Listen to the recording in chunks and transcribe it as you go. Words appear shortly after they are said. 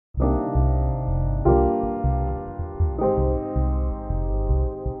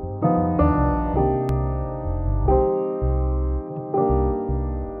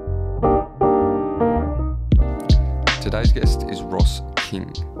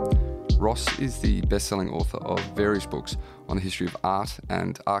Ross is the best-selling author of various books on the history of art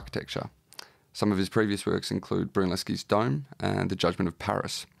and architecture. Some of his previous works include Brunelleschi's Dome and The Judgement of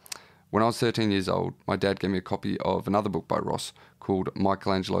Paris. When I was 13 years old, my dad gave me a copy of another book by Ross called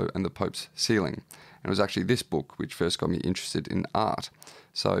Michelangelo and the Pope's Ceiling. And it was actually this book which first got me interested in art.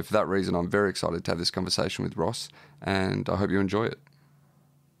 So for that reason, I'm very excited to have this conversation with Ross, and I hope you enjoy it.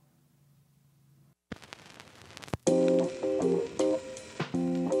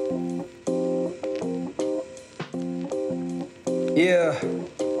 Yeah,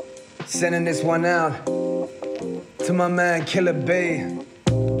 sending this one out to my man Killer B.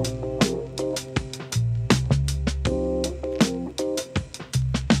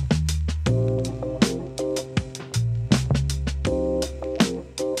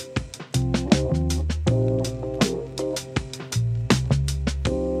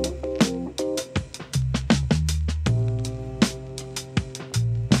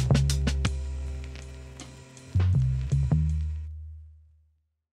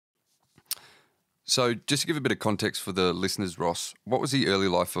 So just to give a bit of context for the listeners, Ross, what was the early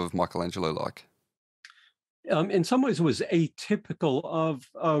life of Michelangelo like? In some ways, it was atypical of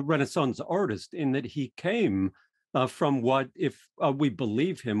a Renaissance artist in that he came from what, if we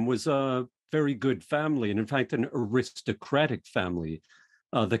believe him, was a very good family, and in fact, an aristocratic family,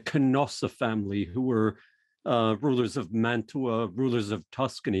 the Canossa family, who were rulers of Mantua, rulers of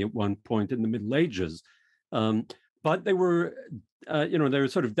Tuscany at one point in the Middle Ages. But they were, they were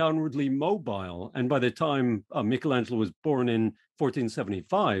sort of downwardly mobile. And by the time Michelangelo was born in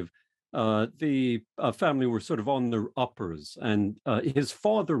 1475, the family were sort of on their uppers. And his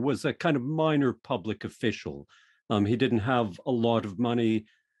father was a kind of minor public official. He didn't have a lot of money.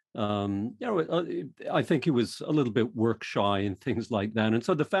 I think he was a little bit work shy and things like that. And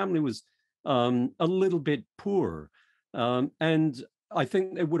so the family was a little bit poor. And I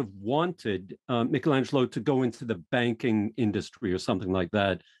think they would have wanted Michelangelo to go into the banking industry or something like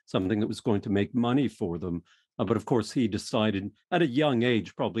that, something that was going to make money for them. But of course, he decided at a young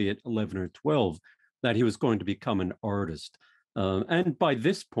age, probably at 11 or 12, that he was going to become an artist. And by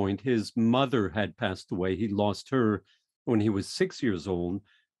this point, his mother had passed away. He lost her when he was 6 years old.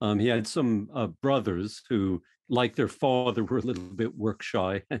 He had some brothers who, like their father, were a little bit work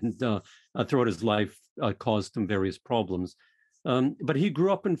shy and throughout his life caused him various problems. But he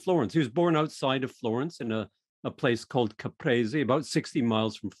grew up in Florence. He was born outside of Florence in a place called Caprese, about 60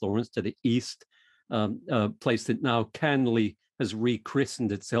 miles from Florence to the east, a place that now cannily has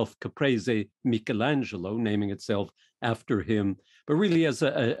rechristened itself Caprese Michelangelo, naming itself after him. But really, as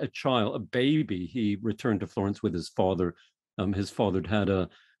a child, a baby, he returned to Florence with his father. His father had a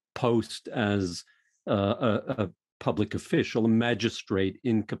post as a public official, a magistrate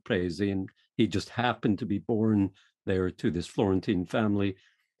in Caprese, and he just happened to be born there to this Florentine family.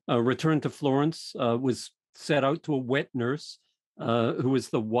 Returned to Florence, was set out to a wet nurse who was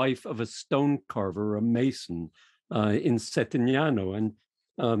the wife of a stone carver, a mason in Settignano.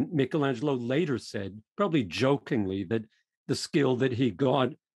 And Michelangelo later said, probably jokingly, that the skill that he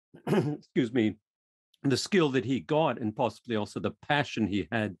got, excuse me, the skill that he got and possibly also the passion he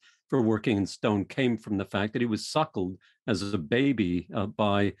had for working in stone came from the fact that he was suckled as a baby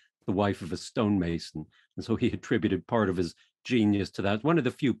by the wife of a stonemason. And so he attributed part of his genius to that. One of the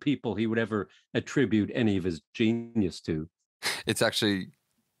few people he would ever attribute any of his genius to. It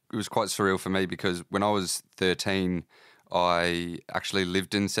was quite surreal for me because when I was 13, I actually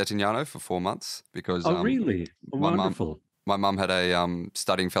lived in Settignano for 4 months because... Oh, really? Wonderful. My mum had a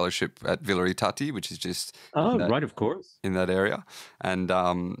studying fellowship at Villa Tatti, which is just... right, of course. In that area. And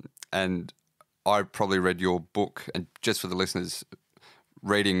I probably read your book, and just for the listeners...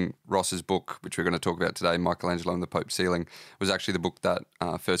 Reading Ross's book, which we're going to talk about today, Michelangelo and the Pope's Ceiling, was actually the book that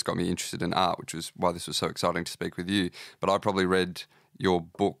first got me interested in art, which was why this was so exciting to speak with you. But I probably read your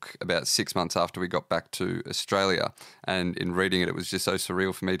book about 6 months after we got back to Australia. And in reading it, it was just so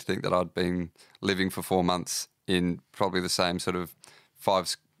surreal for me to think that I'd been living for 4 months in probably the same sort of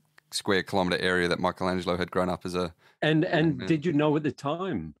 5 square kilometre area that Michelangelo had grown up as a... And did you know at the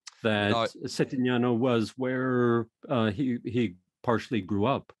time that Settignano was where he partially grew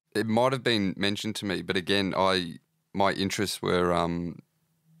up? It might have been mentioned to me, but again, my interests were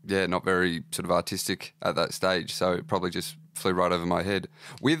not very sort of artistic at that stage, so it probably just flew right over my head.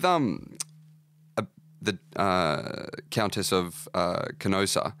 With the Countess of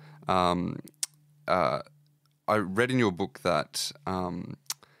Canossa, I read in your book that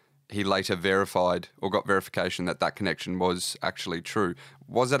he later verified or got verification that connection was actually true.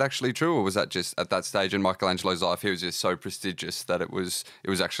 Was that actually true, or was that just at that stage in Michelangelo's life he was just so prestigious that it was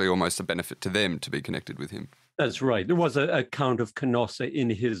actually almost a benefit to them to be connected with him? That's right. There was a Count of Canossa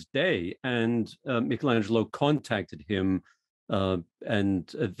in his day, and Michelangelo contacted him, and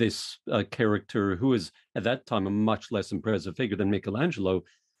this character, who was at that time a much less impressive figure than Michelangelo,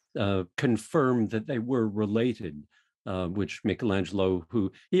 confirmed that they were related. Which Michelangelo,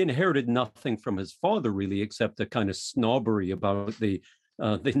 who he inherited nothing from his father really, except a kind of snobbery about the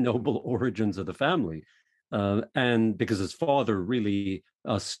noble origins of the family, and because his father really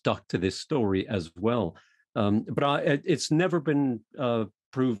stuck to this story as well. But it's never been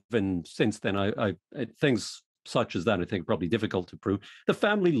proven since then. Things such as that, I think, are probably difficult to prove. The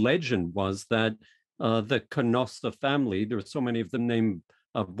family legend was that the Canossa family, there were so many of them named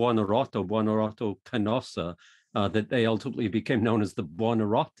Buonarrota Canossa, that they ultimately became known as the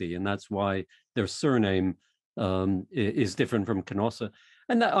Buonarroti, and that's why their surname is different from Canossa.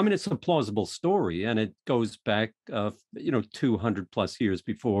 And that, I mean, it's a plausible story, and it goes back, 200 plus years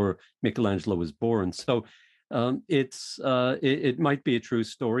before Michelangelo was born. So it might be a true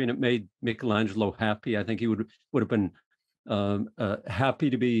story, and it made Michelangelo happy. I think he would have been happy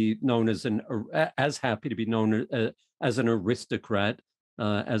to be known as happy to be known as an aristocrat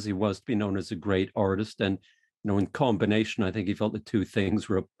as he was to be known as a great artist. And in combination, I think he felt the two things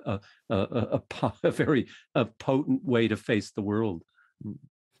were a very potent way to face the world.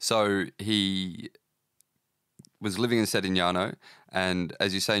 So he was living in Sedignano, and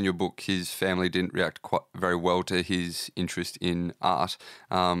as you say in your book, his family didn't react quite very well to his interest in art.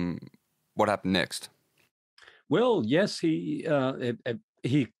 What happened next? Well, yes, he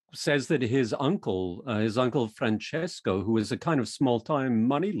says that his uncle Francesco, who was a kind of small-time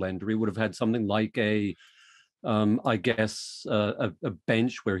moneylender, he would have had something like a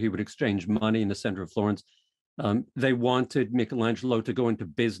bench where he would exchange money in the center of Florence. They wanted Michelangelo to go into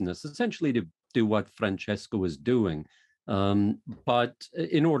business, essentially to do what Francesco was doing, but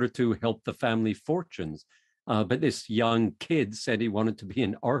in order to help the family fortunes. But this young kid said he wanted to be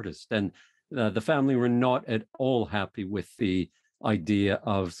an artist, and the family were not at all happy with the idea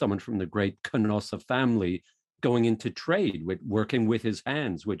of someone from the great Canossa family going into trade, working with his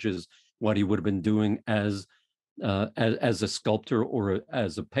hands, which is what he would have been doing as a sculptor or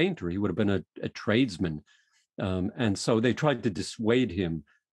as a painter. He would have been a tradesman. And so they tried to dissuade him,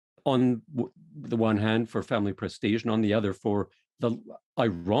 on the one hand for family prestige, and on the other for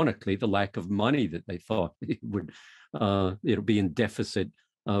ironically, the lack of money that they thought he would be in deficit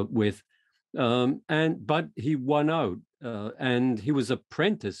with. But he won out, and he was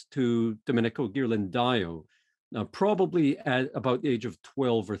apprenticed to Domenico Ghirlandaio, probably at about the age of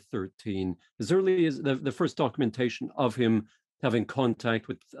 12 or 13. As early as the first documentation of him having contact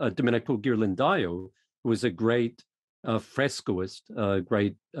with Domenico Ghirlandaio, who was a great frescoist, a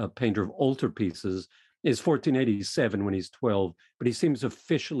great painter of altarpieces, is 1487 when he's 12. But he seems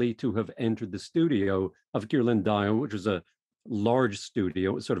officially to have entered the studio of Ghirlandaio, which was a large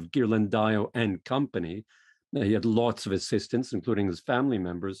studio, sort of Ghirlandaio and Company. He had lots of assistants, including his family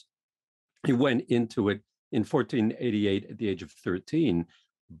members. He went into it in 1488 at the age of 13,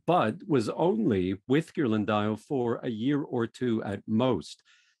 but was only with Ghirlandaio for a year or two at most.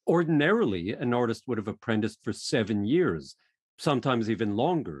 Ordinarily, an artist would have apprenticed for 7 years, sometimes even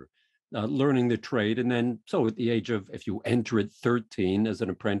longer, learning the trade. And then, so at the age of, if you enter at 13 as an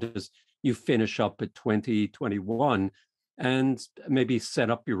apprentice, you finish up at 20, 21, and maybe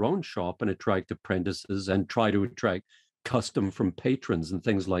set up your own shop and attract apprentices and try to attract custom from patrons and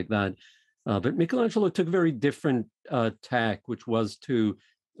things like that. But Michelangelo took a very different tack, which was to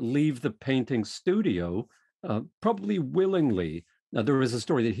leave the painting studio, probably willingly. Now, there is a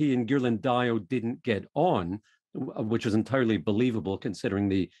story that he and Ghirlandaio didn't get on, which is entirely believable considering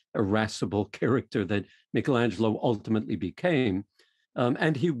the irascible character that Michelangelo ultimately became.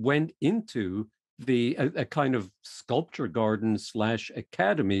 And he went into a kind of sculpture garden /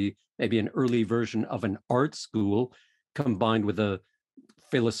 academy, maybe an early version of an art school combined with a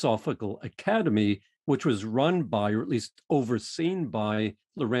philosophical academy, which was run by, or at least overseen by,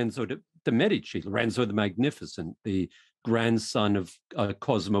 Lorenzo de' Medici, Lorenzo the Magnificent, the grandson of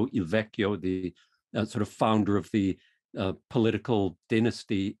Cosimo il Vecchio, the sort of founder of the political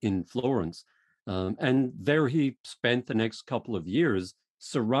dynasty in Florence. And there he spent the next couple of years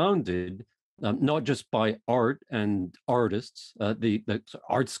surrounded not just by art and artists. The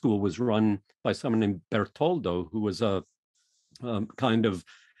art school was run by someone named Bertoldo, who was a kind of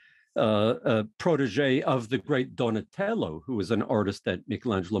a protege of the great Donatello, who was an artist that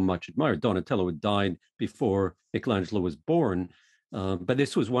Michelangelo much admired. Donatello had died before Michelangelo was born, but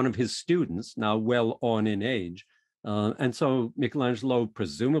this was one of his students, now well on in age. And so Michelangelo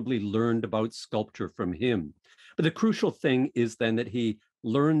presumably learned about sculpture from him. But the crucial thing is then that he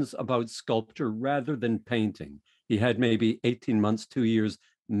learns about sculpture rather than painting. He had maybe 18 months, 2 years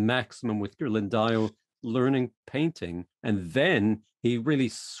maximum with Ghirlandaio learning painting, and then he really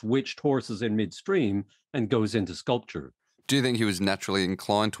switched horses in midstream and goes into sculpture. Do you think he was naturally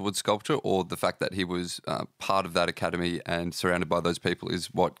inclined towards sculpture, or the fact that he was part of that academy and surrounded by those people is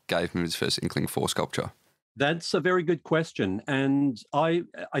what gave him his first inkling for sculpture? That's a very good question. And I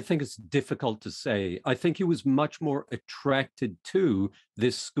think it's difficult to say. I think he was much more attracted to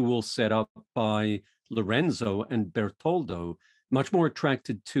this school set up by Lorenzo and Bertoldo, much more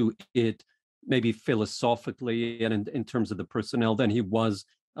attracted to it, maybe philosophically and in terms of the personnel, than he was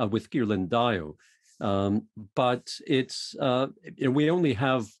with Ghirlandaio. But it's we only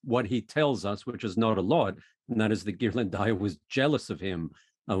have what he tells us, which is not a lot, and that is that Ghirlandaio was jealous of him.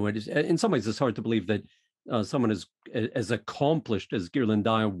 In some ways, it's hard to believe that someone as accomplished as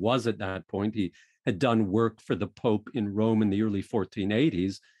Ghirlandaio was at that point. He had done work for the Pope in Rome in the early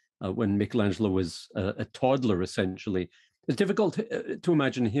 1480s, when Michelangelo was a toddler, essentially. It's difficult to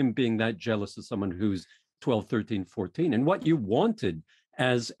imagine him being that jealous of someone who's 12, 13, 14. And what you wanted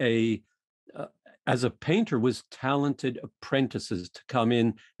as a painter was talented apprentices to come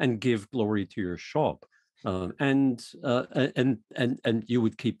in and give glory to your shop, and you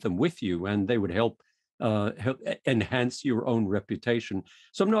would keep them with you, and they would help enhance your own reputation.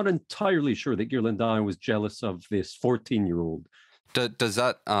 So I'm not entirely sure that Ghirlandaio was jealous of this 14-year-old. Does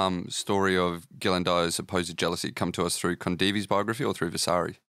that story of Ghirlandaio's supposed jealousy come to us through Condivi's biography or through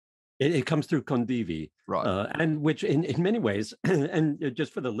Vasari? It comes through Condivi, right? And which, in many ways, and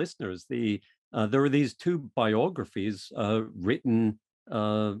just for the listeners, there are these two biographies written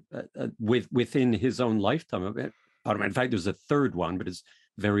within his own lifetime. In fact, there's a third one, but it's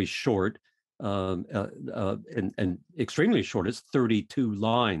very short. And extremely short. It's 32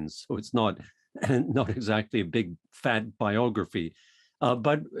 lines, so it's not exactly a big fat biography.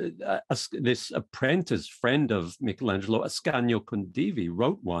 But this apprentice friend of Michelangelo, Ascanio Condivi,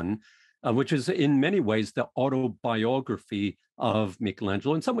 wrote one, which is in many ways the autobiography of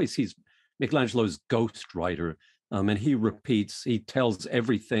Michelangelo. In some ways, he's Michelangelo's ghostwriter, and he tells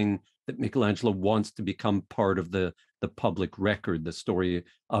everything that Michelangelo wants to become part of the public record, the story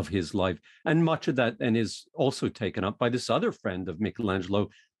of his life. And much of that then is also taken up by this other friend of Michelangelo,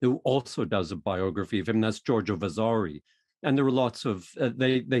 who also does a biography of him. That's Giorgio Vasari. And there are lots of,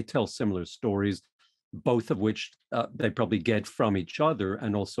 they tell similar stories, both of which they probably get from each other,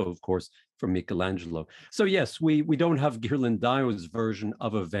 and also, of course, from Michelangelo. So yes, we don't have Ghirlandaio's version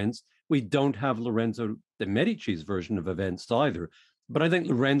of events. We don't have Lorenzo de' Medici's version of events either. But I think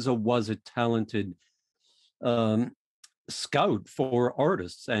Lorenzo was a talented scout for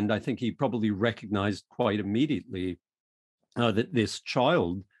artists, and I think he probably recognized quite immediately that this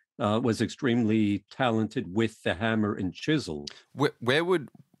child was extremely talented with the hammer and chisel. Where would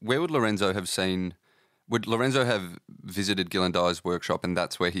Lorenzo have seen? Would Lorenzo have visited Ghirlandaio's workshop, and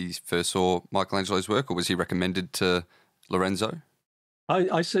that's where he first saw Michelangelo's work, or was he recommended to Lorenzo?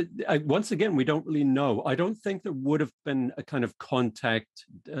 I said, once again, we don't really know. I don't think there would have been a kind of contact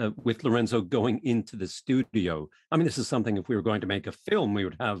with Lorenzo going into the studio. I mean, this is something, if we were going to make a film, we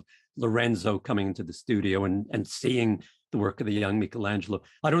would have Lorenzo coming into the studio and seeing the work of the young Michelangelo.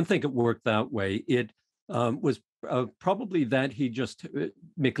 I don't think it worked that way. It was probably that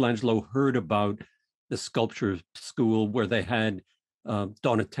Michelangelo heard about the sculpture school where they had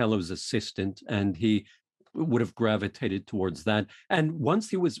Donatello's assistant, and he would have gravitated towards that. And once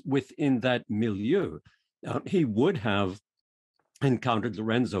he was within that milieu, he would have encountered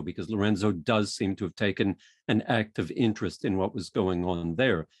Lorenzo, because Lorenzo does seem to have taken an active interest in what was going on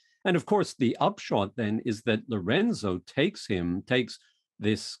there. And of course, the upshot then is that Lorenzo takes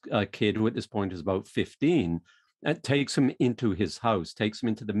this kid, who at this point is about 15, and takes him into his house, takes him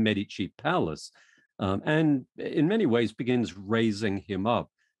into the Medici palace, and in many ways begins raising him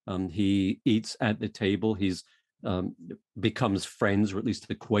up. He eats at the table. He's becomes friends, or at least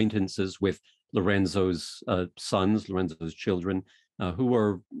acquaintances, with Lorenzo's sons, Lorenzo's children, who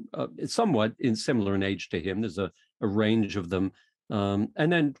are somewhat similar in age to him. There's a range of them.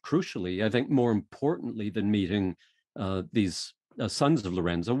 And then crucially, I think more importantly than meeting these sons of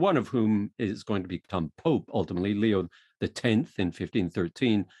Lorenzo, one of whom is going to become Pope ultimately, Leo X in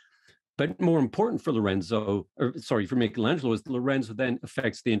 1513, but more important for for Michelangelo, is Lorenzo then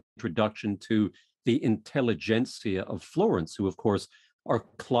affects the introduction to the intelligentsia of Florence, who, of course, are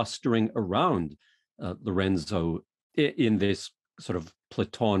clustering around Lorenzo in this sort of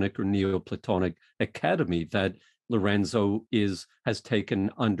Platonic or Neoplatonic academy that Lorenzo has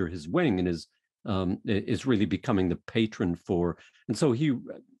taken under his wing and is really becoming the patron for. And so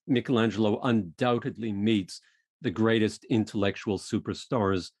Michelangelo undoubtedly meets the greatest intellectual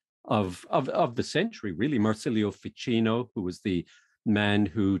superstars of the century, really. Marsilio Ficino, who was the man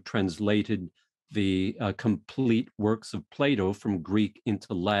who translated the complete works of Plato from Greek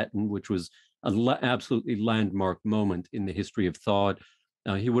into Latin, which was an absolutely landmark moment in the history of thought.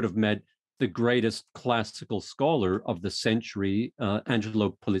 He would have met the greatest classical scholar of the century,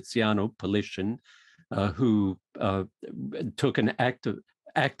 Angelo Politian, who took an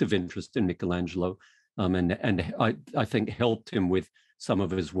active interest in Michelangelo, and I think helped him with some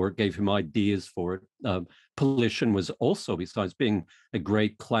of his work, gave him ideas for it. Politian was also, besides being a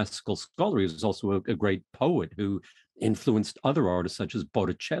great classical scholar, he was also a great poet who influenced other artists such as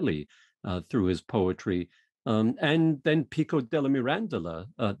Botticelli through his poetry. And then Pico della Mirandola,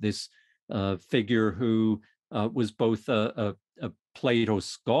 this figure who was both a Plato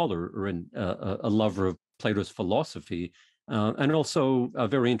scholar or a lover of Plato's philosophy, and also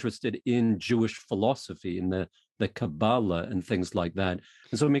very interested in Jewish philosophy, in the Kabbalah and things like that.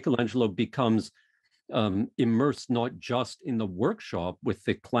 And so Michelangelo becomes immersed not just in the workshop with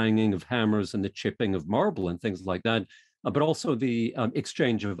the clanging of hammers and the chipping of marble and things like that, but also the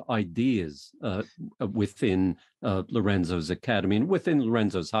exchange of ideas within Lorenzo's academy and within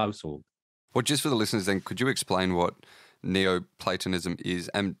Lorenzo's household. Well, just for the listeners then, could you explain what Neoplatonism is,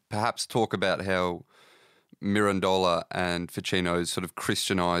 and perhaps talk about how Mirandola and Ficino's sort of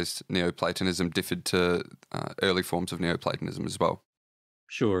Christianized Neoplatonism differed to early forms of Neoplatonism as well?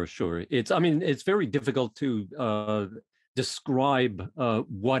 Sure. It's very difficult to describe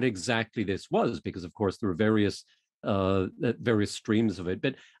what exactly this was, because, of course, there were various streams of it.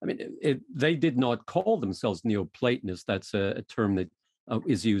 But they did not call themselves Neoplatonists. That's a term that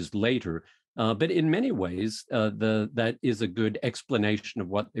is used later. But in many ways, that is a good explanation of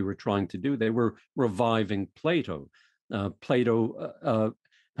what they were trying to do. They were reviving Plato. Plato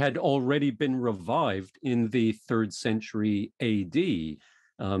had already been revived in the 3rd century AD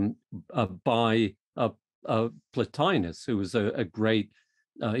by Plotinus, who was a great,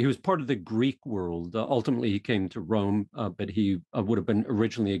 he was part of the Greek world. Ultimately, he came to Rome, but he would have been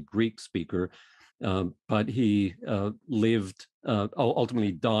originally a Greek speaker. But he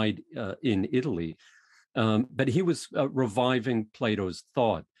ultimately died in Italy. But he was reviving Plato's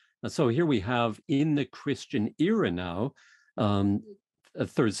thought. So here we have, in the Christian era now,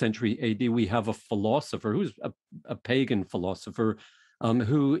 3rd century AD, we have a philosopher who's a pagan philosopher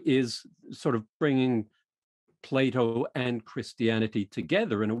who is sort of bringing Plato and Christianity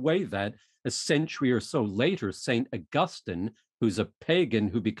together in a way that a century or so later, St. Augustine, who's a pagan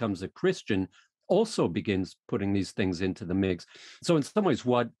who becomes a Christian, also begins putting these things into the mix. So in some ways,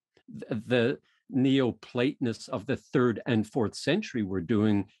 what the Neoplatonists of the 3rd and 4th century were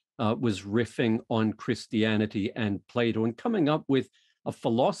doing was riffing on Christianity and Plato and coming up with a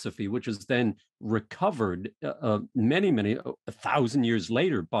philosophy which is then recovered many, 1,000 years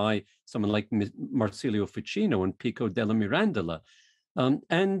later by someone like Marsilio Ficino and Pico della Mirandola.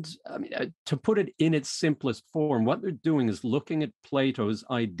 To put it in its simplest form, what they're doing is looking at Plato's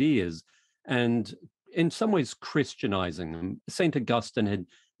ideas and in some ways Christianizing them. St. Augustine had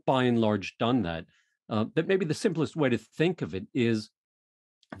by and large done that. But maybe the simplest way to think of it is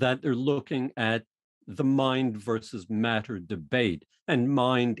that they're looking at the mind versus matter debate. And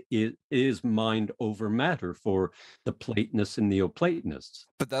mind is mind over matter for the Platonists and Neoplatonists.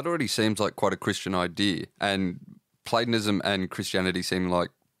 But that already seems like quite a Christian idea. And Platonism and Christianity seem like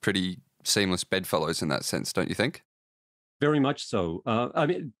pretty seamless bedfellows in that sense, don't you think? Very much so.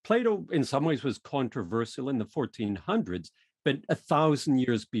 Plato in some ways was controversial in the 1400s, but 1,000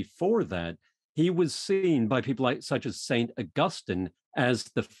 years before that, he was seen by people such as St. Augustine as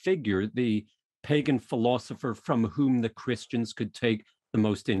the figure, the pagan philosopher from whom the Christians could take the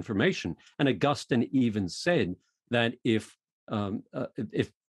most information. And Augustine even said that if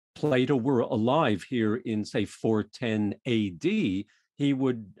Plato were alive here in, say, 410 AD, he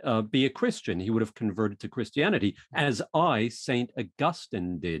would be a Christian. He would have converted to Christianity, as St.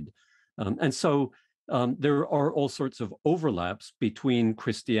 Augustine did. And so there are all sorts of overlaps between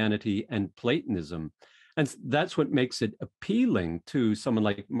Christianity and Platonism. And that's what makes it appealing to someone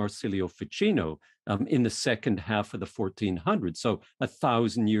like Marsilio Ficino in the second half of the 1400s, so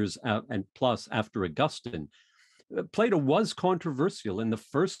 1,000 years and plus after Augustine. Plato was controversial in the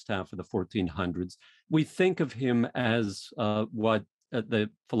first half of the 1400s. We think of him as what the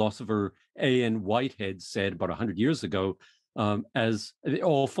philosopher A.N. Whitehead said about 100 years ago, as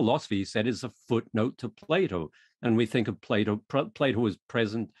all philosophy, he said, is a footnote to Plato. And we think of Plato. Plato was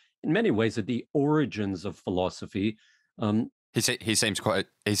present in many ways at the origins of philosophy. He seems quite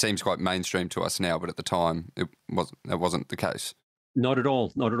mainstream to us now, but at the time that wasn't the case. Not at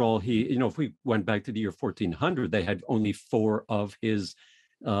all. Not at all. If we went back to the year 1400, they had only 4 of his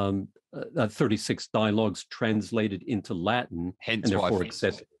 36 dialogues translated into Latin, Hence and why, therefore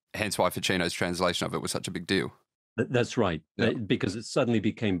accessible. hence why Ficino's translation of it was such a big deal. That's right, because it suddenly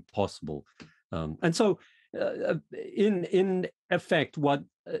became possible. And so, in effect,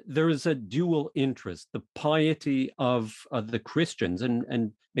 there is a dual interest: the piety of the Christians,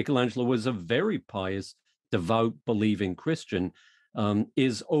 and Michelangelo was a very pious, devout, believing Christian,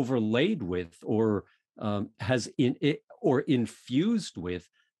 is overlaid with, or has infused with,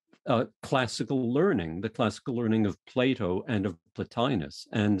 classical learning, the classical learning of Plato and of Plotinus.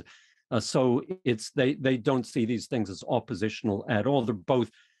 And so they don't see these things as oppositional at all. They're both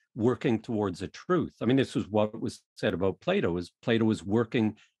working towards a truth. I mean, this was what was said about Plato, is Plato was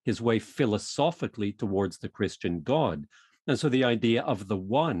working his way philosophically towards the Christian God. And so the idea of the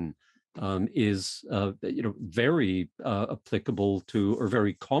one is very applicable to, or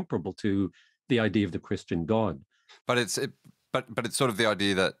very comparable to, the idea of the Christian God. But it's sort of the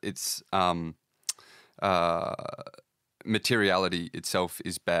idea that it's materiality itself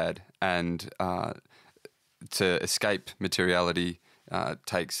is bad, and to escape materiality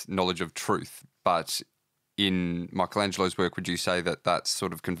takes knowledge of truth. But in Michelangelo's work, would you say that that's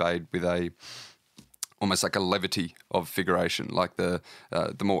sort of conveyed with almost like a levity of figuration, like the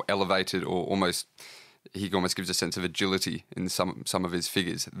more elevated, or almost, he almost gives a sense of agility in some of his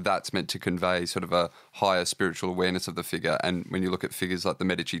figures. That's meant to convey sort of a higher spiritual awareness of the figure. And when you look at figures like the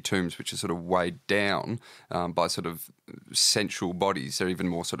Medici tombs, which are sort of weighed down by sort of sensual bodies, they're even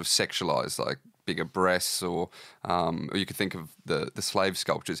more sort of sexualized, like bigger breasts, or you could think of the slave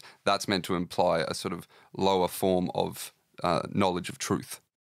sculptures. That's meant to imply a sort of lower form of knowledge of truth.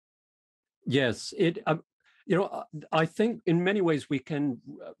 Yes, I think in many ways we can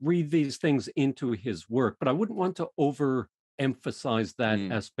read these things into his work, but I wouldn't want to overemphasize that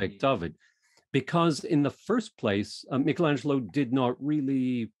aspect of it, because in the first place, Michelangelo did not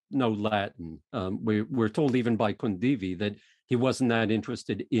really know Latin. We're told even by Condivi that he wasn't that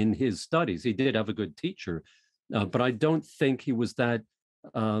interested in his studies. He did have a good teacher, but I don't think he was that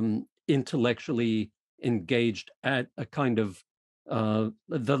intellectually engaged at a kind of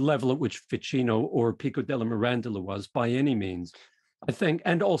the level at which Ficino or Pico della Mirandola was, by any means. I think,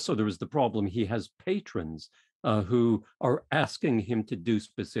 and also there was the problem, he has patrons who are asking him to do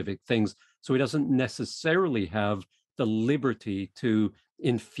specific things, so he doesn't necessarily have the liberty to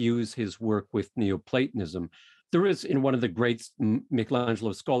infuse his work with Neoplatonism. There is, in one of the great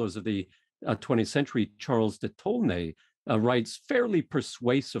Michelangelo scholars of the 20th century, Charles de Tolnay, writes fairly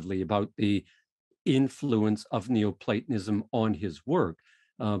persuasively about the influence of Neoplatonism on his work.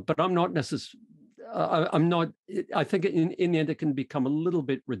 But I'm not necessarily, I think in the end it can become a little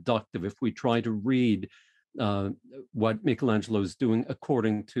bit reductive if we try to read what Michelangelo is doing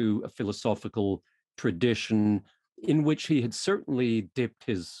according to a philosophical tradition in which he had certainly dipped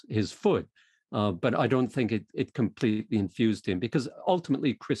his foot. But I don't think it completely infused him, because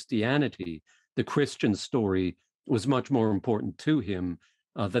ultimately Christianity, the Christian story, was much more important to him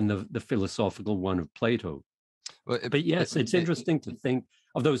than the philosophical one of Plato. But yes, it's interesting to think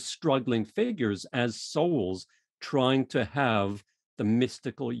of those struggling figures as souls trying to have the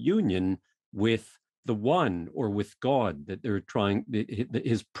mystical union with the one, or with God, that they're trying,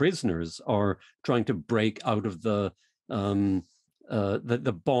 his prisoners are trying to break out of the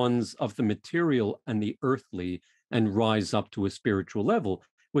bonds of the material and the earthly and rise up to a spiritual level,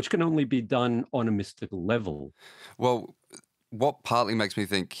 which can only be done on a mystical level. Well, what partly makes me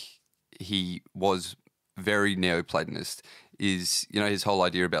think he was very Neoplatonist is, his whole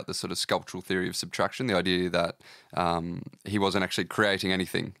idea about the sort of sculptural theory of subtraction, the idea that he wasn't actually creating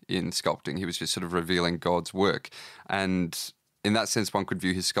anything in sculpting. He was just sort of revealing God's work. And in that sense, one could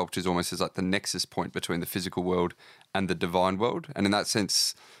view his sculptures almost as like the nexus point between the physical world and the divine world. And in that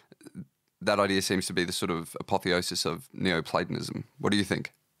sense, that idea seems to be the sort of apotheosis of Neoplatonism. What do you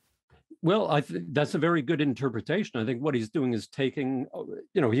think? Well, that's a very good interpretation. I think what he's doing is taking,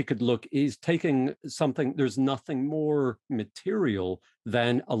 he's taking something, there's nothing more material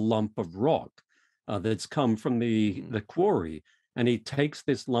than a lump of rock that's come from the quarry. And he takes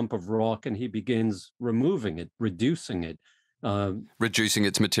this lump of rock and he begins removing it, reducing it. Reducing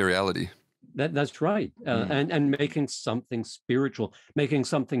its materiality. That's right. And making something spiritual, making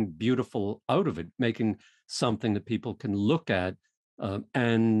something beautiful out of it, making something that people can look at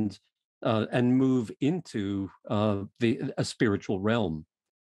and move into a spiritual realm.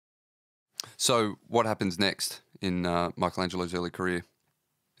 So what happens next in Michelangelo's early career?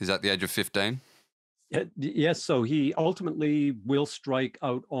 Is that the age of 15? Yes, so he ultimately will strike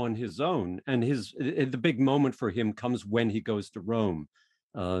out on his own, and the big moment for him comes when he goes to Rome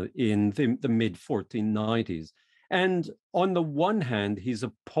in the mid 1490s. And on the one hand, he's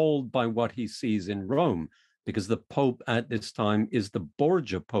appalled by what he sees in Rome, because the Pope at this time is the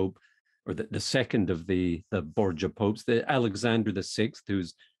Borgia Pope, or the second of the Borgia popes, the Alexander VI,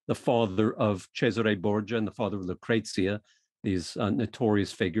 who's the father of Cesare Borgia and the father of Lucrezia, these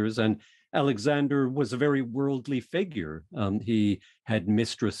notorious figures. And Alexander was a very worldly figure. He had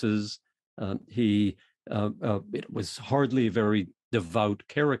mistresses. He it was hardly a very devout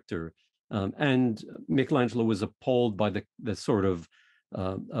character. And Michelangelo was appalled by the sort of,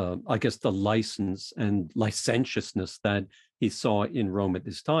 I guess, the license and licentiousness that he saw in Rome at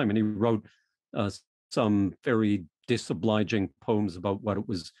this time. And he wrote some very disobliging poems about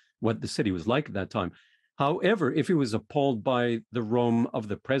what the city was like at that time. However, if he was appalled by the Rome of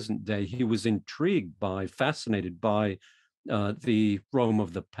the present day, he was intrigued by, fascinated by the Rome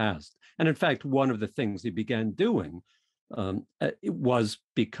of the past. And in fact, one of the things he began doing was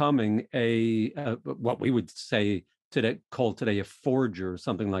becoming what we would say today, call today a forger or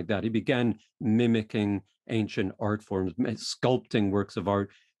something like that. He began mimicking ancient art forms, sculpting works of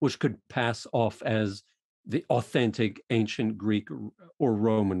art, which could pass off as the authentic ancient Greek or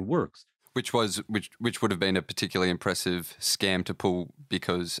Roman works. Which would have been a particularly impressive scam to pull,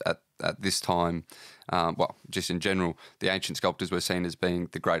 because at this time, just in general, the ancient sculptors were seen as being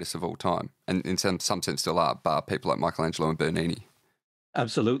the greatest of all time, and in some sense still are, bar people like Michelangelo and Bernini.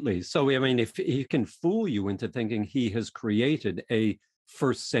 Absolutely. So, I mean, if he can fool you into thinking he has created a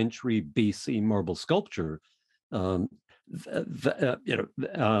first century BC marble sculpture, and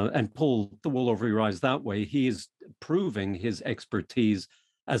pull the wool over your eyes that way, he is proving his expertise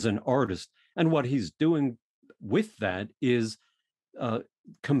as an artist. And what he's doing with that is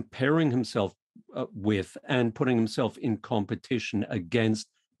comparing himself with and putting himself in competition against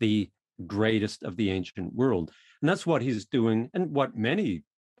the greatest of the ancient world. And that's what he's doing, and what many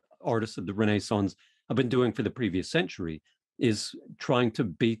artists of the Renaissance have been doing for the previous century, is trying to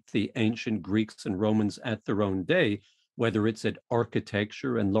beat the ancient Greeks and Romans at their own day, whether it's at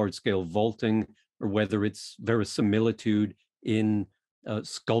architecture and large-scale vaulting, or whether it's verisimilitude in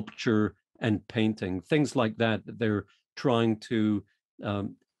sculpture and painting, things like that. They're trying to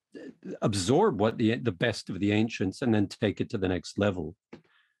absorb what the best of the ancients and then take it to the next level.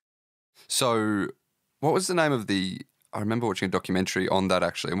 So what was the name of I remember watching a documentary on that,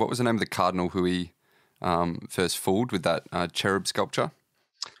 actually, and what was the name of the cardinal who he first fooled with that cherub sculpture?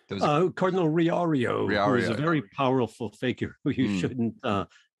 Cardinal Riario, who is a very powerful figure who you shouldn't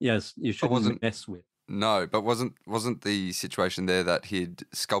mess with. No, but wasn't the situation there that he'd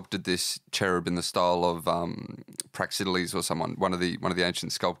sculpted this cherub in the style of Praxiteles or one of the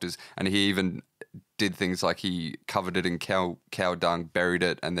ancient sculptors, and he even did things like he covered it in cow dung, buried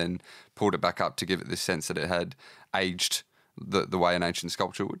it, and then pulled it back up to give it this sense that it had aged the way an ancient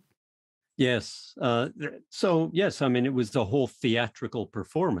sculpture would? Yes. So, yes, I mean, it was a whole theatrical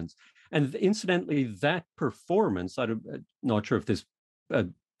performance. And incidentally, that performance, I'm not sure if this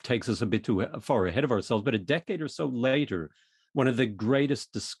takes us a bit too far ahead of ourselves, but a decade or so later, one of the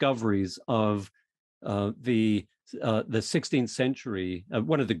greatest discoveries of the 16th century,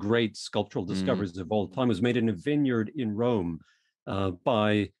 one of the great sculptural discoveries of all time, was made in a vineyard in Rome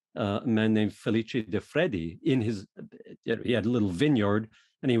by a man named Felice de Freddi. He had a little vineyard,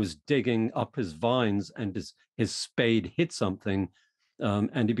 and he was digging up his vines, and his spade hit something,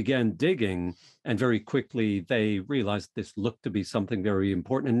 and he began digging, and very quickly they realized this looked to be something very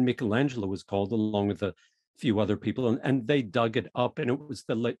important, and Michelangelo was called along with a few other people, and they dug it up, and it was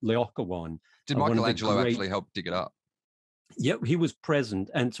the Laocoon. Did Michelangelo actually help dig it up? Yeah, he was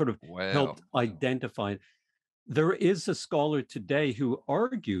present and sort of helped identify it. There is a scholar today who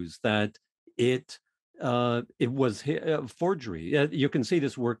argues that it was a forgery. You can see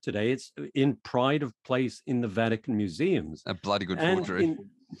this work today. It's in pride of place in the Vatican museums. A bloody good forgery.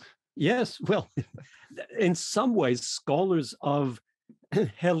 Yes, well, in some ways, scholars of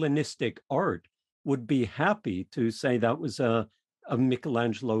Hellenistic art would be happy to say that was a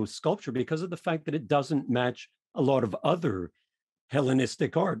Michelangelo sculpture because of the fact that it doesn't match a lot of other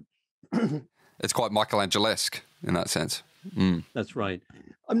Hellenistic art. It's quite Michelangelesque in that sense. That's right.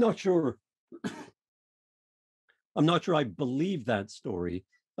 I'm not sure I believe that story,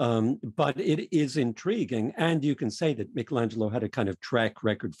 but it is intriguing. And you can say that Michelangelo had a kind of track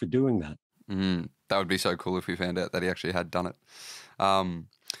record for doing that. That would be so cool if we found out that he actually had done it.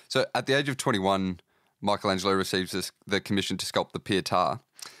 So at the age of 21, Michelangelo receives the commission to sculpt the Pietà,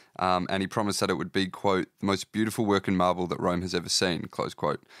 and he promised that it would be, quote, the most beautiful work in marble that Rome has ever seen, close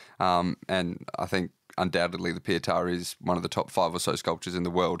quote. And I think undoubtedly the Pietà is one of the top 5 or so sculptures in the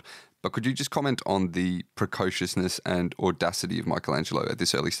world. But could you just comment on the precociousness and audacity of Michelangelo at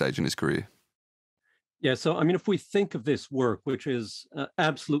this early stage in his career? Yeah, so I mean, if we think of this work, which is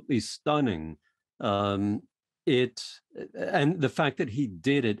absolutely stunning, um, it and the fact that he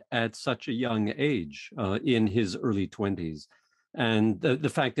did it at such a young age, in his early 20s, and the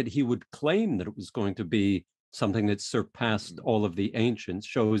fact that he would claim that it was going to be something that surpassed all of the ancients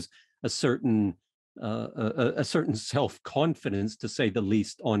shows a certain a certain self-confidence, to say the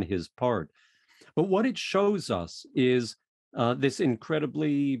least, on his part. But what it shows us is this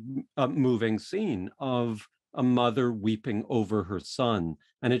incredibly moving scene of a mother weeping over her son.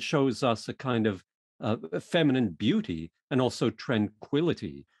 And it shows us a kind of feminine beauty and also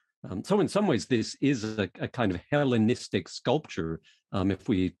tranquility. So in some ways, this is a kind of Hellenistic sculpture, if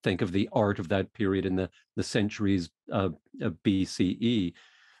we think of the art of that period in the centuries BCE.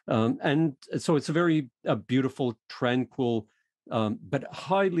 And so it's a very beautiful, tranquil, but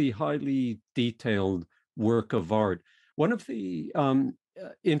highly, highly detailed work of art. One of the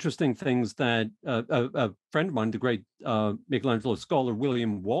interesting things that a friend of mine, the great Michelangelo scholar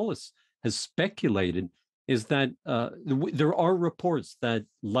William Wallace, has speculated is that there are reports that,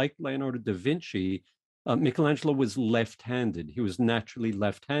 like Leonardo da Vinci, Michelangelo was left-handed. He was naturally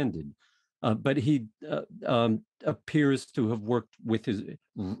left-handed. But he appears to have worked with his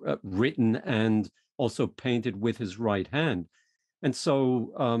written and also painted with his right hand. And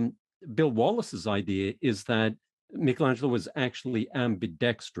so Bill Wallace's idea is that Michelangelo was actually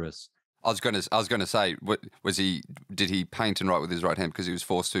ambidextrous. I was going to say, did he paint and write with his right hand because he was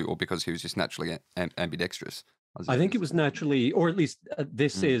forced to, or because he was just naturally ambidextrous? I think it was naturally, or at least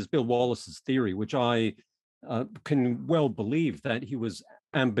this is Bill Wallace's theory, which I can well believe, that he was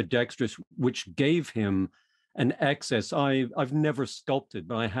ambidextrous, which gave him an access. I've never sculpted,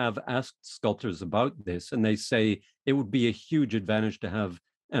 but I have asked sculptors about this, and they say it would be a huge advantage to have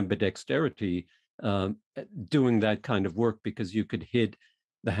ambidexterity doing that kind of work, because you could hit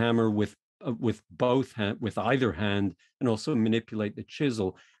the hammer with either hand, and also manipulate the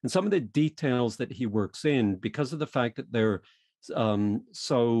chisel. And some of the details that he works in, because of the fact that they're I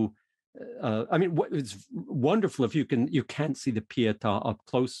mean, it's wonderful if you can't see the Pietà up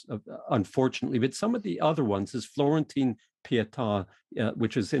close, unfortunately, but some of the other ones, his Florentine Pietà,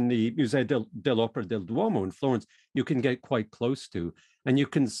 which is in the Museo dell'Opera del Duomo in Florence, you can get quite close to, and you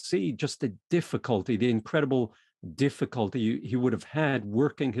can see just the difficulty, the incredible difficulty he would have had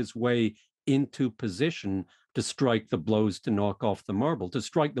working his way into position to strike the blows, to knock off the marble, to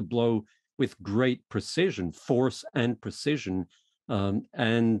strike the blow with great precision, force and precision,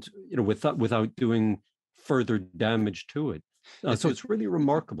 and without doing further damage to it. So it's really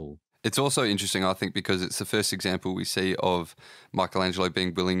remarkable. It's also interesting, I think, because it's the first example we see of Michelangelo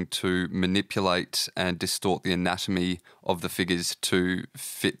being willing to manipulate and distort the anatomy of the figures to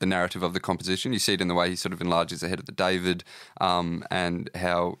fit the narrative of the composition. You see it in the way he sort of enlarges the head of the David, and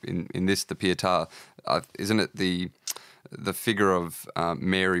how in this, the Pietà, isn't it the figure of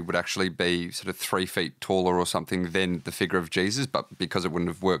Mary would actually be sort of 3 feet taller or something than the figure of Jesus, but because it wouldn't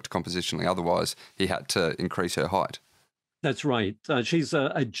have worked compositionally otherwise, he had to increase her height. That's right. She's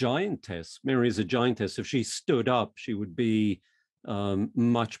a giantess. Mary is a giantess. If she stood up, she would be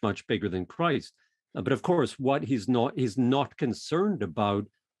much, much bigger than Christ. But of course, what he's not concerned about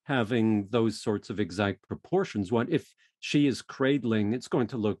having those sorts of exact proportions. What if she is cradling? It's going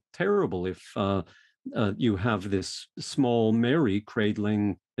to look terrible if you have this small Mary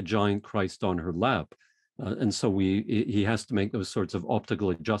cradling a giant Christ on her lap. And so he has to make those sorts of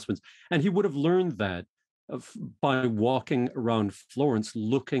optical adjustments. And he would have learned that by walking around Florence,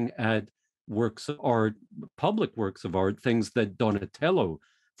 looking at works of art, public works of art, things that Donatello,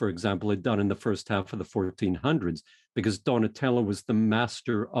 for example, had done in the first half of the 1400s, because Donatello was the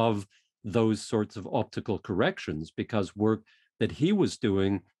master of those sorts of optical corrections, because work that he was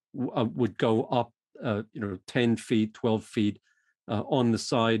doing would go up 10 feet, 12 feet on the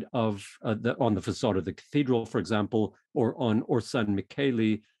side of on the facade of the cathedral, for example, or on Orsan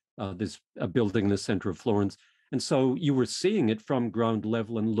Michele, this building in the center of Florence. And so you were seeing it from ground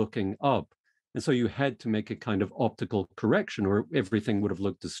level and looking up. And so you had to make a kind of optical correction, or everything would have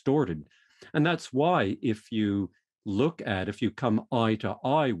looked distorted. And that's why if you come eye to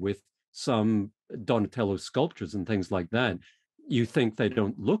eye with some Donatello sculptures and things like that, you think they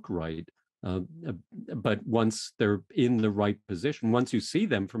don't look right. But once they're in the right position, once you see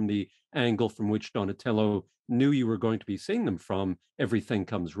them from the angle from which Donatello knew you were going to be seeing them from, everything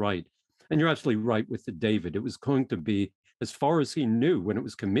comes right. And you're absolutely right with the David. It was going to be, as far as he knew when it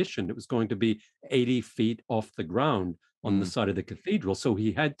was commissioned, it was going to be 80 feet off the ground on the side of the cathedral. So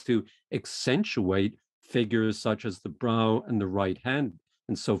he had to accentuate figures such as the brow and the right hand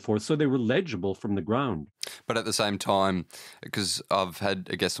and so forth. So they were legible from the ground. But at the same time, because I've had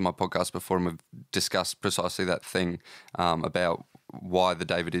a guest on my podcast before and we've discussed precisely that thing about why the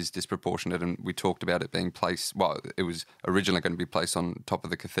David is disproportionate, and we talked about it being placed, well, it was originally going to be placed on top of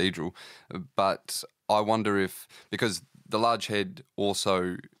the cathedral, but I wonder if, because the large head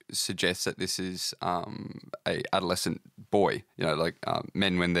also suggests that this is a adolescent boy, like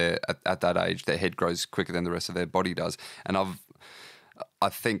men when they're at that age, their head grows quicker than the rest of their body does, and I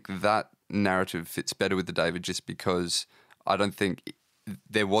think that narrative fits better with the David just because I don't think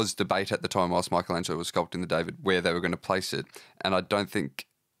there was debate at the time whilst Michelangelo was sculpting the David where they were going to place it, and I don't think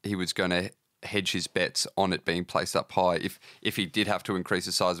he was going to hedge his bets on it being placed up high if he did have to increase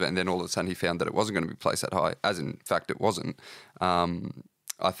the size of it and then all of a sudden he found that it wasn't going to be placed that high, as in fact it wasn't. I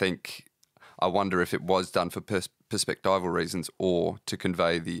wonder if it was done for perspectival reasons or to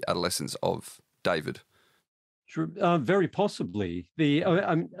convey the adolescence of David. Sure, very possibly.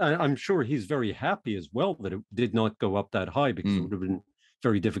 I'm sure he's very happy as well that it did not go up that high because it would have been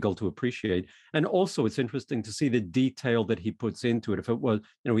very difficult to appreciate. And also, it's interesting to see the detail that he puts into it. If it was,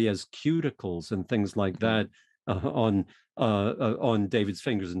 he has cuticles and things like that on David's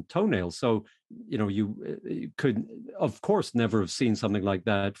fingers and toenails. So, you could, of course, never have seen something like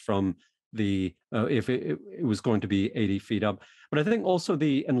that from the if it was going to be 80 feet up. But I think also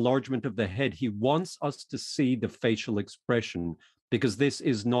the enlargement of the head, he wants us to see the facial expression, because this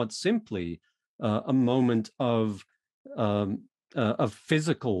is not simply a moment of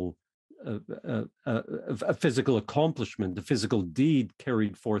physical a physical accomplishment, a physical deed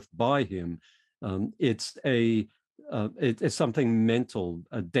carried forth by him. It's something mental.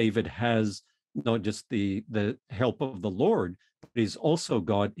 David has not just the help of the Lord, but he's also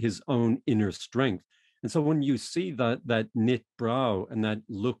got his own inner strength. And so when you see that knit brow and that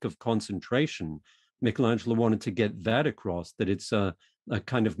look of concentration, Michelangelo wanted to get that across, that it's a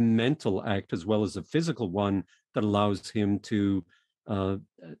kind of mental act as well as a physical one that allows him to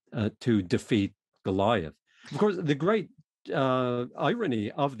defeat Goliath. Of course, the great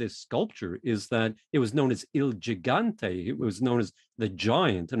irony of this sculpture is that it was known as Il Gigante. It was known as the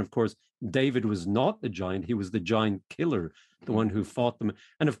giant. And of course, David was not the giant. He was the giant killer, the one who fought them.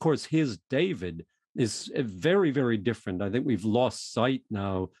 And of course, his David is very, very different. I think we've lost sight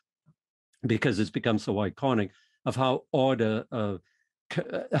now, because it's become so iconic, of how odd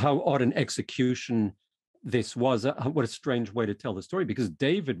an execution this was. What a strange way to tell the story, because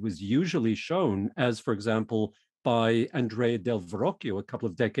David was usually shown as, for example, by Andrea del Verrocchio a couple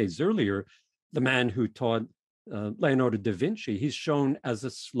of decades earlier, the man who taught Leonardo da Vinci. He's shown as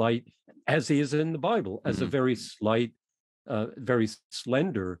a slight, as he is in the Bible, as a very slight, very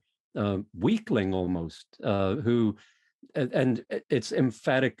slender weakling almost, who, and it's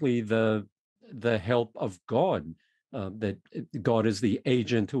emphatically the help of God, that God is the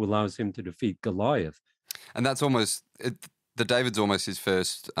agent who allows him to defeat Goliath. And that's almost, the David's almost his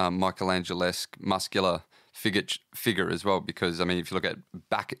first Michelangelo-esque muscular figure as well, because, I mean, if you look at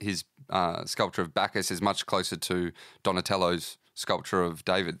his sculpture of Bacchus is much closer to Donatello's sculpture of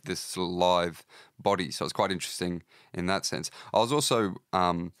David, this sort of lithe body. So it's quite interesting in that sense. I was also,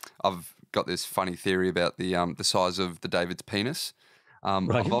 I've got this funny theory about the size of the David's penis.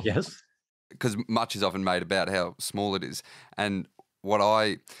 Right, yes. Because much is often made about how small it is. And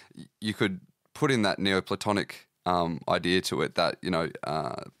you could put in that Neoplatonic idea to it, that,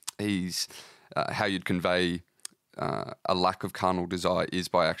 he's how you'd convey a lack of carnal desire is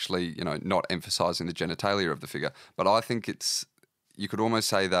by actually, not emphasizing the genitalia of the figure. But I think you could almost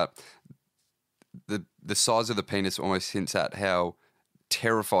say that the size of the penis almost hints at how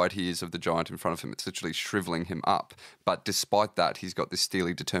terrified he is of the giant in front of him. It's literally shriveling him up. But despite that, he's got this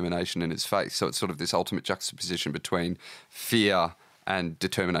steely determination in his face. So it's sort of this ultimate juxtaposition between fear and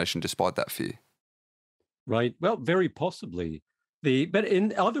determination despite that fear. Right. Well, very possibly. But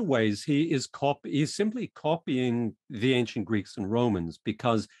in other ways, he's simply copying the ancient Greeks and Romans,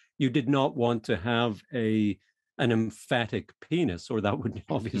 because you did not want to have an emphatic penis, or that would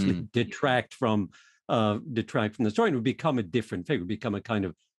obviously detract from the story. It would become a different figure, become a kind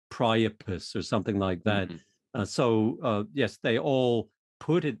of Priapus or something like that. Yes, they all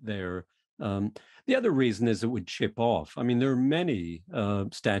put it there. The other reason is it would chip off. I mean, there are many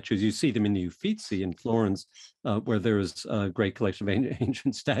statues. You see them in the Uffizi in Florence, where there's a great collection of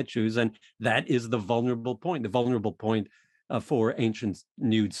ancient statues, and that is the vulnerable point. The vulnerable point for ancient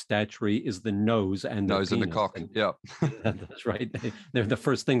nude statuary is the nose and the penis. And the cock. Yeah, that's right. They're the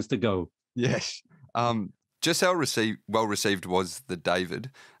first things to go. Yes. Just how well received was the David?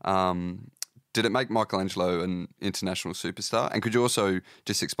 Did it make Michelangelo an international superstar? And could you also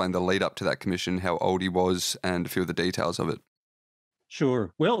just explain the lead up to that commission, how old he was, and a few of the details of it?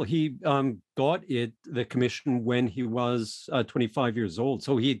 Sure. Well, he got the commission when he was 25 years old.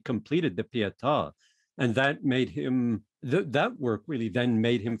 So he had completed the Pietà, and that made him, that work really then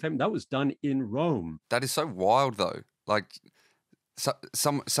made him famous. That was done in Rome. That is so wild, though. Like,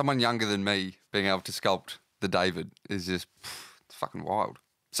 someone younger than me being able to sculpt the David is just it's fucking wild.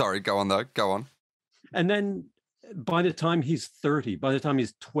 Sorry, go on, though. Go on. And then by the time he's 30, by the time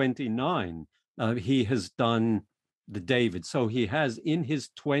he's 29, he has done the David. So he has in his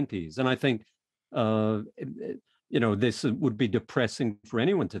 20s, and I think, this would be depressing for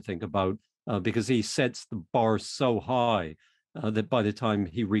anyone to think about because he sets the bar so high that by the time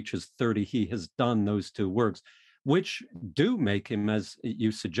he reaches 30, he has done those two works, which do make him, as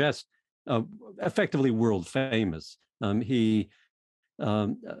you suggest, effectively world famous. He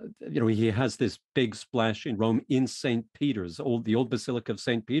has this big splash in Rome in St. Peter's. The old Basilica of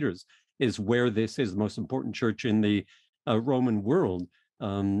St. Peter's is where this is the most important church in the Roman world.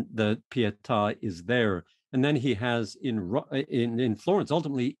 The Pietà is there, and then he has in Florence,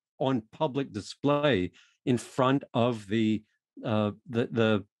 ultimately on public display in front of the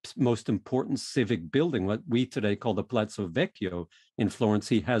most important civic building, what we today call the Palazzo Vecchio in Florence.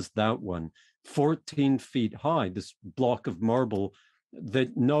 He has that one, 14 feet high, this block of marble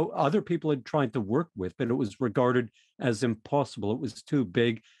that no other people had tried to work with, but it was regarded as impossible. It was too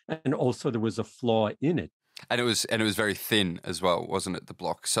big, and also there was a flaw in it. And it was very thin as well, wasn't it? The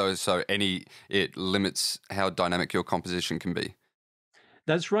block, so it limits how dynamic your composition can be.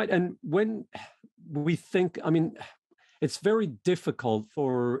 That's right. And when we think, it's very difficult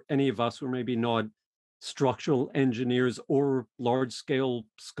for any of us who are maybe not structural engineers or large-scale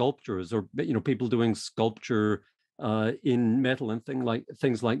sculptors, or people doing sculpture in metal and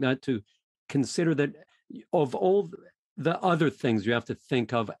things like that, to consider that of all the other things you have to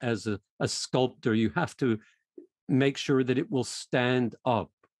think of as a sculptor, you have to make sure that it will stand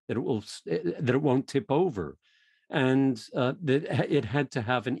up, that it won't tip over, and that it had to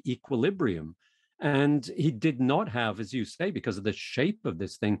have an equilibrium. And he did not have, as you say, because of the shape of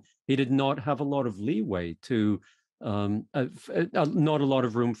this thing, he did not have a lot of leeway to, not a lot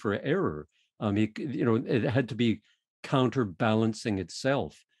of room for error. It had to be counterbalancing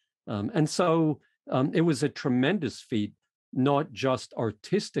itself. And so it was a tremendous feat, not just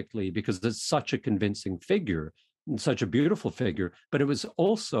artistically, because it's such a convincing figure and such a beautiful figure, but it was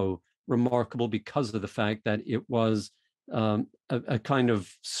also remarkable because of the fact that it was a kind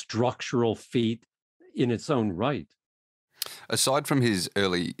of structural feat in its own right. Aside from his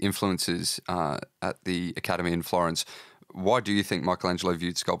early influences at the Academy in Florence, why do you think Michelangelo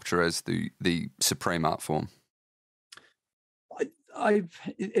viewed sculpture as the supreme art form?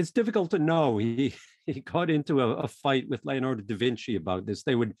 It's difficult to know. He got into a fight with Leonardo da Vinci about this.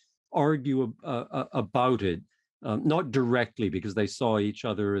 They would argue about it, not directly because they saw each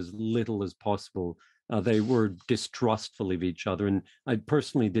other as little as possible. They were distrustful of each other, and I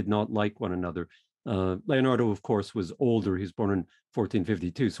personally did not like one another. Leonardo, of course, was older. He was born in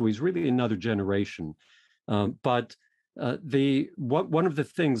 1452, so he's really another generation. But one of the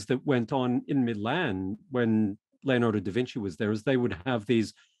things that went on in Milan when Leonardo da Vinci was there is they would have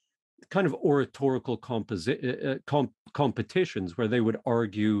these kind of oratorical competitions where they would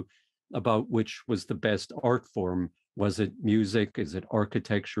argue about which was the best art form. Was it music? Is it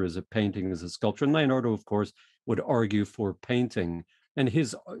architecture? Is it painting? Is it sculpture? And Leonardo, of course, would argue for painting. And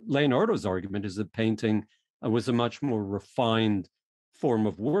Leonardo's argument is that painting was a much more refined form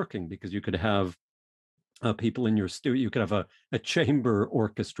of working, because you could have people in your studio. You could have a chamber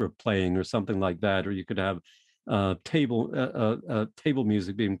orchestra playing or something like that, or you could have table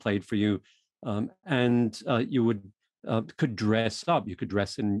music being played for you, and you could dress up. You could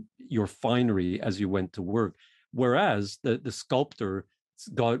dress in your finery as you went to work. Whereas the sculptor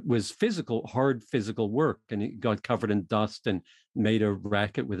was hard physical work, and he got covered in dust and made a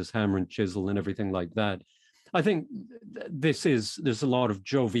racket with his hammer and chisel and everything like that. I think there's a lot of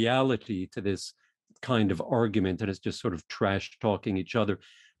joviality to this kind of argument, and it's just sort of trash talking each other.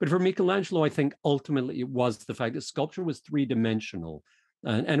 But for Michelangelo, I think ultimately it was the fact that sculpture was three-dimensional,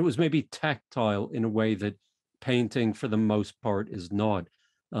 and it was maybe tactile in a way that painting, for the most part, is not.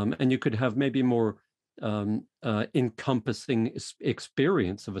 And you could have maybe more encompassing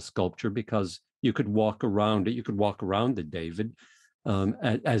experience of a sculpture because you could walk around it. You could walk around the David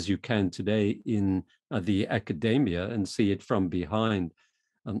as you can today in the Academia and see it from behind.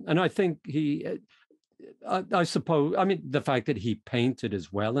 And I think I suppose, the fact that he painted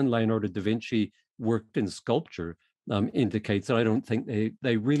as well, and Leonardo da Vinci worked in sculpture, indicates that I don't think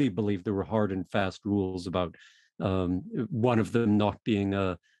they really believe there were hard and fast rules about one of them not being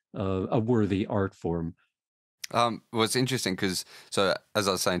a worthy art form. Well, it's interesting because, so as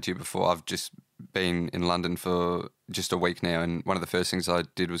I was saying to you before, I've just been in London for just a week now, and one of the first things I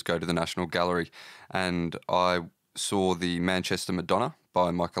did was go to the National Gallery, and I saw the Manchester Madonna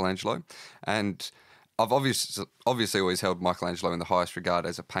by Michelangelo, and I've obviously always held Michelangelo in the highest regard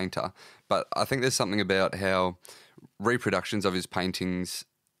as a painter, but I think there's something about how reproductions of his paintings,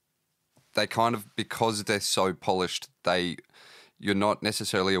 they kind of, because they're so polished, you're not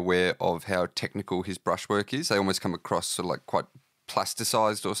necessarily aware of how technical his brushwork is. They almost come across sort of like quite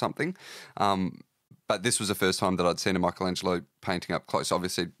plasticized or something. But this was the first time that I'd seen a Michelangelo painting up close.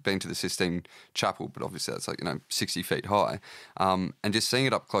 Obviously, been to the Sistine Chapel, but obviously that's like, 60 feet high. And just seeing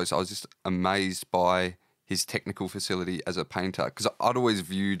it up close, I was just amazed by his technical facility as a painter, because I'd always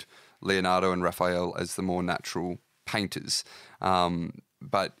viewed Leonardo and Raphael as the more natural painters.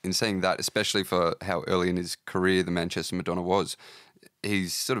 But in seeing that, especially for how early in his career the Manchester Madonna was,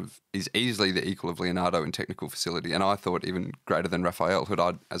 he's easily the equal of Leonardo in technical facility, and I thought even greater than Raphael, who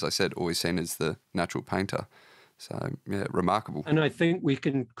I'd, as I said, always seen as the natural painter. So, yeah, remarkable. And I think we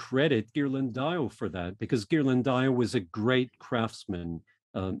can credit Ghirlandaio for that, because Ghirlandaio was a great craftsman.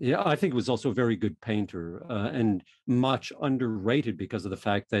 I think he was also a very good painter, and much underrated because of the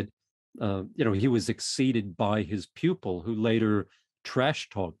fact that, he was exceeded by his pupil, who later trash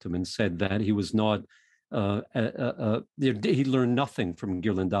talked him and said that he was not, he learned nothing from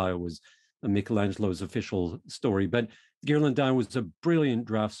Ghirlandaio, was Michelangelo's official story. But Ghirlandaio was a brilliant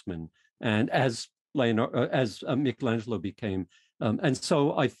draftsman, and as Michelangelo became, and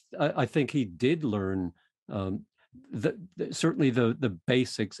so I think he did learn certainly the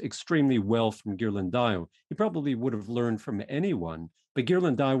basics extremely well from Ghirlandaio. He probably would have learned from anyone, but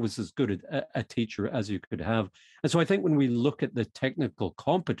Ghirlandaio was as good a teacher as you could have. And so I think when we look at the technical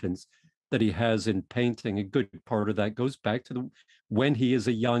competence that he has in painting, a good part of that goes back to when he is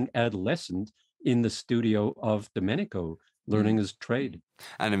a young adolescent in the studio of Domenico, learning his trade.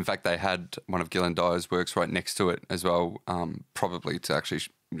 And in fact, they had one of Ghirlandaio's works right next to it as well, probably to actually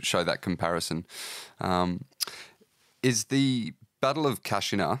show that comparison. Is the Battle of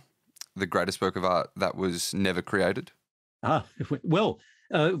Cascina the greatest work of art that was never created? Well,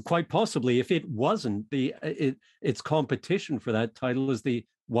 quite possibly. If it wasn't, its competition for that title is the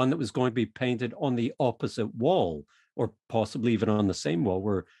one that was going to be painted on the opposite wall, or possibly even on the same wall.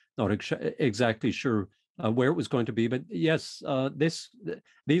 We're not exactly sure where it was going to be, but yes,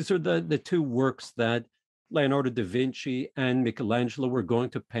 these are the two works that Leonardo da Vinci and Michelangelo were going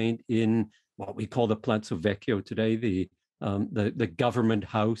to paint in what we call the Palazzo Vecchio today, the government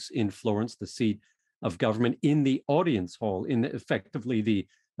house in Florence, the seat of government, in the audience hall, in effectively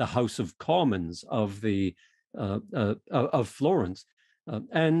the House of Commons of Florence.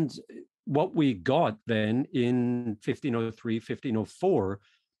 And what we got then in 1503, 1504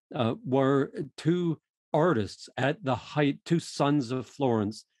 were two artists at the height, two sons of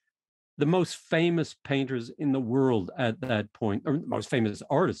Florence, the most famous painters in the world at that point, or most famous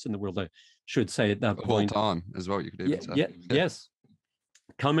artists in the world, I should say, at that point. Of all time as well, you could even say. Yeah. Yes.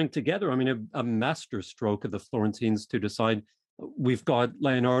 Coming together, I mean, a master stroke of the Florentines to decide, we've got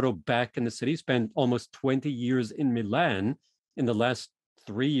Leonardo back in the city, spent almost 20 years in Milan, in the last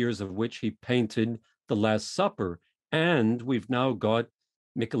 3 years of which he painted The Last Supper. And we've now got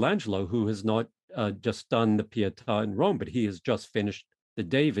Michelangelo, who has not just done the Pietà in Rome, but he has just finished the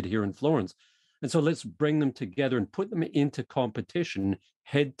David here in Florence. And so let's bring them together and put them into competition,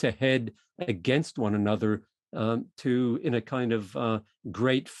 head to head against one another, in a kind of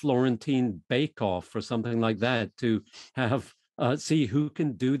great Florentine bake-off or something like that, to have see who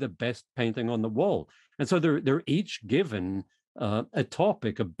can do the best painting on the wall. And so they're each given a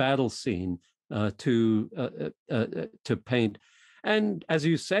topic, a battle scene to paint. And as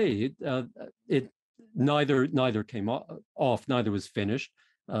you say, it neither came off, neither was finished.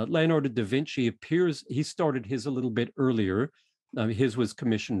 Leonardo da Vinci appears, he started his a little bit earlier. His was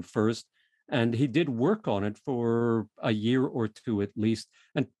commissioned first, and he did work on it for a year or two at least,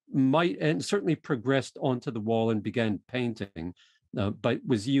 and certainly progressed onto the wall and began painting, but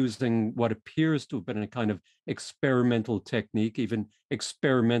was using what appears to have been a kind of experimental technique, even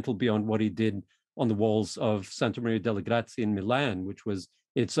experimental beyond what he did on the walls of Santa Maria delle Grazie in Milan, which was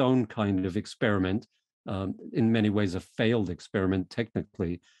its own kind of experiment, in many ways a failed experiment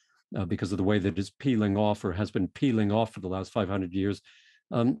technically, because of the way that it's peeling off, or has been peeling off for the last 500 years.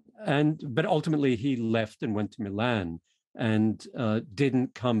 But ultimately he left and went to Milan, and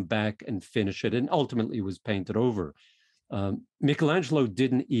didn't come back and finish it, and ultimately was painted over. Michelangelo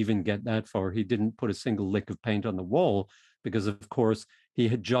didn't even get that far. He didn't put a single lick of paint on the wall because, of course, he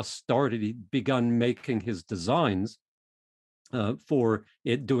had just started. He'd begun making his designs for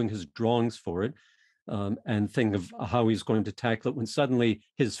it, doing his drawings for it, and think of how he's going to tackle it when suddenly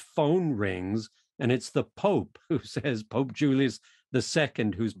his phone rings and it's the Pope who says, Pope Julius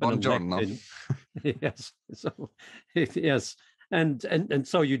II, who's been elected. Yes. So, yes. And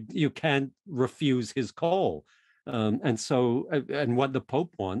so you can't refuse his call. And what the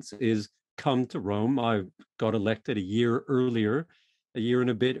Pope wants is come to Rome. I got elected a year and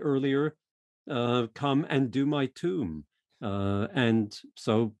a bit earlier, come and do my tomb. And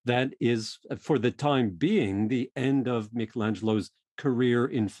so that is, for the time being, the end of Michelangelo's career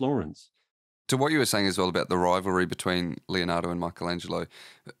in Florence. To what you were saying as well about the rivalry between Leonardo and Michelangelo,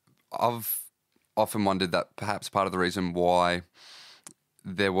 I've often wondered that perhaps part of the reason why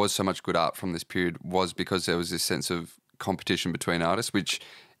there was so much good art from this period was because there was this sense of competition between artists, which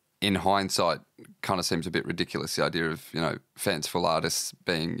in hindsight kind of seems a bit ridiculous, the idea of, fanciful artists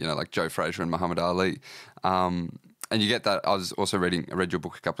being, like Joe Frazier and Muhammad Ali. And you get that. I read your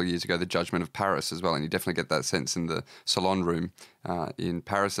book a couple of years ago, The Judgement of Paris as well, and you definitely get that sense in the Salon Room in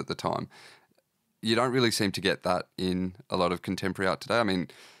Paris at the time. You don't really seem to get that in a lot of contemporary art today. I mean,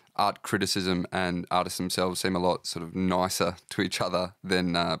 art criticism and artists themselves seem a lot sort of nicer to each other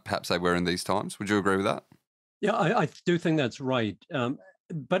than perhaps they were in these times. Would you agree with that? Yeah, I do think that's right.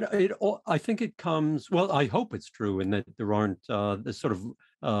 But I think it comes, well, I hope it's true in that there aren't the sort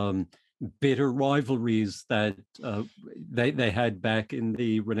of bitter rivalries that they had back in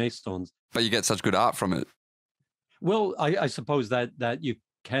the Renaissance. But you get such good art from it. Well, I suppose that you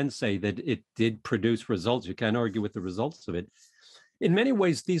can say that it did produce results. You can't argue with the results of it. In many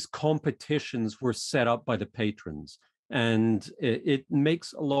ways, these competitions were set up by the patrons, and it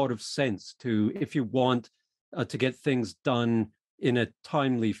makes a lot of sense to, if you want to get things done in a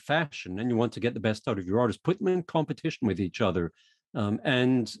timely fashion and you want to get the best out of your artists, put them in competition with each other.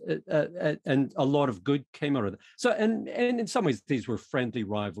 And a lot of good came out of it. So, and in some ways, these were friendly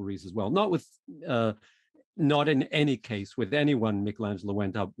rivalries as well. Not in any case with anyone Michelangelo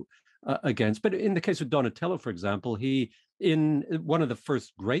went up against, but in the case of Donatello, for example, he, in one of the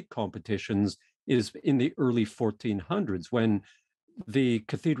first great competitions is in the early 1400s when the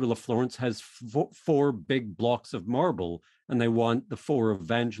Cathedral of Florence has four big blocks of marble, and they want the four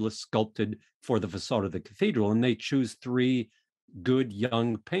evangelists sculpted for the facade of the cathedral, and they choose three good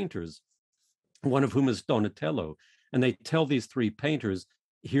young painters, one of whom is Donatello. And they tell these three painters,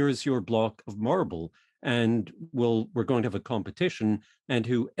 here's your block of marble, and we're going to have a competition, and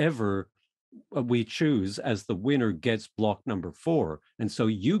whoever we choose as the winner gets block number 4. And so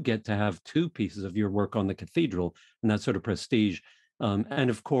you get to have two pieces of your work on the cathedral, and that sort of prestige. And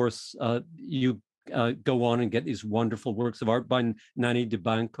of course, you go on and get these wonderful works of art by Nanni di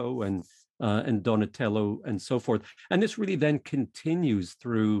Banco and Donatello and so forth. And this really then continues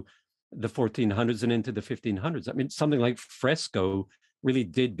through the 1400s and into the 1500s. I mean, something like fresco really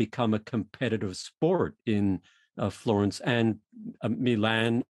did become a competitive sport in Florence and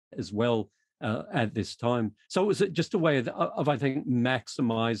Milan as well at this time. So it was just a way of I think,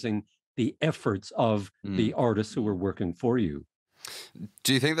 maximizing the efforts of the artists who were working for you.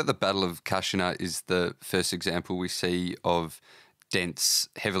 Do you think that the Battle of Cascina is the first example we see of dense,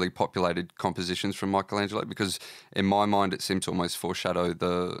 heavily populated compositions from Michelangelo? Because in my mind, it seems to almost foreshadow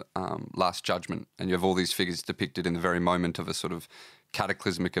the Last Judgment, and you have all these figures depicted in the very moment of a sort of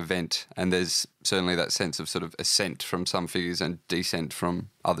cataclysmic event, and there's certainly that sense of sort of ascent from some figures and descent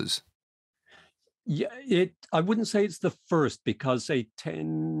from others. Yeah, I wouldn't say it's the first, because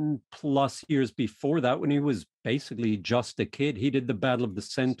 10 plus years before that, when he was basically just a kid, he did the Battle of the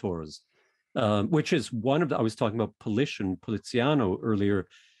Centaurs, which is one of I was talking about Poliziano earlier.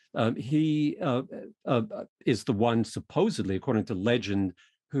 He is the one, supposedly, according to legend,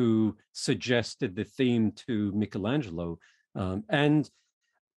 who suggested the theme to Michelangelo. And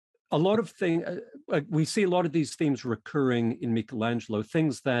a lot of things, we see a lot of these themes recurring in Michelangelo,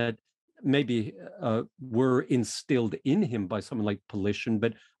 things that maybe were instilled in him by someone like Politian,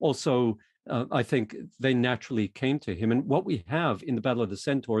 but also I think they naturally came to him. And what we have in the Battle of the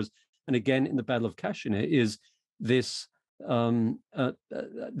Centaurs, and again in the Battle of Cascina, is this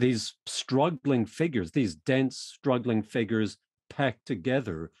these struggling figures, these dense struggling figures packed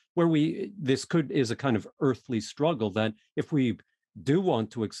together, where this is a kind of earthly struggle that, if we do want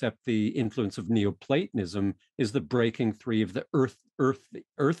to accept the influence of Neoplatonism, is the breaking free of the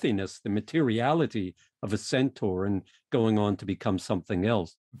earthiness, the materiality of a centaur, and going on to become something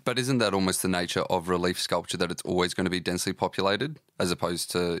else. But isn't that almost the nature of relief sculpture, that it's always going to be densely populated, as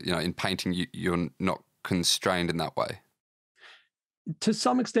opposed to, in painting, you're not constrained in that way? To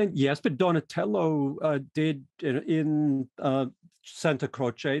some extent, yes, but Donatello did in Santa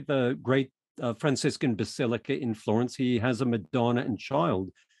Croce, the great Franciscan Basilica in Florence. He has a Madonna and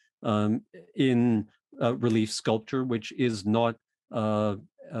Child in relief sculpture, which is not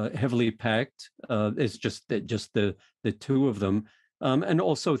heavily packed. It's just the two of them, and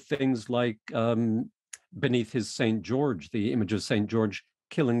also things like beneath his Saint George, the image of Saint George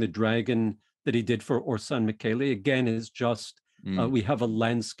killing the dragon that he did for Orson Michele. Again, is just we have a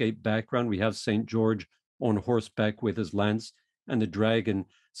landscape background. We have Saint George on horseback with his lance and the dragon.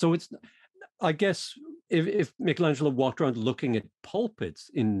 So it's, I guess, if Michelangelo walked around looking at pulpits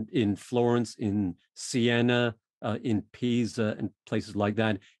in Florence, in Siena, in Pisa, and places like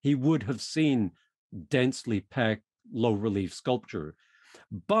that, he would have seen densely packed low relief sculpture.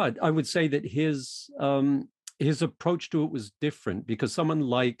 But I would say that his approach to it was different, because someone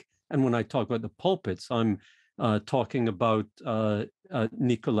like, and when I talk about the pulpits, I'm talking about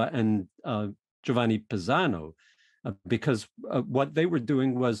Nicola and Giovanni Pisano, because what they were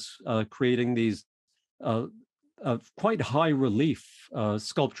doing was creating these quite high relief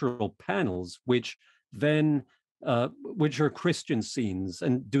sculptural panels, which then which are Christian scenes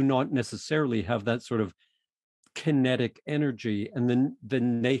and do not necessarily have that sort of kinetic energy and then the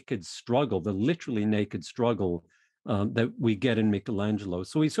naked struggle, the literally naked struggle that we get in Michelangelo.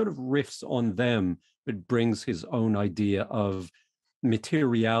 So he sort of riffs on them, but brings his own idea of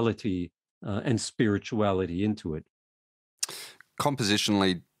materiality and spirituality into it.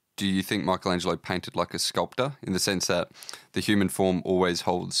 Compositionally, do you think Michelangelo painted like a sculptor, in the sense that the human form always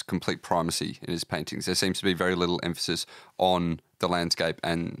holds complete primacy in his paintings? There seems to be very little emphasis on the landscape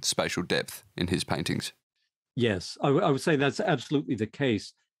and spatial depth in his paintings. Yes, I would say that's absolutely the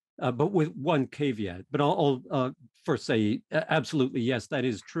case, but with one caveat. But I'll first say absolutely yes, that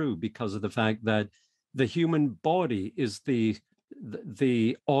is true, because of the fact that the human body is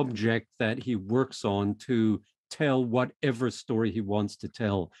the object that he works on to tell whatever story he wants to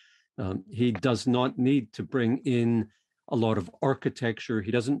tell. He does not need to bring in a lot of architecture.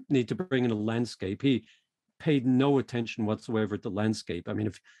 He doesn't need to bring in a landscape. He paid no attention whatsoever to landscape. I mean,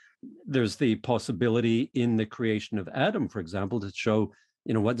 if there's the possibility in the creation of Adam, for example, to show,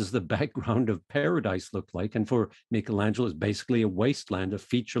 what does the background of paradise look like? And for Michelangelo, it's basically a wasteland, a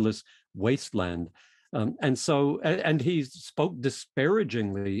featureless wasteland. And he spoke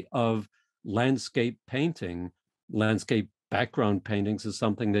disparagingly of landscape painting, landscape background paintings, as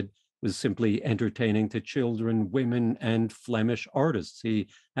something that was simply entertaining to children, women, and Flemish artists. He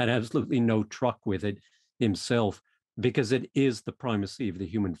had absolutely no truck with it himself, because it is the primacy of the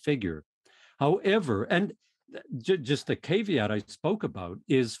human figure. However, and just the caveat I spoke about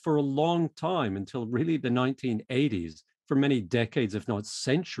is, for a long time, until really the 1980s, for many decades, if not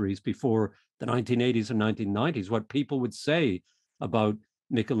centuries before the 1980s and 1990s, what people would say about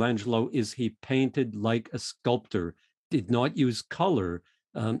Michelangelo is he painted like a sculptor, did not use color,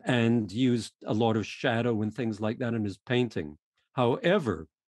 and used a lot of shadow and things like that in his painting. However,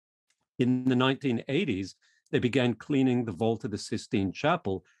 in the 1980s, they began cleaning the vault of the Sistine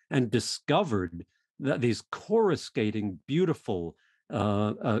Chapel and discovered that these coruscating, beautiful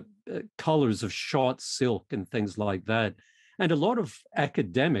colors of shot silk and things like that. And a lot of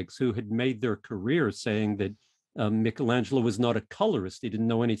academics who had made their career saying that Michelangelo was not a colorist, he didn't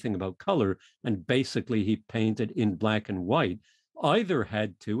know anything about color, and basically he painted in black and white, either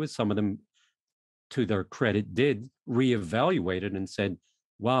had to, as some of them to their credit did, reevaluate it and said,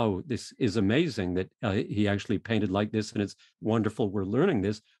 wow, this is amazing that he actually painted like this, and it's wonderful we're learning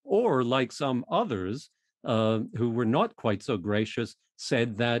this. Or like some others who were not quite so gracious,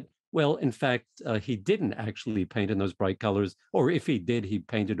 said that, well, in fact, he didn't actually paint in those bright colors, or if he did, he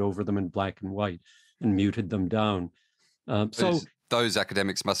painted over them in black and white and muted them down. So those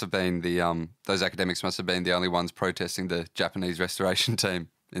academics must have been the only ones protesting the Japanese restoration team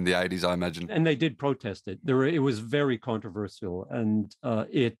in the 80s, I imagine. And they did protest it. It was very controversial, and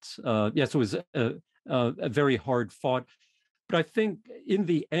it was a very hard fought. But I think in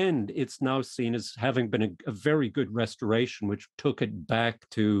the end, it's now seen as having been a very good restoration, which took it back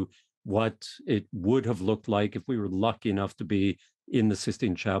to what it would have looked like if we were lucky enough to be in the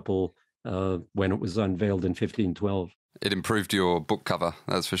Sistine Chapel when it was unveiled in 1512. It improved your book cover,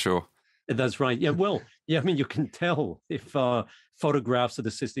 that's for sure. That's right. Yeah, well, yeah, I mean, you can tell if photographs of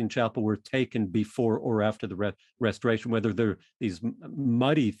the Sistine Chapel were taken before or after the restoration, whether they're these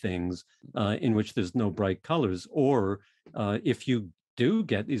muddy things in which there's no bright colors, or if you do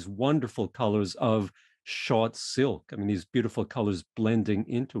get these wonderful colors of shot silk. I mean, these beautiful colors blending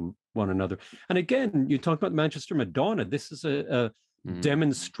into one another. And again, you talk about Manchester Madonna. This is a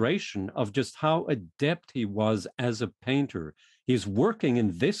demonstration of just how adept he was as a painter. He's working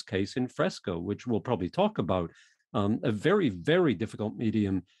in this case in fresco, which we'll probably talk about, a very, very difficult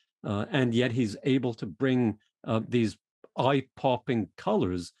medium, and yet he's able to bring these eye-popping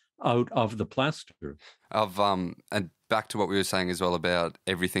colors out of the plaster. And back to what we were saying as well about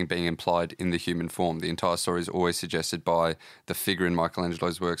everything being implied in the human form. The entire story is always suggested by the figure in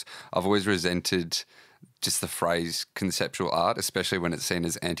Michelangelo's works. I've always resented just the phrase conceptual art, especially when it's seen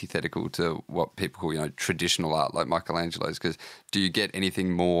as antithetical to what people call, traditional art like Michelangelo's, because do you get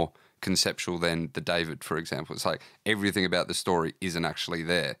anything more conceptual than the David, for example? It's like everything about the story isn't actually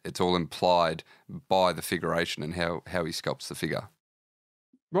there. It's all implied by the figuration and how he sculpts the figure.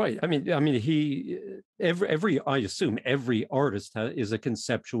 Right. I mean, I assume every artist is a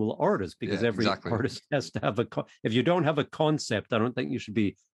conceptual artist, because every artist has to have if you don't have a concept, I don't think you should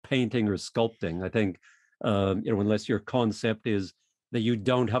be painting or sculpting. I think, unless your concept is that you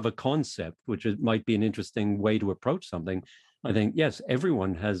don't have a concept, which might be an interesting way to approach something. I think, yes,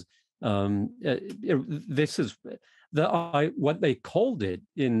 everyone has, this is what they called it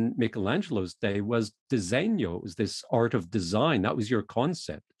in Michelangelo's day was disegno. It was this art of design. That was your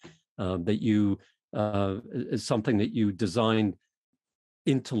concept, something that you designed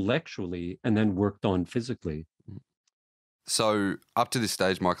intellectually and then worked on physically. So up to this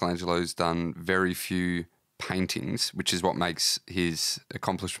stage, Michelangelo's done very few paintings, which is what makes his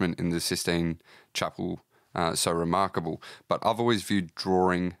accomplishment in the Sistine Chapel so remarkable. But I've always viewed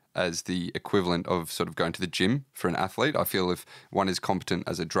drawing as the equivalent of sort of going to the gym for an athlete. I feel if one is competent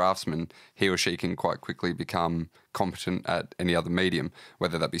as a draftsman, he or she can quite quickly become competent at any other medium,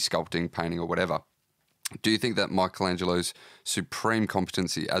 whether that be sculpting, painting, or whatever. Do you think that Michelangelo's supreme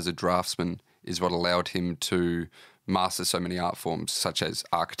competency as a draftsman is what allowed him to master so many art forms, such as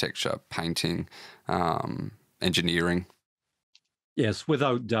architecture, painting, engineering? Yes,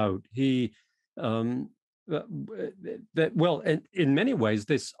 without doubt. He, and in many ways,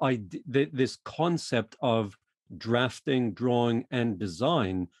 this concept of drafting, drawing, and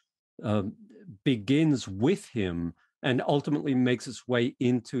design begins with him and ultimately makes its way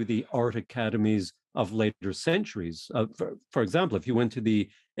into the art academies of later centuries. For example, if you went to the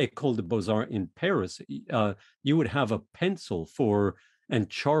École des Beaux-Arts in Paris, you would have a pencil and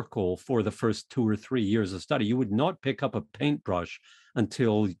charcoal for the first 2 or 3 years of study. You would not pick up a paintbrush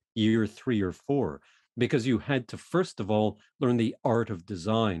until year 3 or 4, because you had to, first of all, learn the art of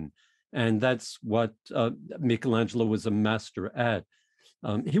design. And that's what Michelangelo was a master at.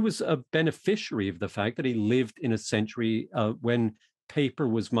 He was a beneficiary of the fact that he lived in a century when paper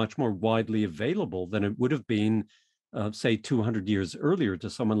was much more widely available than it would have been, say, 200 years earlier to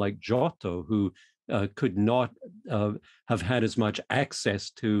someone like Giotto, who could not have had as much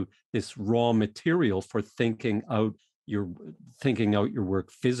access to this raw material for thinking out your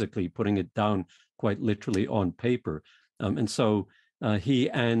work physically, putting it down quite literally on paper. And so he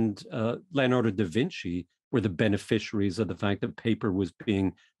and Leonardo da Vinci were the beneficiaries of the fact that paper was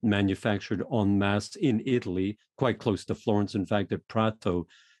being manufactured en masse in Italy, quite close to Florence, in fact, at Prato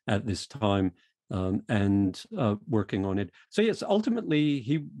at this time, and working on it. So yes, ultimately,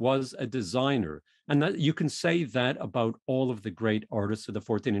 he was a designer. And that you can say that about all of the great artists of the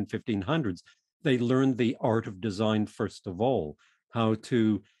 14 and 1500s. They learned the art of design, first of all, how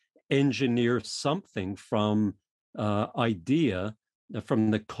to engineer something from idea,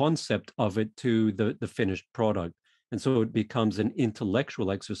 from the concept of it to the finished product. And so it becomes an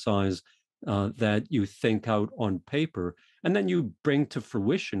intellectual exercise that you think out on paper, and then you bring to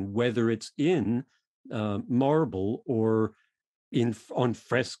fruition, whether it's in marble or on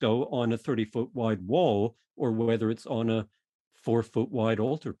fresco on a 30-foot wide wall, or whether it's on a 4-foot wide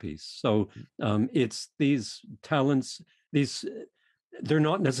altarpiece. So it's these talents, they're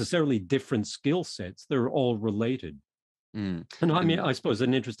not necessarily different skill sets, they're all related. And I mean, I suppose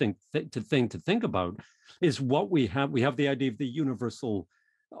an interesting thing to think about is what we have. We have the idea of the universal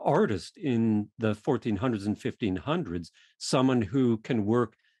artist in the 1400s and 1500s, someone who can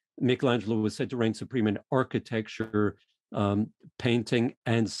work. Michelangelo was said to reign supreme in architecture, painting,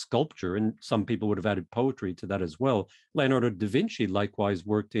 and sculpture, and some people would have added poetry to that as well. Leonardo da Vinci likewise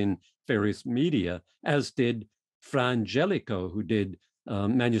worked in various media, as did Fra Angelico, who did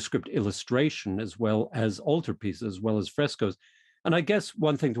manuscript illustration as well as altarpieces, as well as frescoes. And I guess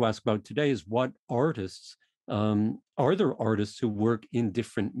one thing to ask about today is what artists, are there artists who work in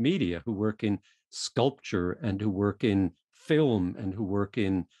different media, who work in sculpture and who work in film and who work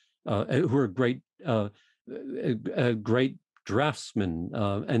in, who are great draftsmen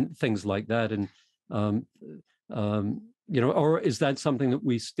and things like that. And, or is that something that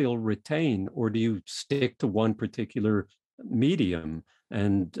we still retain, or do you stick to one particular medium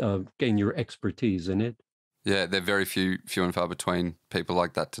and gain your expertise in it? Yeah, they're very few and far between people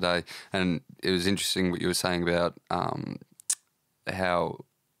like that today. And it was interesting what you were saying about how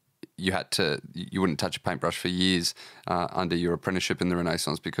you wouldn't touch a paintbrush for years under your apprenticeship in the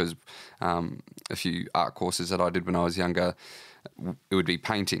Renaissance, because a few art courses that I did when I was younger, it would be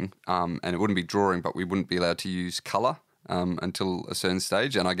painting and it wouldn't be drawing, but we wouldn't be allowed to use colour until a certain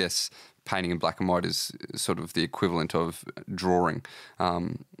stage. And I guess painting in black and white is sort of the equivalent of drawing.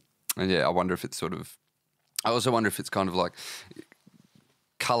 And yeah, I also wonder if it's kind of like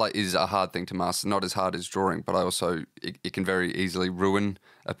colour is a hard thing to master, not as hard as drawing, but it can very easily ruin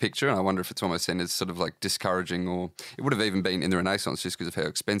a picture. And I wonder if it's almost seen as sort of like discouraging, or it would have even been in the Renaissance just because of how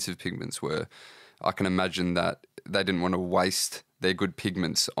expensive pigments were. I can imagine that they didn't want to waste their good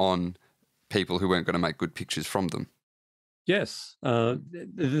pigments on people who weren't going to make good pictures from them. Yes,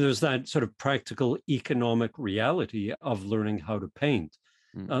 there's that sort of practical economic reality of learning how to paint.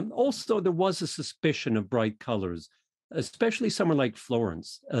 Also, there was a suspicion of bright colors, especially somewhere like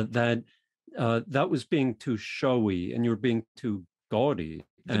Florence, that was being too showy and you were being too gaudy.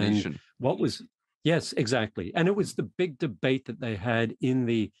 Venetian. And yes, exactly. And it was the big debate that they had in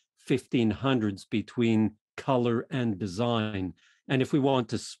the 1500s between color and design. And if we want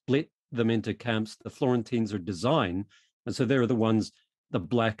to split them into camps, the Florentines are design. And so they're the ones, the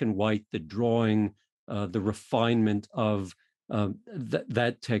black and white, the drawing, the refinement of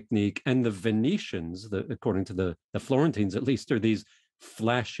that technique. And the Venetians, according to the Florentines at least, are these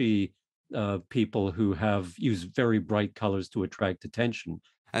flashy people who have used very bright colors to attract attention.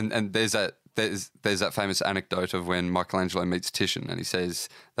 And there's that famous anecdote of when Michelangelo meets Titian, and he says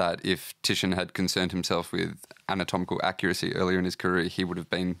that if Titian had concerned himself with anatomical accuracy earlier in his career, he would have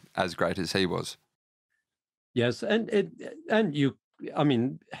been as great as he was. Yes, that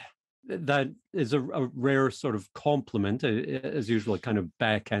is a rare sort of compliment, as usual, a kind of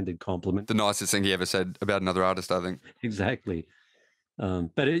backhanded compliment. The nicest thing he ever said about another artist, I think. Exactly.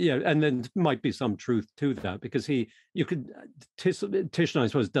 And then might be some truth to that, because Titian, I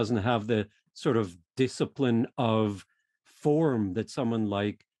suppose, doesn't have the sort of discipline of form that someone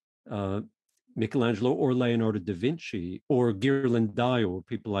like Michelangelo or Leonardo da Vinci or Ghirlandaio or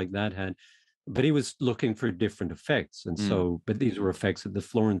people like that had. But he was looking for different effects. And so, but these were effects that the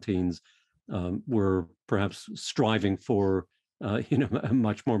Florentines were perhaps striving for, in a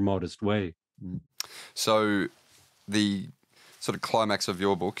much more modest way. So the sort of climax of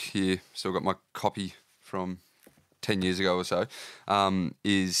your book here, still got my copy from 10 years ago or so,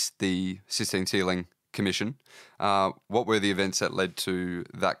 is the Sistine Ceiling Commission. What were the events that led to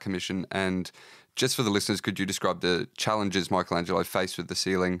that commission? And just for the listeners, could you describe the challenges Michelangelo faced with the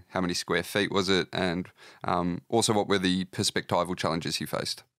ceiling? How many square feet was it? And also, what were the perspectival challenges he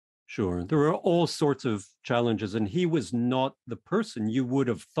faced? Sure. There were all sorts of challenges, and he was not the person you would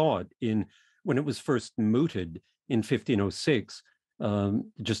have thought when it was first mooted in 1506,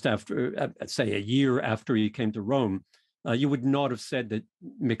 just after, say, a year after he came to Rome. You would not have said that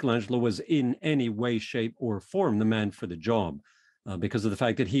Michelangelo was in any way, shape, or form the man for the job. Because of the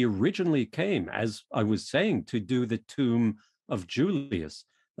fact that he originally came, as I was saying, to do the tomb of Julius,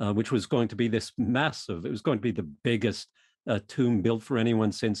 which was going to be this massive, it was going to be the biggest tomb built for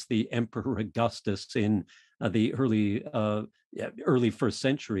anyone since the Emperor Augustus in the early first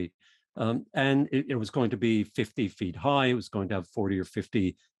century. And it was going to be 50 feet high. It was going to have 40 or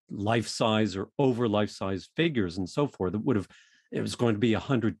 50 life-size or over life-size figures and so forth. It was going to be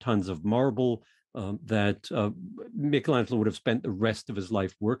 100 tons of marble that Michelangelo would have spent the rest of his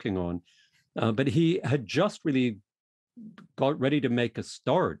life working on. But he had just really got ready to make a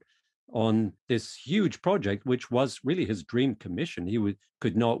start on this huge project, which was really his dream commission. He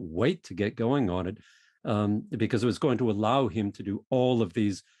could not wait to get going on it because it was going to allow him to do all of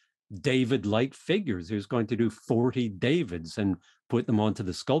these David-like figures. He was going to do 40 Davids and put them onto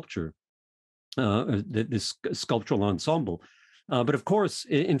the sculpture, this sculptural ensemble. But of course,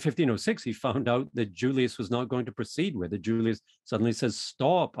 in 1506, he found out that Julius was not going to proceed with it. Julius suddenly says,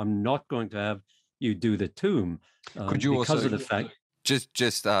 "Stop! I'm not going to have you do the tomb." Could you because also, of the fact,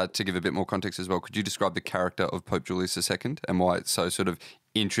 just to give a bit more context as well, could you describe the character of Pope Julius II and why it's so sort of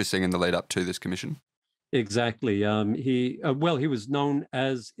interesting in the lead up to this commission? Exactly. He was known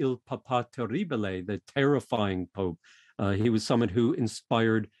as Il Papa Terribile, the terrifying Pope. He was someone who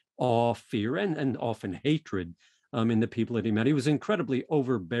inspired awe, fear, and often hatred in the people that he met. He was incredibly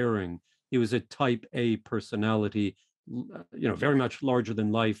overbearing. He was a type A personality, very much larger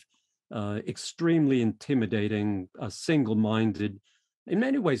than life, extremely intimidating, single-minded. In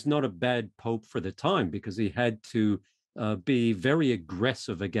many ways, not a bad pope for the time, because he had to be very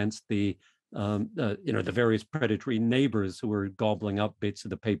aggressive against the the various predatory neighbors who were gobbling up bits of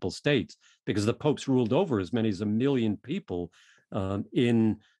the Papal States, because the popes ruled over as many as 1 million people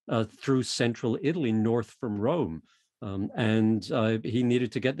in through central Italy, north from Rome. And he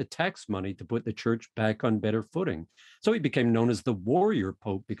needed to get the tax money to put the church back on better footing. So he became known as the warrior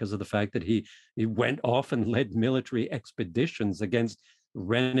pope because of the fact that he went off and led military expeditions against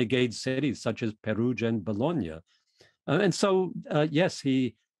renegade cities such as Perugia and Bologna. And so, yes,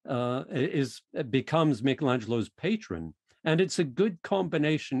 he becomes Michelangelo's patron. And it's a good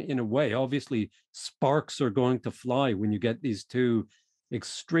combination in a way. Obviously, sparks are going to fly when you get these two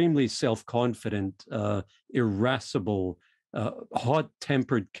extremely self-confident, irascible,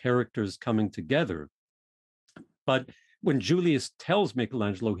 hot-tempered characters coming together. But when Julius tells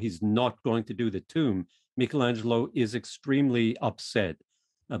Michelangelo he's not going to do the tomb, Michelangelo is extremely upset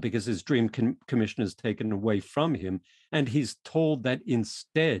because his dream commission is taken away from him. And he's told that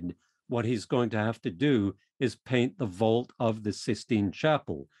instead, what he's going to have to do is paint the vault of the Sistine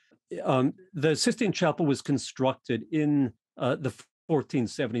Chapel. The Sistine Chapel was constructed in the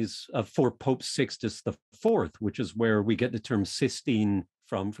 1470s for Pope Sixtus IV, which is where we get the term Sistine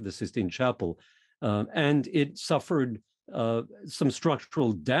from, for the Sistine Chapel. And it suffered some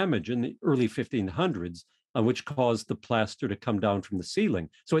structural damage in the early 1500s, which caused the plaster to come down from the ceiling.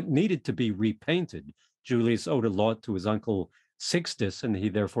 So it needed to be repainted. Julius owed a lot to his uncle Sixtus, and he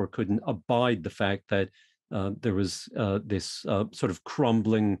therefore couldn't abide the fact that there was this sort of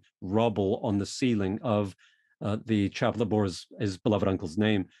crumbling rubble on the ceiling of the chapel that bore his beloved uncle's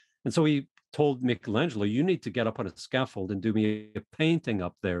name. And so he told Michelangelo, you need to get up on a scaffold and do me a painting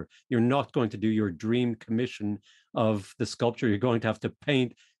up there. You're not going to do your dream commission of the sculpture. You're going to have to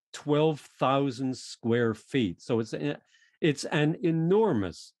paint 12,000 square feet. So it's an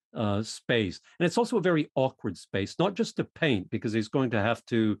enormous space. And it's also a very awkward space, not just to paint, because he's going to have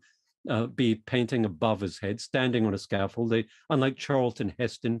to be painting above his head, standing on a scaffold. Unlike Charlton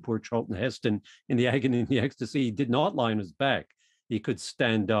Heston, poor Charlton Heston in The Agony and the Ecstasy, he did not lie on his back. He could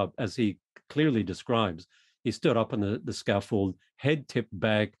stand up, as he clearly describes. He stood up on the scaffold, head tipped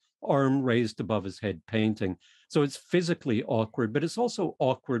back, arm raised above his head, painting. So it's physically awkward, but it's also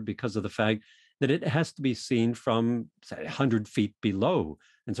awkward because of the fact that it has to be seen from, say, 100 feet below.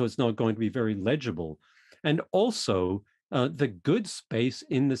 And so it's not going to be very legible. And also, the good space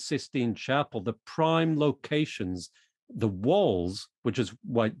in the Sistine Chapel, the prime locations, the walls, which is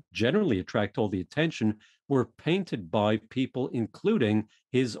what generally attract all the attention, were painted by people, including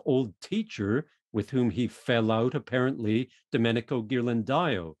his old teacher, with whom he fell out, apparently, Domenico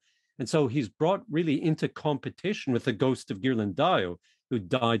Ghirlandaio. And so he's brought really into competition with the ghost of Ghirlandaio, who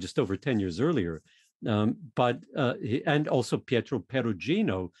died just over 10 years earlier. And also Pietro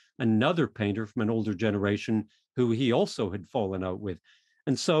Perugino, another painter from an older generation who he also had fallen out with.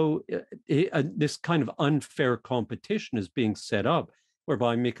 And so this kind of unfair competition is being set up,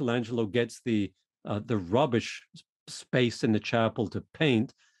 whereby Michelangelo gets the rubbish space in the chapel to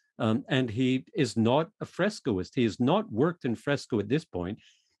paint, and he is not a frescoist. He has not worked in fresco at this point.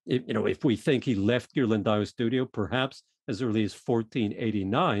 If we think he left Ghirlandaio's studio perhaps as early as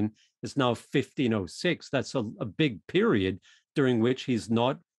 1489, it's now 1506. That's a big period during which he's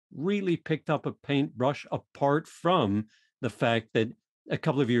not really picked up a paintbrush, apart from the fact that a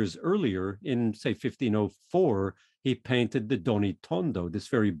couple of years earlier, in, say, 1504, he painted the Doni Tondo, this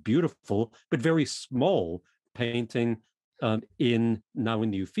very beautiful but very small painting in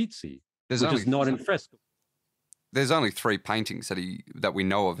the Uffizi, which is not in fresco. There's only 3 paintings that we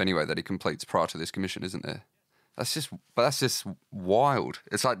know of anyway that he completes prior to this commission, isn't there? That's just wild.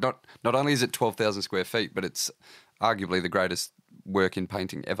 It's like not only is it 12,000 square feet, but it's arguably the greatest work in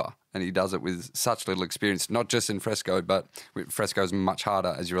painting ever, and he does it with such little experience, not just in fresco, but fresco is much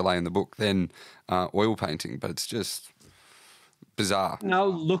harder, as you relay in the book, than oil painting, but it's just bizarre. Now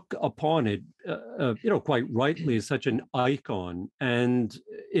look upon it, quite rightly, as such an icon, and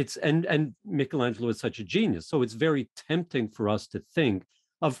Michelangelo is such a genius, so it's very tempting for us to think,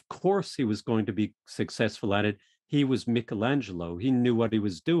 of course he was going to be successful at it. He was Michelangelo. He knew what he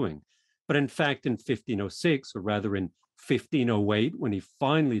was doing. But in fact, in 1506, or rather in 1508, when he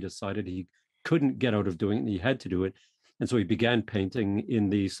finally decided he couldn't get out of doing it and he had to do it, and so he began painting in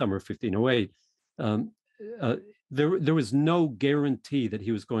the summer of 1508, there was no guarantee that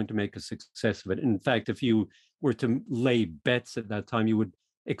he was going to make a success of it. In fact, if you were to lay bets at that time, you would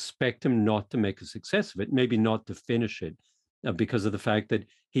expect him not to make a success of it, maybe not to finish it, because of the fact that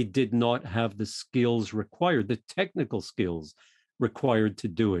he did not have the skills required, the technical skills required to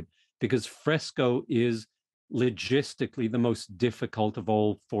do it, because fresco is logistically the most difficult of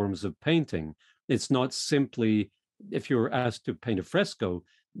all forms of painting. It's not simply, if you're asked to paint a fresco,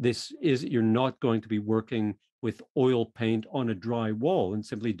 you're not going to be working with oil paint on a dry wall and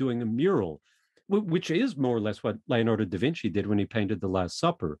simply doing a mural, which is more or less what Leonardo da Vinci did when he painted The Last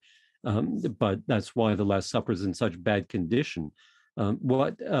Supper. But that's why The Last Supper is in such bad condition.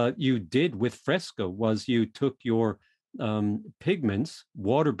 What you did with fresco was you took your pigments,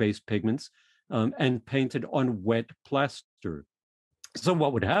 water-based pigments, and painted on wet plaster. So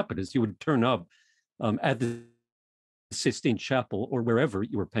what would happen is you would turn up at the Sistine Chapel or wherever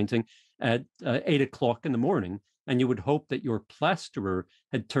you were painting at 8 o'clock in the morning, and you would hope that your plasterer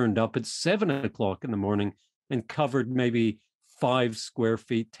had turned up at 7 o'clock in the morning and covered maybe 5 square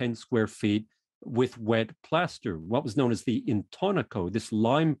feet, 10 square feet with wet plaster, what was known as the intonaco, this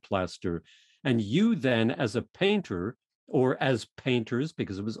lime plaster. And you then, as a painter, or as painters,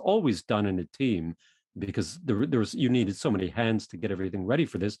 because it was always done in a team, because you needed so many hands to get everything ready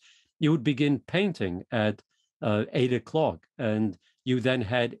for this, you would begin painting at 8 o'clock, and you then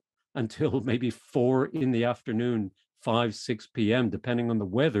had until maybe 4 in the afternoon, 5, 6 p.m., depending on the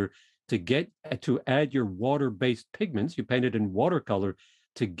weather, to add your water-based pigments. You painted in watercolor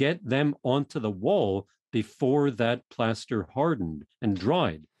to get them onto the wall before that plaster hardened and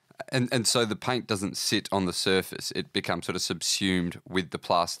dried. And so the paint doesn't sit on the surface; it becomes sort of subsumed with the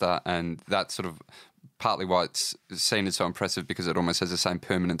plaster, and that's sort of partly why it's seen as so impressive, because it almost has the same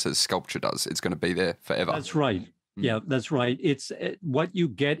permanence as sculpture does. It's going to be there forever. That's right. Yeah, that's right. What you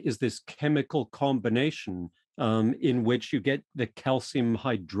get is this chemical combination in which you get the calcium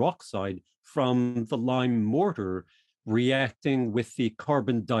hydroxide from the lime mortar reacting with the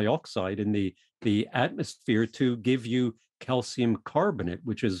carbon dioxide in the atmosphere to give you calcium carbonate,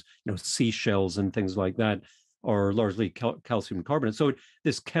 which is, seashells and things like that are largely calcium carbonate. So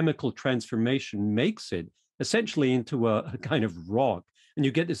this chemical transformation makes it essentially into a kind of rock, and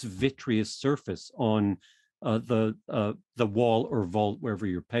you get this vitreous surface on the wall or vault wherever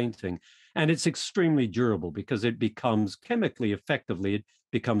you're painting. And it's extremely durable because it becomes chemically, effectively, it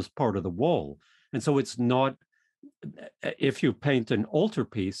becomes part of the wall. And so it's not, if you paint an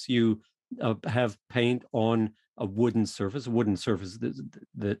altarpiece, you have paint on a wooden surface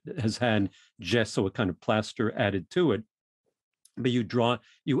that has had gesso, a kind of plaster added to it. But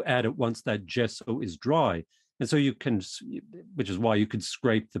you add it once that gesso is dry. And so you can, which is why you could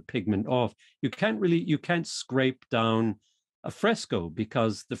scrape the pigment off. You can't scrape down a fresco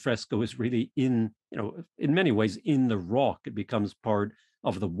because the fresco is really in many ways in the rock. It becomes part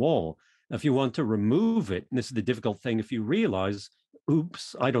of the wall. If you want to remove it, and this is the difficult thing, if you realize,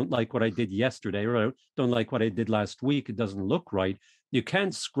 oops, I don't like what I did yesterday, or I don't like what I did last week, it doesn't look right, you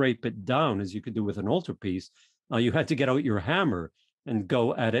can't scrape it down as you could do with an altarpiece. You had to get out your hammer and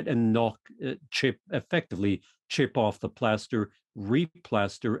go at it and effectively chip off the plaster,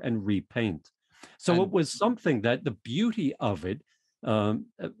 replaster, and repaint. So it was something that the beauty of it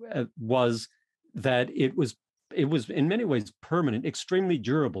was that it was in many ways permanent, extremely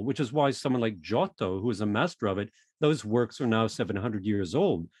durable, which is why someone like Giotto, who is a master of it, those works are now 700 years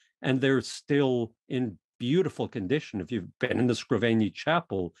old, and they're still in beautiful condition. If you've been in the Scrovegni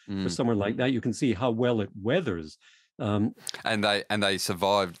Chapel or somewhere like that, you can see how well it weathers. And they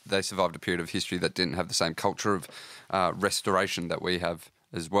survived a period of history that didn't have the same culture of restoration that we have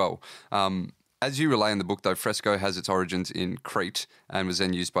as well. As you relay in the book, though, fresco has its origins in Crete and was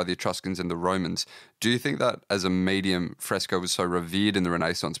then used by the Etruscans and the Romans. Do you think that as a medium, fresco was so revered in the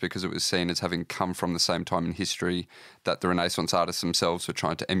Renaissance because it was seen as having come from the same time in history that the Renaissance artists themselves were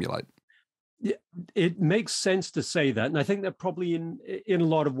trying to emulate? Yeah, it makes sense to say that, and I think that probably in a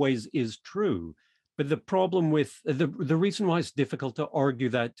lot of ways is true. But the problem with the reason why it's difficult to argue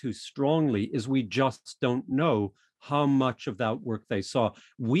that too strongly is we just don't know how much of that work they saw.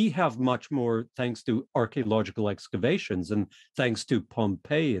 We have much more, thanks to archaeological excavations and thanks to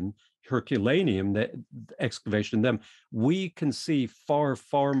Pompeii and Herculaneum, the excavation in them, we can see far,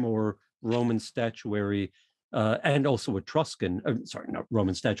 far more Roman statuary and also Etruscan, not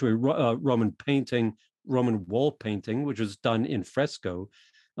Roman statuary, Roman painting, Roman wall painting, which was done in fresco,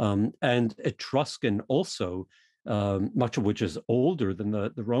 and Etruscan also, much of which is older than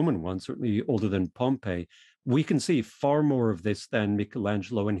the Roman one, certainly older than Pompeii. We can see far more of this than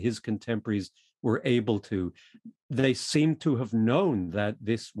Michelangelo and his contemporaries were able to. They seem to have known that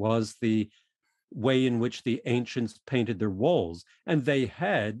this was the way in which the ancients painted their walls. And they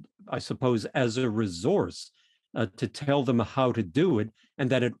had, I suppose, as a resource to tell them how to do it,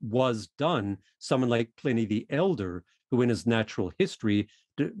 and that it was done, someone like Pliny the Elder, who in his Natural History,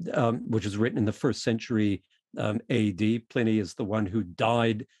 which is written in the 1st century AD. Pliny is the one who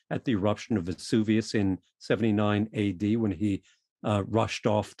died at the eruption of Vesuvius in 79 AD when he rushed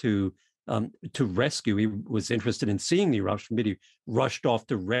off to to rescue. He was interested in seeing the eruption, but he rushed off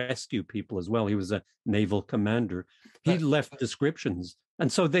to rescue people as well. He was a naval commander. He left descriptions.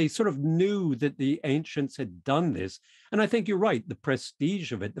 And so they sort of knew that the ancients had done this. And I think you're right, the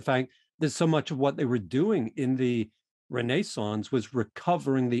prestige of it, the fact that so much of what they were doing in the Renaissance was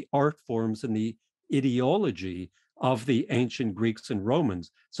recovering the art forms and the ideology of the ancient Greeks and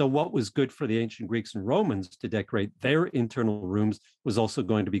Romans. So what was good for the ancient Greeks and Romans to decorate their internal rooms was also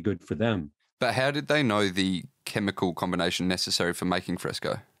going to be good for them. But how did they know the chemical combination necessary for making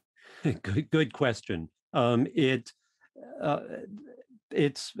fresco? Good question.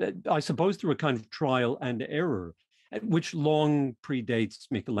 It's, I suppose, through a kind of trial and error, which long predates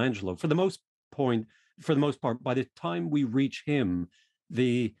Michelangelo. For the most part, by the time we reach him,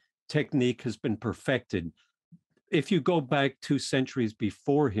 the technique has been perfected. If you go back 2 centuries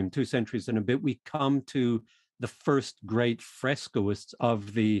before him, 2 centuries and a bit, we come to the first great frescoists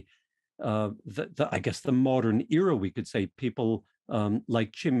of I guess the modern era, we could say, people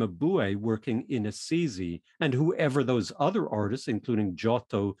like Cimabue working in Assisi, and whoever those other artists, including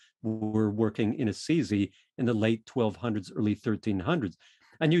Giotto, were working in Assisi in the late 1200s, early 1300s.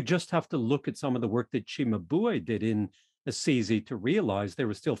 And you just have to look at some of the work that Cimabue did in Assisi to realize they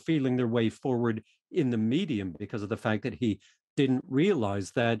were still feeling their way forward in the medium because of the fact that he didn't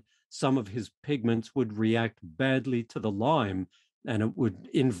realize that some of his pigments would react badly to the lime and it would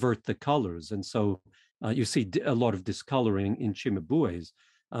invert the colors. And so you see a lot of discoloring in Cimabue's.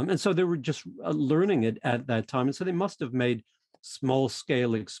 And so they were just learning it at that time. And so they must have made small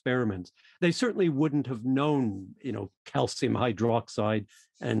scale experiments. They certainly wouldn't have known, calcium hydroxide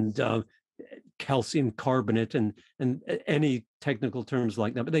and calcium carbonate and any technical terms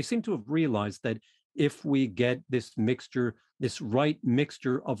like that. But they seem to have realized that if we get this mixture, this right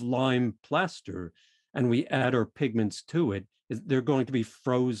mixture of lime plaster, and we add our pigments to it, they're going to be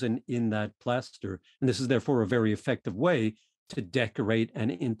frozen in that plaster. And this is therefore a very effective way to decorate an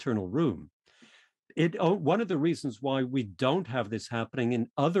internal room. One of the reasons why we don't have this happening in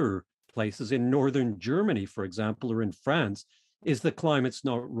other places, in northern Germany, for example, or in France, is the climate's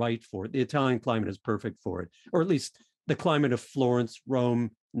not right for it. The Italian climate is perfect for it, or at least the climate of Florence,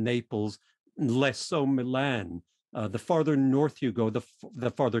 Rome, Naples, less so Milan. The farther north you go,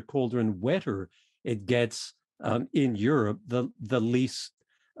 the farther colder and wetter it gets in Europe, the least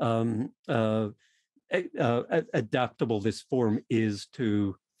adaptable this form is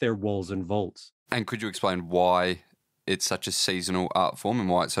to their walls and vaults. And could you explain why it's such a seasonal art form and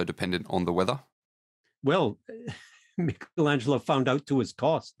why it's so dependent on the weather? Well, Michelangelo found out to his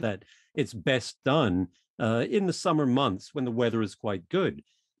cost that it's best done in the summer months when the weather is quite good,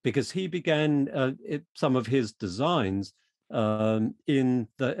 because he began some of his designs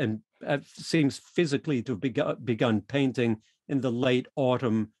seems physically to have begun painting in the late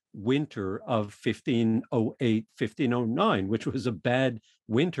autumn winter of 1508, 1509, which was a bad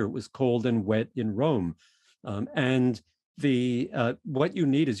winter. It was cold and wet in Rome. And what you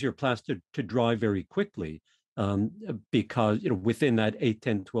need is your plaster to dry very quickly, because within that 8,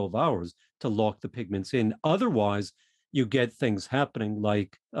 10, 12 hours to lock the pigments in. Otherwise, you get things happening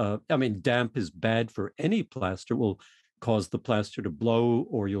like, damp is bad for any plaster. It will cause the plaster to blow,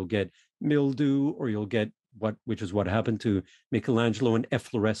 or you'll get mildew, or you'll get which is what happened to Michelangelo, an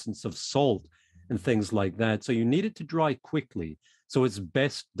efflorescence of salt and things like that. So you need it to dry quickly. So it's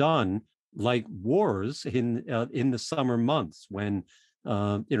best done like wars in the summer months when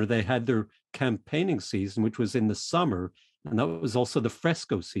they had their campaigning season, which was in the summer, and that was also the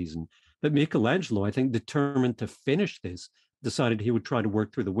fresco season. But Michelangelo, I think, determined to finish this, decided he would try to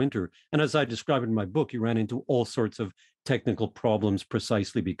work through the winter. And as I describe in my book, he ran into all sorts of technical problems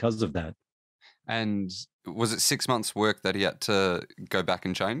precisely because of that. And was it 6 months' work that he had to go back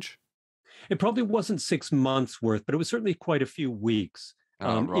and change? It probably wasn't 6 months worth, but it was certainly quite a few weeks.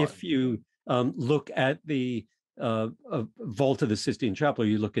 Right. If you look at the vault of the Sistine Chapel, or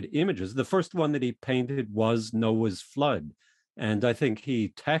you look at images, the first one that he painted was Noah's flood. And I think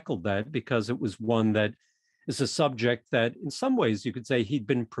he tackled that because it was one that is a subject that in some ways you could say he'd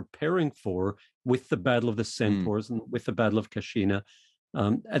been preparing for with the Battle of the Centaurs and with the Battle of Cascina,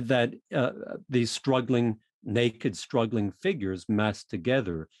 that these naked struggling figures massed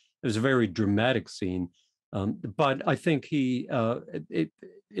together. It was a very dramatic scene. But I think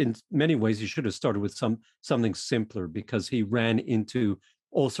in many ways, he should have started with something simpler, because he ran into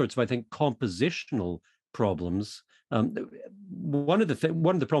all sorts of, I think, compositional problems. One of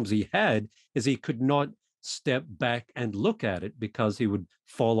the problems he had is he could not step back and look at it because he would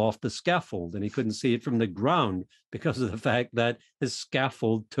fall off the scaffold, and he couldn't see it from the ground because of the fact that his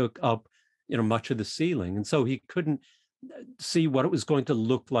scaffold took up much of the ceiling, and so he couldn't see what it was going to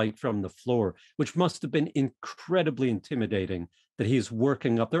look like from the floor, which must have been incredibly intimidating, that he's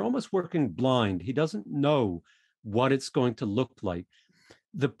working up there, almost working blind. He doesn't know what it's going to look like.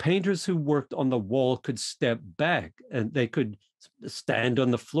 The painters who worked on the wall could step back and they could stand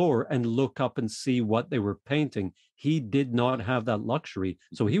on the floor and look up and see what they were painting. He did not have that luxury,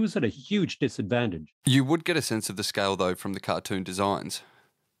 so he was at a huge disadvantage. You would get a sense of the scale, though, from the cartoon designs.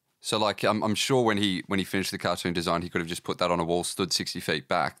 So, like, I'm sure when he finished the cartoon design, he could have just put that on a wall, stood 60 feet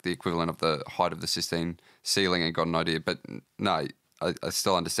back, the equivalent of the height of the Sistine ceiling, and got an idea. But no, I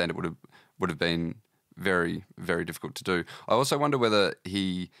still understand it would have been very, very difficult to do. I also wonder whether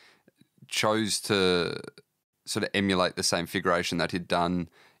he chose to sort of emulate the same figuration that he'd done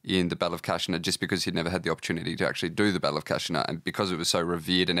in the Battle of Kashina, just because he'd never had the opportunity to actually do the Battle of Kashina, and because it was so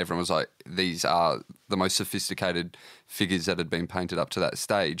revered and everyone was like, these are the most sophisticated figures that had been painted up to that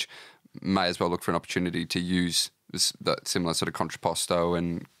stage, may as well look for an opportunity to use that similar sort of contrapposto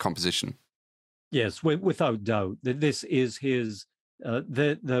and composition. Yes, without doubt. This is his,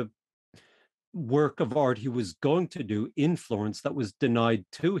 the work of art he was going to do in Florence that was denied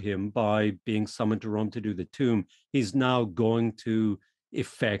to him by being summoned to Rome to do the tomb. He's now going to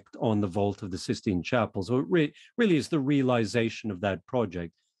effect on the vault of the Sistine Chapel. So it really is the realization of that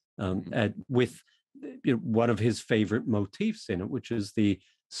project, with one of his favorite motifs in it, which is the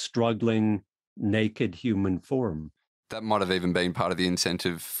struggling naked human form. That might have even been part of the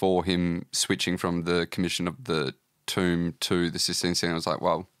incentive for him switching from the commission of the tomb to the Sistine ceiling. I was like,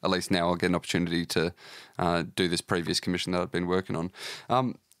 well, at least now I'll get an opportunity to do this previous commission that I'd been working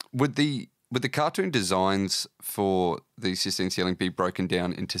on. Would the cartoon designs for the Sistine ceiling be broken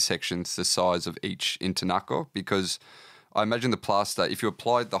down into sections the size of each intonaco? Because I imagine the plaster, if you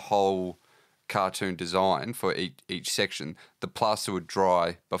applied the whole cartoon design for each section, the plaster would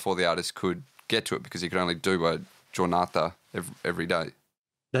dry before the artist could get to it, because he could only do a giornata every day.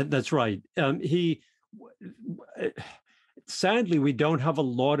 That's right. Sadly, we don't have a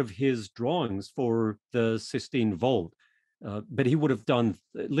lot of his drawings for the Sistine Vault, but he would have done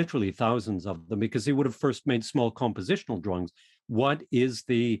literally thousands of them, because he would have first made small compositional drawings. What is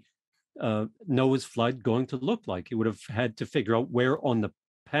the Noah's flood going to look like? He would have had to figure out where on the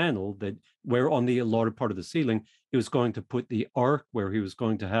panel, where on the allotted part of the ceiling he was going to put the ark, where he was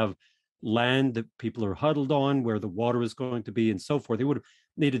going to have land that people are huddled on, where the water is going to be, and so forth. He would have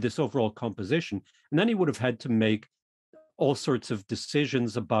needed this overall composition. And then he would have had to make all sorts of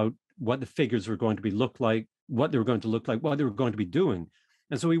decisions about what the figures were going to look like, what they were going to look like, what they were going to be doing.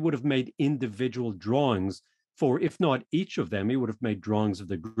 And so he would have made individual drawings for, if not each of them, he would have made drawings of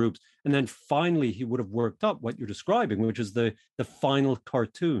the groups. And then finally, he would have worked up what you're describing, which is the final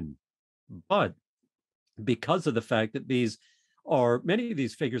cartoon. But because of the fact that many of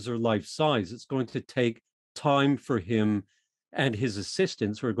these figures are life size, it's going to take time for him and his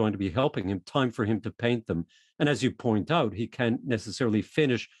assistants who are going to be helping him, time for him to paint them. And as you point out, he can't necessarily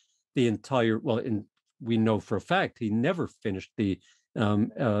finish the entire, we know for a fact he never finished the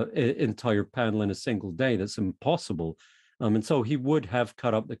entire panel in a single day. That's impossible. And so he would have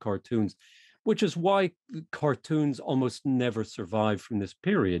cut up the cartoons, which is why cartoons almost never survive from this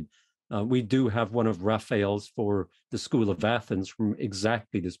period. We do have one of Raphael's for the School of Athens from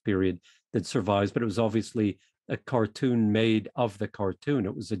exactly this period that survives, but it was obviously a cartoon made of the cartoon.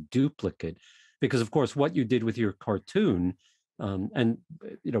 It was a duplicate, because of course what you did with your cartoon, the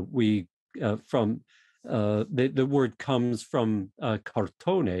word comes from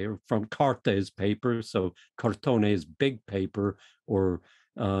cartone, or from carta is paper, so cartone is big paper, or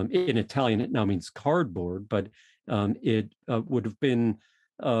in Italian it now means cardboard, but it would have been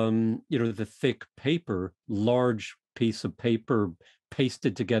the thick paper, large piece of paper,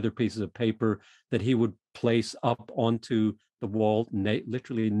 pasted together pieces of paper that he would place up onto the wall,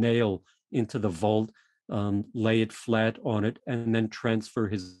 literally nail into the vault, lay it flat on it, and then transfer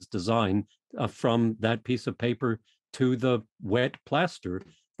his design from that piece of paper to the wet plaster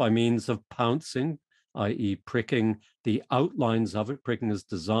by means of pouncing, i.e. pricking the outlines of it, pricking his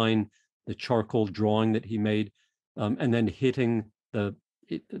design, the charcoal drawing that he made, and then hitting the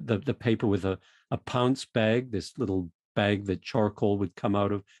paper with a pounce bag, this little bag that charcoal would come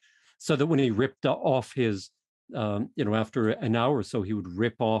out of, so that when he ripped off his, after an hour or so, he would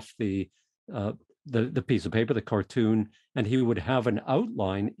rip off the piece of paper, the cartoon, and he would have an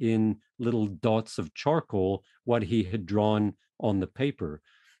outline in little dots of charcoal, what he had drawn on the paper.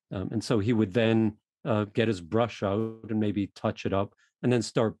 And so he would then get his brush out and maybe touch it up and then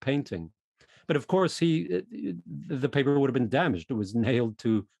start painting. But of course, the paper would have been damaged. It was nailed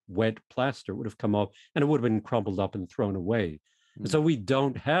to wet plaster. It would have come off, and it would have been crumpled up and thrown away. And so we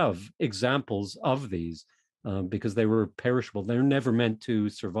don't have examples of these. because they were perishable. They're never meant to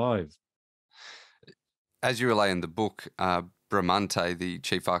survive. As you relay in the book, Bramante, the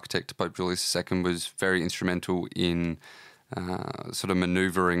chief architect to Pope Julius II, was very instrumental in sort of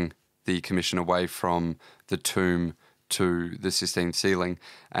manoeuvring the commission away from the tomb to the Sistine ceiling.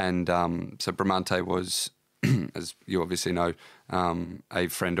 And so Bramante was, as you obviously know, a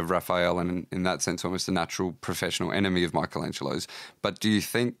friend of Raphael, and in that sense almost a natural professional enemy of Michelangelo's. But do you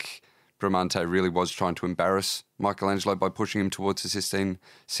think Bramante really was trying to embarrass Michelangelo by pushing him towards the Sistine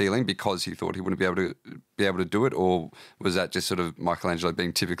ceiling because he thought he wouldn't be able to do it, or was that just sort of Michelangelo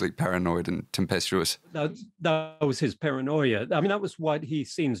being typically paranoid and tempestuous? That was his paranoia. I mean, that was what he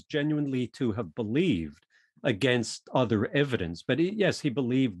seems genuinely to have believed against other evidence. But yes, he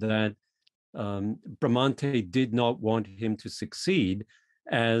believed that Bramante did not want him to succeed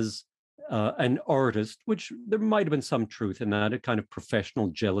as an artist, which there might have been some truth in that, a kind of professional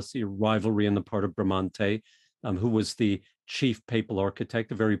jealousy or rivalry on the part of Bramante, who was the chief papal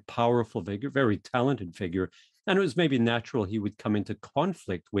architect, a very powerful figure, very talented figure. And it was maybe natural he would come into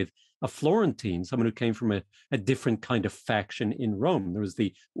conflict with a Florentine, someone who came from a different kind of faction in Rome. There was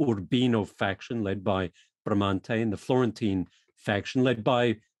the Urbino faction led by Bramante and the Florentine faction led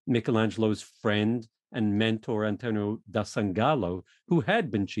by Michelangelo's friend and mentor Antonio da Sangallo, who had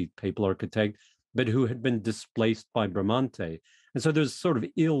been chief papal architect, but who had been displaced by Bramante. And so there's sort of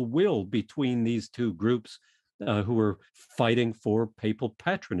ill will between these two groups who were fighting for papal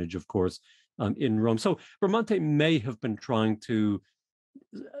patronage, of course, in Rome. So Bramante may have been trying to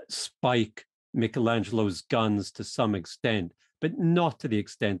spike Michelangelo's guns to some extent, but not to the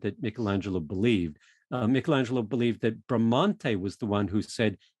extent that Michelangelo believed. Michelangelo believed that Bramante was the one who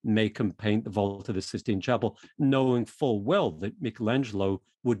said, make him paint the vault of the Sistine Chapel, knowing full well that Michelangelo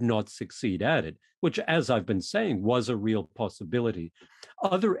would not succeed at it, which, as I've been saying, was a real possibility.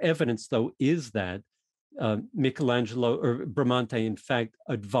 Other evidence, though, is that Michelangelo, or Bramante, in fact,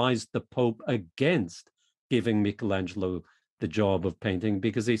 advised the Pope against giving Michelangelo the job of painting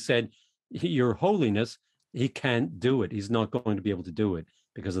because he said, Your Holiness, he can't do it. He's not going to be able to do it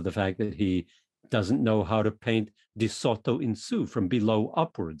because of the fact that he doesn't know how to paint di sotto in su, from below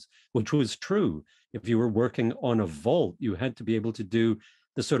upwards, which was true. If you were working on a vault, you had to be able to do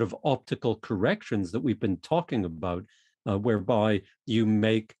the sort of optical corrections that we've been talking about, whereby you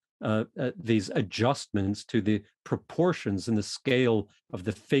make these adjustments to the proportions and the scale of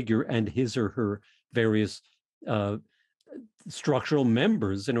the figure and his or her various structural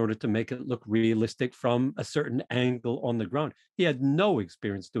members in order to make it look realistic from a certain angle on the ground. He had no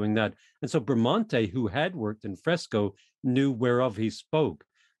experience doing that. And so Bramante, who had worked in fresco, knew whereof he spoke,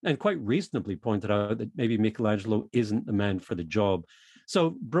 and quite reasonably pointed out that maybe Michelangelo isn't the man for the job.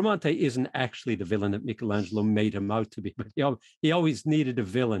 So Bramante isn't actually the villain that Michelangelo made him out to be, but he always needed a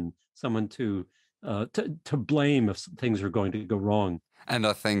villain, someone to blame if things are going to go wrong. And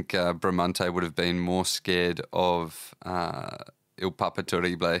I think Bramante would have been more scared of Il Papa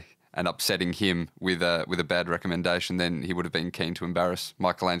Terrible and upsetting him with a bad recommendation than he would have been keen to embarrass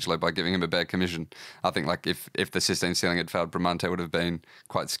Michelangelo by giving him a bad commission. I think, like, if the Sistine ceiling had failed, Bramante would have been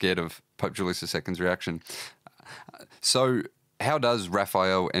quite scared of Pope Julius II's reaction. So how does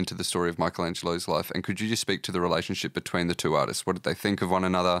Raphael enter the story of Michelangelo's life? And could you just speak to the relationship between the two artists? What did they think of one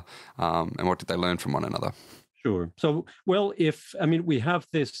another, and what did they learn from one another? Sure. So, well, we have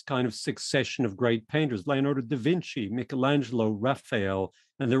this kind of succession of great painters, Leonardo da Vinci, Michelangelo, Raphael,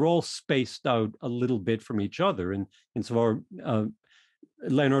 and they're all spaced out a little bit from each other. And so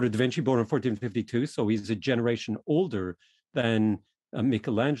Leonardo da Vinci, born in 1452, so he's a generation older than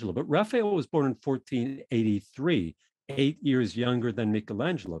Michelangelo. But Raphael was born in 1483, 8 years younger than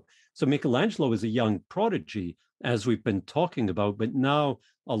Michelangelo. So Michelangelo is a young prodigy, as we've been talking about, but now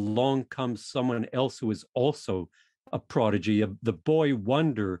along comes someone else who is also a prodigy, the boy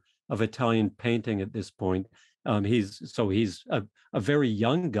wonder of Italian painting at this point. He's a very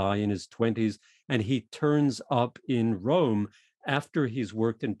young guy in his 20s, and he turns up in Rome after he's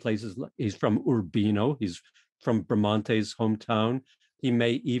worked in places. He's from Urbino, he's from Bramante's hometown. He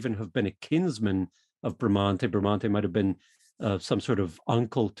may even have been a kinsman of Bramante. Bramante might have been some sort of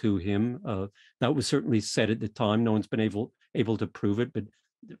uncle to him. That was certainly said at the time. No one's been able to prove it, but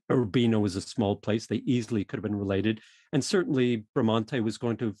Urbino was a small place. They easily could have been related. And certainly Bramante was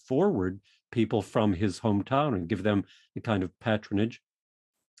going to forward people from his hometown and give them the kind of patronage.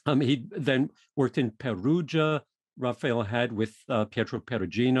 He then worked in Perugia. Raphael had with Pietro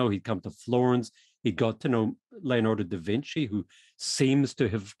Perugino. He'd come to Florence. He got to know Leonardo da Vinci, who seems to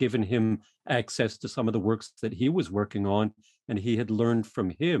have given him access to some of the works that he was working on, and he had learned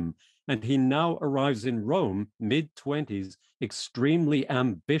from him. And he now arrives in Rome, mid-20s, extremely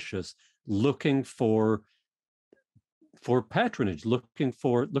ambitious, looking for for patronage, looking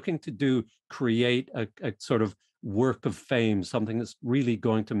to create a sort of work of fame, something that's really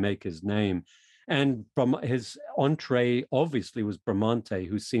going to make his name. And his entree obviously was Bramante,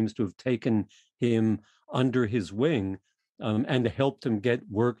 who seems to have taken him under his wing and helped him get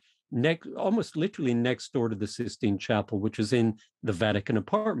work almost literally next door to the Sistine Chapel, which is in the Vatican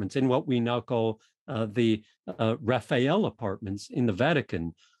apartments, in what we now call the Raphael apartments in the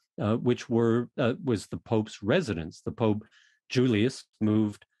Vatican, which was the Pope's residence. The Pope Julius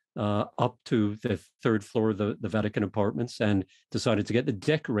moved up to the third floor of the Vatican apartments and decided to get the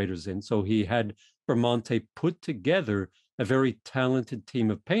decorators in. So he had Bramante put together a very talented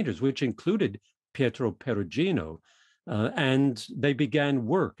team of painters, which included Pietro Perugino. And they began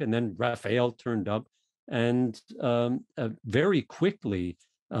work. And then Raphael turned up and very quickly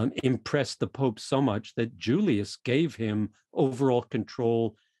impressed the Pope so much that Julius gave him overall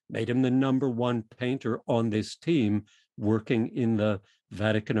control, made him the #1 painter on this team working in the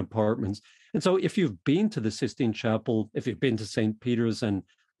Vatican apartments. And so if you've been to the Sistine Chapel, if you've been to St. Peter's and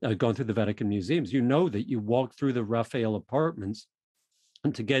gone through the Vatican museums, you know that you walk through the Raphael apartments,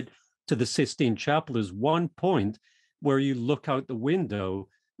 and to get to the Sistine Chapel is one point where you look out the window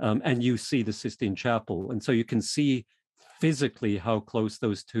and you see the Sistine Chapel. And so you can see physically how close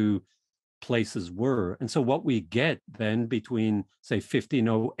those two places were. And so what we get then between, say,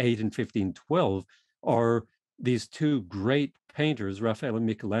 1508 and 1512 are these two great painters, Raphael and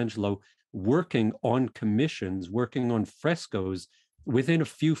Michelangelo, working on commissions, working on frescoes within a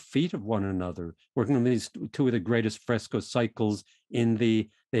few feet of one another, working on these two of the greatest fresco cycles in the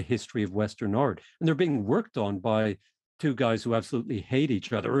history of Western art. And they're being worked on by two guys who absolutely hate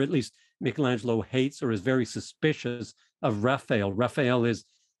each other, or at least Michelangelo hates or is very suspicious of Raphael. Raphael is,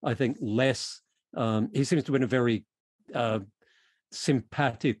 I think, less, he seems to have been a very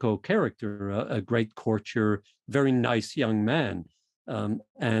simpatico character, a great courtier, very nice young man.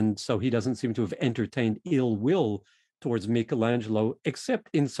 And so he doesn't seem to have entertained ill will towards Michelangelo, except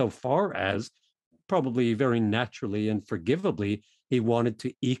insofar as, probably very naturally and forgivably, he wanted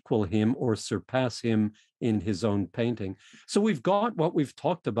to equal him or surpass him in his own painting. So we've got what we've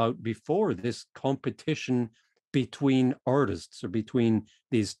talked about before, this competition between artists, or between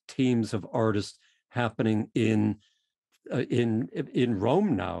these teams of artists happening in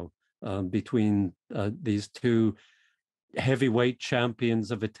Rome now, between these two heavyweight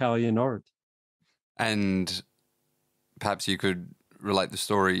champions of Italian art. And perhaps you could relate the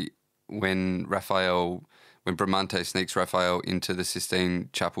story when Bramante sneaks Raphael into the Sistine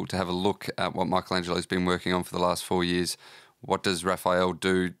Chapel to have a look at what Michelangelo's been working on for the last 4 years. What does Raphael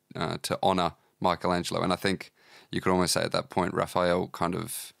do to honour Michelangelo? And I think you could almost say at that point, Raphael kind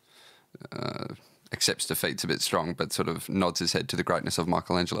of accepts defeat's a bit strong, but sort of nods his head to the greatness of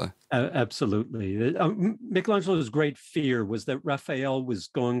Michelangelo. Absolutely. Michelangelo's great fear was that Raphael was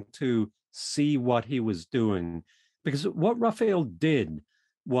going to see what he was doing, because what Raphael did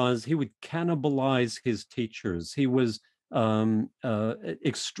was he would cannibalize his teachers. He was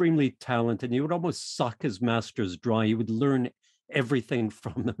extremely talented. He would almost suck his masters dry. He would learn everything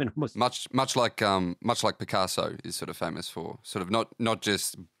from them. And almost much like Picasso is sort of famous for, sort of not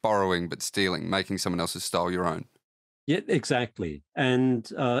just borrowing but stealing, making someone else's style your own. Yeah, exactly. And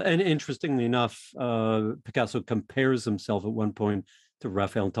interestingly enough, Picasso compares himself at one point to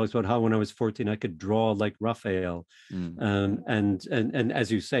Raphael and talks about how when I was 14 I could draw like Raphael. And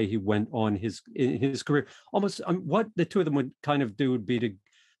as you say, he went on his career almost. What the two of them would kind of do would be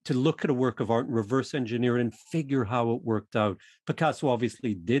to look at a work of art and reverse engineer it and figure how it worked out. Picasso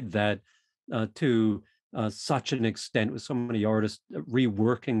obviously did that to such an extent, with so many artists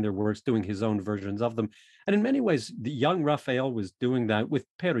reworking their works, doing his own versions of them. And in many ways, the young Raphael was doing that with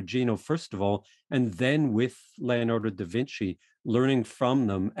Perugino, first of all, and then with Leonardo da Vinci, learning from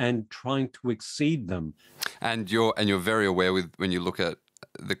them and trying to exceed them. And you're very aware, when you look at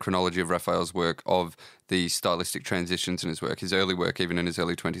the chronology of Raphael's work, of the stylistic transitions in his work. His early work, even in his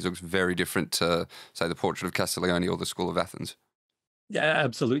early 20s, looks very different to, say, the Portrait of Castiglione or the School of Athens. Yeah,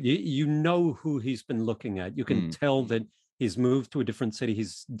 absolutely. You know who he's been looking at. You can tell that he's moved to a different city.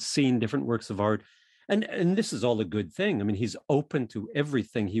 He's seen different works of art. And this is all a good thing. I mean, he's open to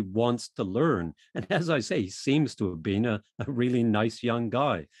everything. He wants to learn. And as I say, he seems to have been a really nice young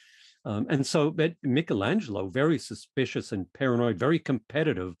guy. And so, but Michelangelo, very suspicious and paranoid, very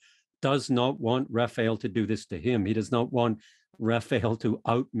competitive, does not want Raphael to do this to him. He does not want Raphael to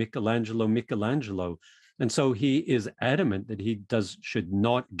out Michelangelo. And so he is adamant that he should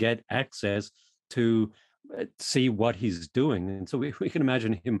not get access to see what he's doing. And so we can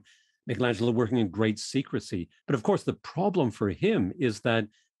imagine Michelangelo working in great secrecy. But of course, the problem for him is that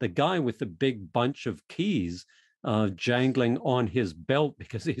the guy with the big bunch of keys jangling on his belt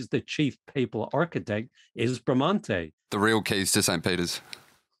because he's the chief papal architect is Bramante. The real keys to St. Peter's.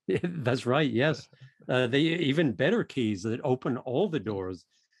 That's right, yes. The even better keys that open all the doors.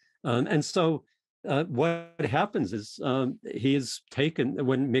 And so what happens is he is taken,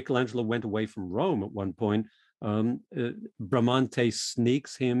 when Michelangelo went away from Rome at one point, Bramante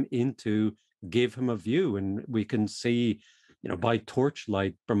sneaks him in to give him a view. And we can see, by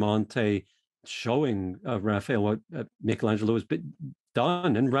torchlight, Bramante showing Raphael what Michelangelo has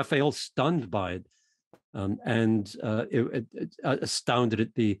done, and Raphael's stunned by it. And astounded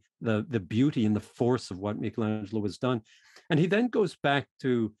at the beauty and the force of what Michelangelo has done. And he then goes back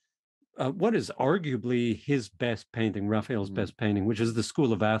to what is arguably his best painting, Raphael's best painting, which is the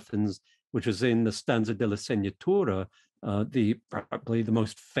School of Athens, which is in the Stanza della Segnatura, probably the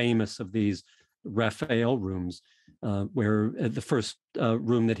most famous of these Raphael rooms, where the first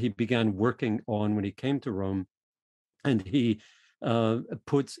room that he began working on when he came to Rome. And he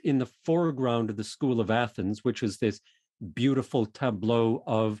puts in the foreground of the School of Athens, which is this beautiful tableau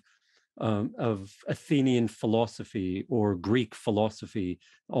of Athenian philosophy or Greek philosophy.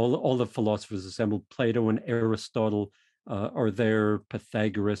 All the philosophers assembled. Plato and Aristotle are there,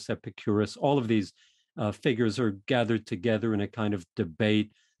 Pythagoras, Epicurus. All of these figures are gathered together in a kind of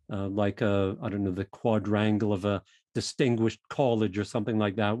debate, like the quadrangle of a distinguished college or something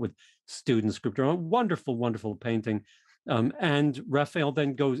like that, with student scripture. A wonderful, wonderful painting. And Raphael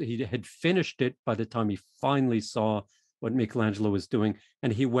then he had finished it by the time he finally saw what Michelangelo was doing,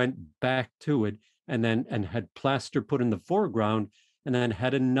 and he went back to it and had plaster put in the foreground, and then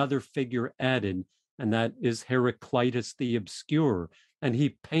had another figure added, and that is Heraclitus the Obscure. And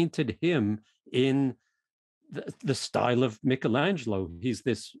he painted him in the style of Michelangelo. He's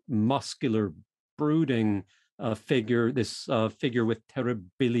this muscular, brooding figure, this figure with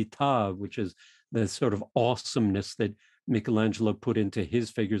terribilità, which is the sort of awesomeness that Michelangelo put into his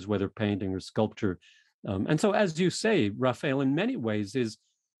figures, whether painting or sculpture. And so, as you say, Raphael, in many ways, is,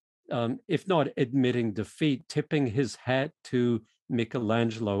 if not admitting defeat, tipping his hat to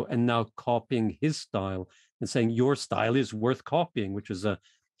Michelangelo and now copying his style and saying, your style is worth copying, which is a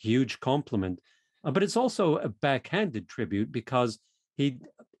huge compliment. But it's also a backhanded tribute, because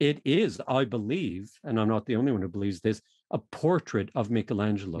it is, I believe, and I'm not the only one who believes this, a portrait of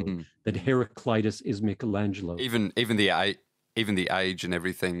Michelangelo, that Heraclitus is Michelangelo. Even the age and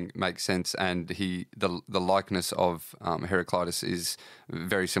everything makes sense, and the likeness of Heraclitus is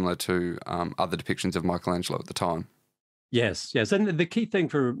very similar to other depictions of Michelangelo at the time. Yes, and the key thing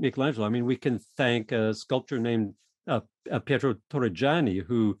for Michelangelo, I mean, we can thank a sculptor named Pietro Torrigiani,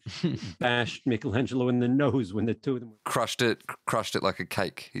 who bashed Michelangelo in the nose when the two of them crushed it like a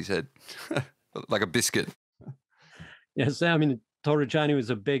cake, he said, like a biscuit. Yes, I mean, Torrigiani was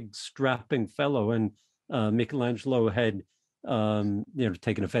a big, strapping fellow, and Michelangelo had,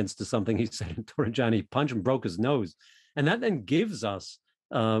 taken offense to something he said, and Torrigiani punched and broke his nose. And that then gives us,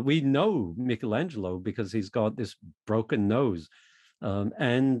 we know Michelangelo because he's got this broken nose.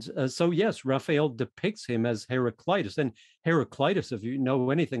 So, yes, Raphael depicts him as Heraclitus. And Heraclitus, if you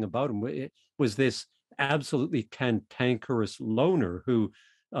know anything about him, was this absolutely cantankerous loner who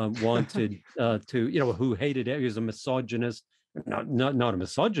wanted who hated it. He was a misogynist, not a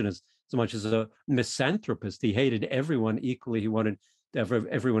misogynist so much as a misanthropist. He hated everyone equally. He wanted to have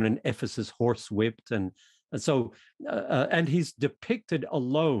everyone in Ephesus horsewhipped, and so he's depicted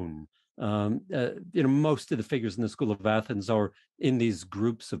alone. Most of the figures in the School of Athens are in these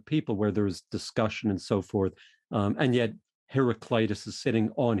groups of people where there's discussion and so forth, and yet Heraclitus is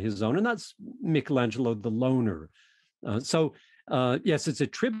sitting on his own, and that's Michelangelo the loner. Yes, it's a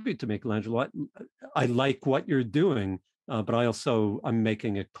tribute to Michelangelo. I like what you're doing, but I'm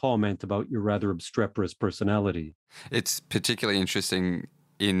making a comment about your rather obstreperous personality. It's particularly interesting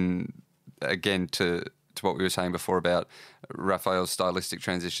to what we were saying before about Raphael's stylistic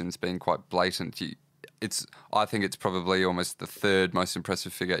transitions being quite blatant. I think it's probably almost the third most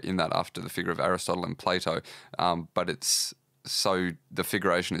impressive figure in that, after the figure of Aristotle and Plato. But the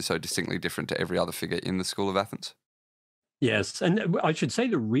figuration is so distinctly different to every other figure in the School of Athens. Yes, and I should say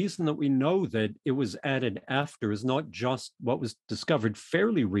the reason that we know that it was added after is not just what was discovered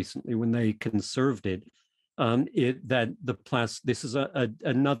fairly recently when they conserved it. This is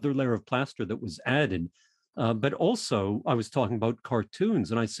another layer of plaster that was added, but also I was talking about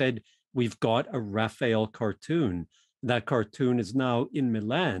cartoons, and I said we've got a Raphael cartoon. That cartoon is now in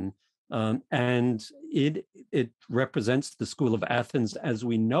Milan, and it represents the School of Athens as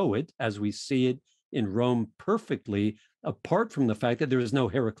we know it, as we see it in Rome perfectly, apart from the fact that there is no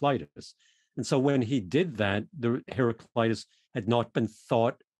Heraclitus. And so when he did that, the Heraclitus had not been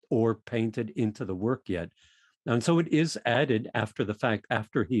thought or painted into the work yet. And so it is added after the fact,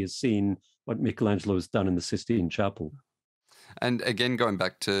 after he has seen what Michelangelo has done in the Sistine Chapel. And again, going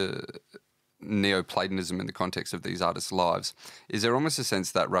back to Neoplatonism in the context of these artists' lives, is there almost a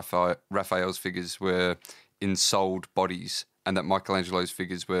sense that Raphael's figures were ensouled bodies and that Michelangelo's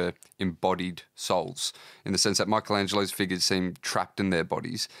figures were embodied souls, in the sense that Michelangelo's figures seem trapped in their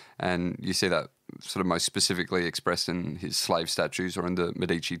bodies, and you see that sort of most specifically expressed in his slave statues or in the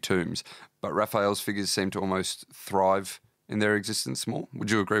Medici tombs, but Raphael's figures seem to almost thrive in their existence more. Would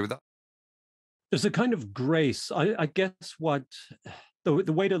you agree with that? There's a kind of grace. I guess what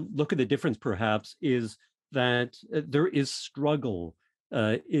the way to look at the difference perhaps is that there is struggle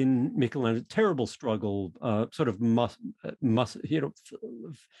in Michelangelo, terrible struggle, sort of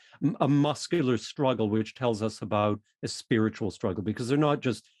a muscular struggle, which tells us about a spiritual struggle, because they're not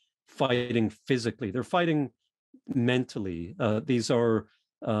just fighting physically, they're fighting mentally. These are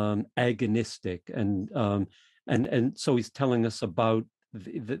agonistic, and so he's telling us about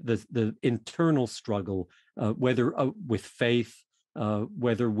the internal struggle, whether with faith,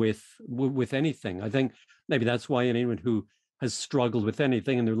 whether with anything. I think maybe that's why anyone who has struggled with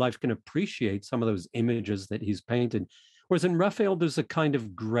anything in their life can appreciate some of those images that he's painted. Whereas in Raphael, there's a kind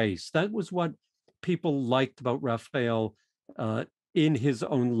of grace. That was what people liked about Raphael in his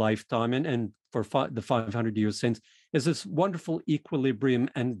own lifetime and for the 500 years since, is this wonderful equilibrium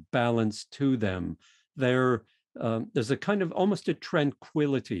and balance to them. There's a kind of almost a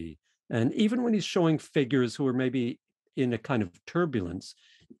tranquility. And even when he's showing figures who are maybe in a kind of turbulence,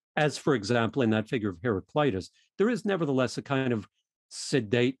 as for example, in that figure of Heraclitus, there is nevertheless a kind of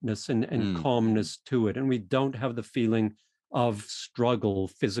sedateness and calmness to it. And we don't have the feeling of struggle,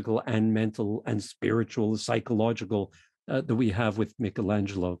 physical and mental and spiritual, psychological, that we have with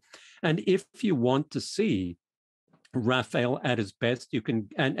Michelangelo. And if you want to see Raphael at his best, you can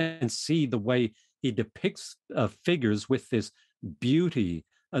and see the way he depicts figures with this beauty,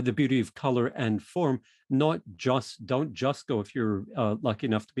 the beauty of color and form. Don't just go, if you're lucky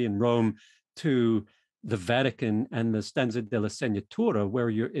enough to be in Rome, to the Vatican and the Stanza della Segnatura, where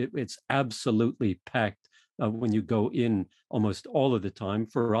it's absolutely packed when you go in almost all of the time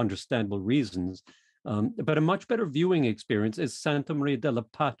for understandable reasons. But a much better viewing experience is Santa Maria della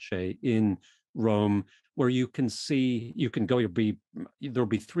Pace in Rome, where you can go, there'll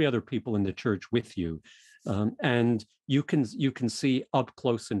be three other people in the church with you, and you can see up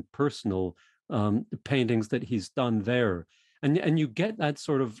close and personal the paintings that he's done there, and you get that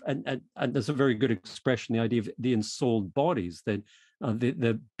sort of, and there's a very good expression, the idea of the ensouled bodies, that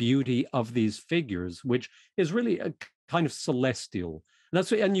the beauty of these figures, which is really a kind of celestial.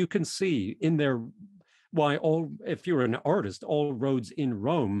 And you can see in there why if you're an artist, all roads in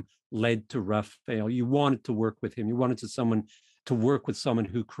Rome led to Raphael. You wanted to work with him. You wanted to work with someone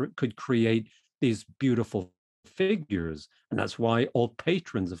who could create these beautiful figures. And that's why all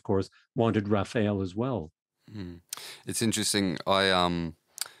patrons, of course, wanted Raphael as well. It's interesting.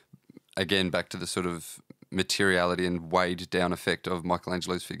 Again, back to the sort of materiality and weighed down effect of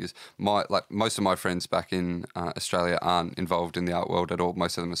Michelangelo's figures. Most of my friends back in Australia aren't involved in the art world at all.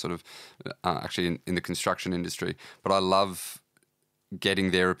 Most of them are sort of actually in the construction industry. But I love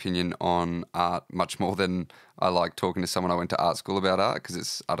getting their opinion on art much more than I like talking to someone I went to art school about art, because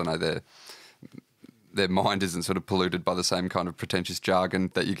it's, I don't know, their mind isn't sort of polluted by the same kind of pretentious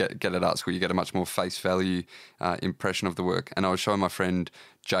jargon that you get at art school. You get a much more face value impression of the work. And I was showing my friend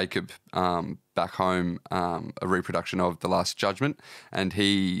Jacob back home a reproduction of The Last Judgement, and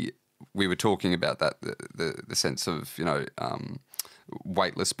we were talking about that, the sense of,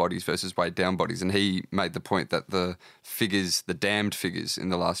 weightless bodies versus weighed down bodies. And he made the point that the damned figures in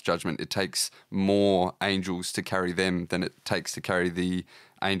The Last Judgement, it takes more angels to carry them than it takes to carry the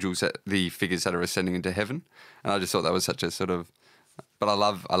figures that are ascending into heaven. And I just thought that was such a sort of, but I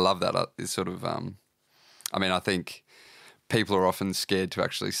love that. It's sort of, I think people are often scared to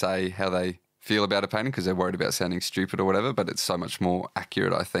actually say how they feel about a painting because they're worried about sounding stupid or whatever, but it's so much more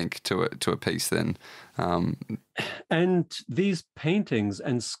accurate, I think, to a piece than... And these paintings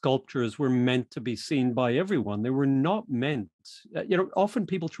and sculptures were meant to be seen by everyone. They were not meant... often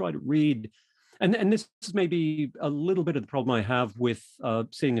people try to read... And this is maybe a little bit of the problem I have with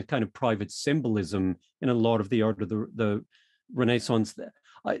seeing a kind of private symbolism in a lot of the art of the Renaissance.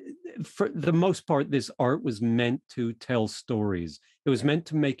 For the most part, this art was meant to tell stories. It was meant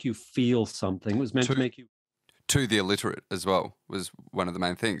to make you feel something. It was meant to make you... To the illiterate as well was one of the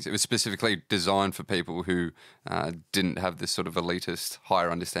main things. It was specifically designed for people who didn't have this sort of elitist,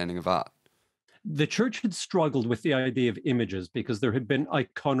 higher understanding of art. The church had struggled with the idea of images because there had been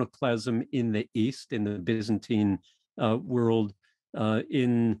iconoclasm in the East, in the Byzantine world,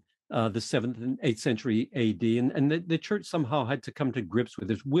 in the 7th and 8th century AD. And the church somehow had to come to grips with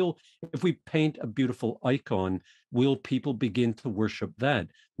this. If we paint a beautiful icon, will people begin to worship that?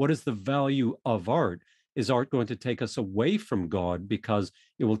 What is the value of art? Is art going to take us away from God because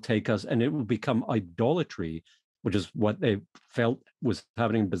it will take us and it will become idolatry, which is what they felt was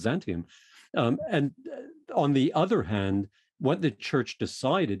happening in Byzantium? And on the other hand, what the church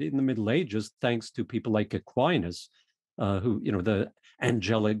decided in the Middle Ages, thanks to people like Aquinas, who, the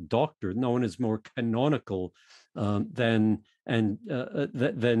angelic doctor, no one is more canonical than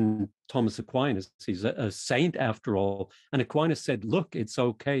Thomas Aquinas. He's a saint after all. And Aquinas said, look, it's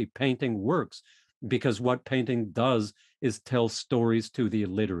okay, painting works, because what painting does is tell stories to the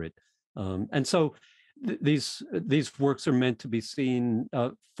illiterate. And so these works are meant to be seen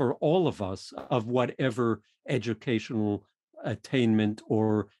for all of us of whatever educational attainment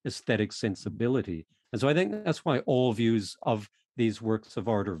or aesthetic sensibility. And so I think that's why all views of these works of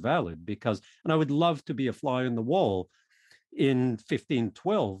art are valid, and I would love to be a fly on the wall in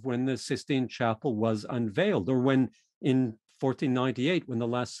 1512 when the Sistine Chapel was unveiled, or when in 1498 when the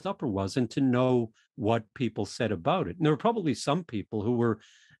Last Supper was, and to know what people said about it. And there were probably some people who were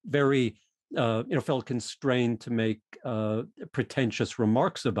very felt constrained to make pretentious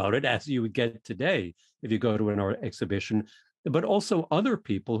remarks about it, as you would get today if you go to an art exhibition, but also other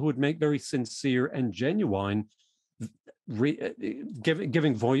people who would make very sincere and genuine,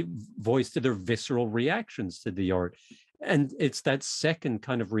 giving voice to their visceral reactions to the art. And it's that second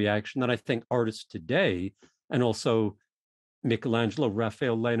kind of reaction that I think artists today, and also Michelangelo,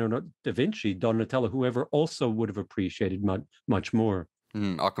 Raphael, Leonardo da Vinci, Donatello, whoever, also would have appreciated much more.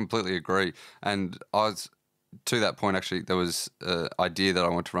 I completely agree. And to that point, actually, there was an idea that I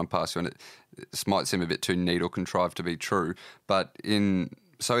want to run past you, and this might seem a bit too neat or contrived to be true, but in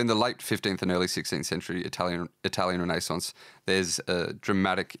the late 15th and early 16th century Italian Renaissance, there's a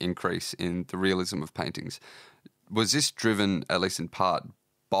dramatic increase in the realism of paintings. Was this driven, at least in part,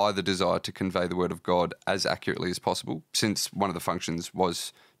 by the desire to convey the word of God as accurately as possible? Since one of the functions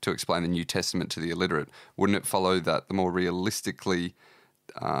was to explain the New Testament to the illiterate, wouldn't it follow that the more realistically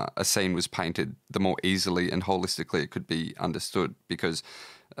a scene was painted, the more easily and holistically it could be understood? Because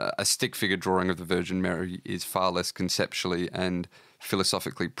a stick figure drawing of the Virgin Mary is far less conceptually and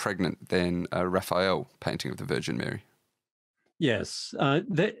philosophically pregnant than a Raphael painting of the Virgin Mary. Yes,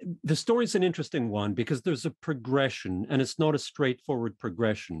 the story is an interesting one because there's a progression, and it's not a straightforward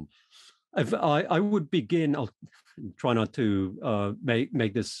progression. I would begin. I'll try not to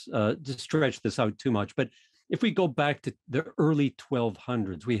make this to stretch this out too much, but if we go back to the early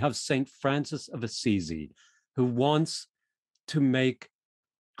 1200s, we have Saint Francis of Assisi, who wants to make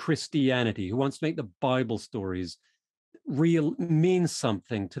Christianity, who wants to make the Bible stories real, mean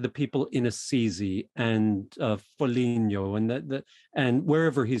something to the people in Assisi and Foligno and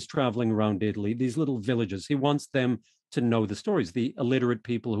wherever he's traveling around Italy, these little villages. He wants them to know the stories, the illiterate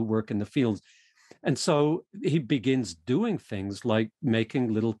people who work in the fields. And so he begins doing things like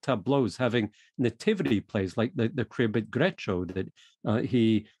making little tableaus, having nativity plays like the Crib at Greccio that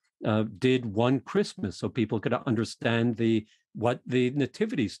he did one Christmas so people could understand what the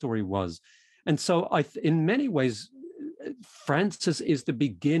nativity story was. And so in many ways, Francis is the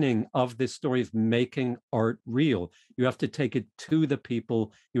beginning of this story of making art real. You have to take it to the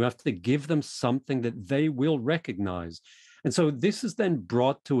people. You have to give them something that they will recognize. And so this is then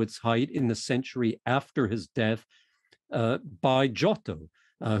brought to its height in the century after his death by Giotto,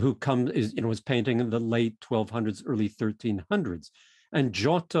 who was painting in the late 1200s, early 1300s. And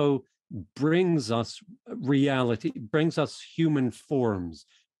Giotto brings us reality, brings us human forms,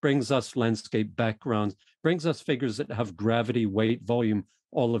 brings us landscape backgrounds, brings us figures that have gravity, weight, volume,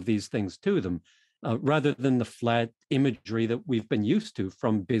 all of these things to them, rather than the flat imagery that we've been used to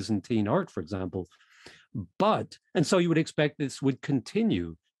from Byzantine art, for example. And so you would expect this would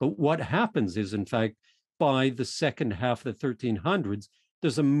continue. But what happens is, in fact, by the second half of the 1300s,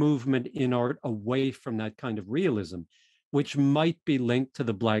 there's a movement in art away from that kind of realism, which might be linked to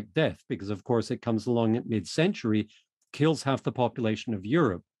the Black Death, because, of course, it comes along at mid-century, kills half the population of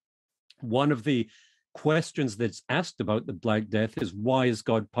Europe. One of the questions that's asked about the Black Death is, why is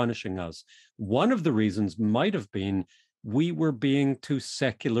God punishing us? One of the reasons might have been we were being too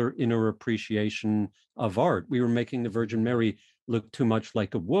secular in our appreciation of art. We were making the Virgin Mary look too much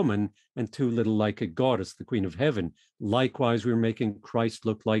like a woman and too little like a goddess, the Queen of Heaven. Likewise, we were making Christ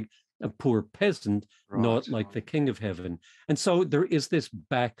look like a poor peasant, not like the King of Heaven. And so there is this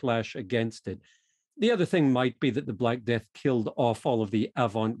backlash against it. The other thing might be that the Black Death killed off all of the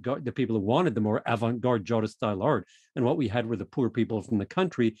avant-garde, the people who wanted the more avant-garde Giotto-style art. And what we had were the poor people from the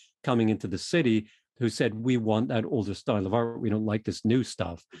country coming into the city who said, we want that older style of art. We don't like this new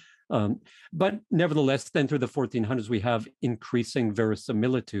stuff. But nevertheless, then through the 1400s, we have increasing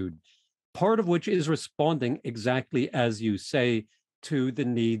verisimilitude, part of which is responding exactly as you say to the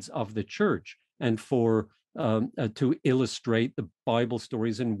needs of the church and for to illustrate the Bible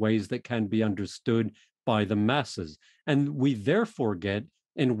stories in ways that can be understood by the masses. And we therefore get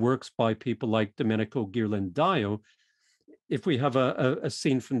in works by people like Domenico Ghirlandaio, if we have a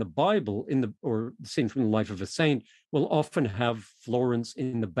scene from the Bible or scene from the life of a saint, we'll often have Florence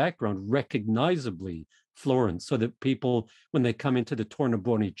in the background, recognizably Florence, so that people, when they come into the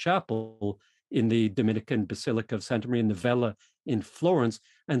Tornabuoni Chapel in the Dominican Basilica of Santa Maria Novella in Florence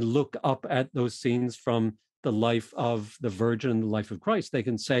and look up at those scenes from the life of the Virgin and the life of Christ, they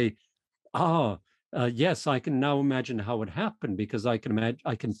can say, yes, I can now imagine how it happened, because I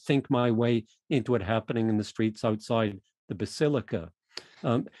can think my way into it happening in the streets outside the basilica.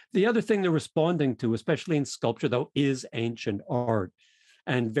 The other thing they're responding to, especially in sculpture, though, is ancient art.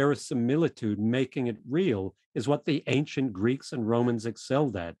 And verisimilitude, making it real, is what the ancient Greeks and Romans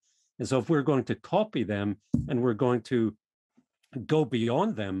excelled at. And so if we're going to copy them and we're going to go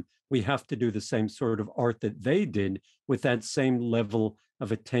beyond them, we have to do the same sort of art that they did with that same level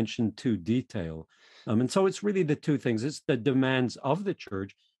of attention to detail. And so it's really the two things. It's the demands of the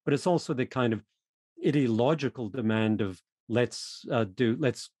church, but it's also the kind of ideological demand of let's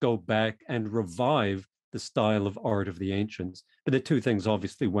go back and revive the style of art of the ancients. But the two things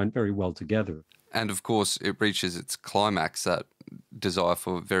obviously went very well together. And of course, it reaches its climax, that desire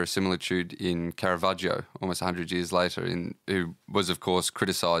for verisimilitude, in Caravaggio, almost 100 years later, who was, of course,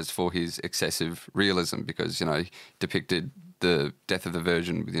 criticised for his excessive realism because, he depicted the death of the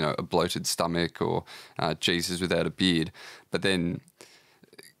Virgin with, a bloated stomach, or Jesus without a beard. But then,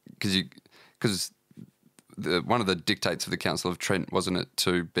 because one of the dictates of the Council of Trent, wasn't it,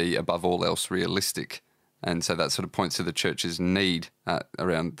 to be above all else realistic? And so that sort of points to the church's need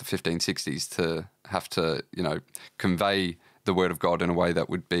around the 1560s to have to, convey the word of God in a way that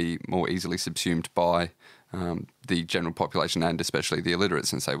would be more easily subsumed by the general population, and especially the illiterate,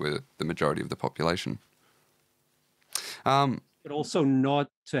 since they were the majority of the population. But also not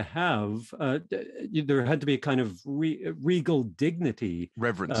to have, there had to be a kind of regal dignity.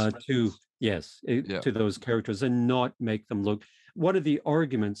 Reverence. To those characters, and not make them look. One of the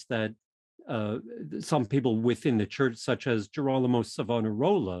arguments that some people within the church, such as Girolamo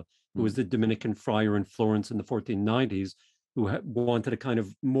Savonarola, who was the Dominican friar in Florence in the 1490s, who wanted a kind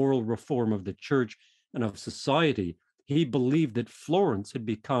of moral reform of the church and of society, he believed that Florence had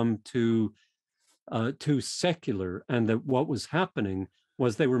become too secular, and that what was happening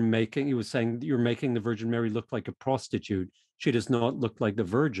was he was saying, you're making the Virgin Mary look like a prostitute. She does not look like the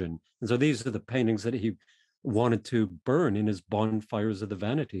Virgin. And so these are the paintings that he wanted to burn in his bonfires of the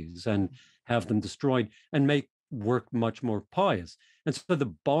vanities and have them destroyed and make work much more pious. And so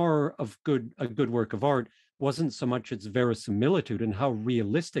the bar of a good work of art wasn't so much its verisimilitude and how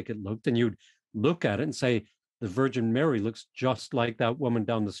realistic it looked. And you'd look at it and say, the Virgin Mary looks just like that woman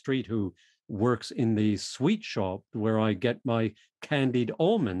down the street who works in the sweet shop where I get my candied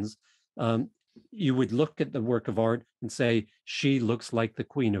almonds. You would look at the work of art and say, she looks like the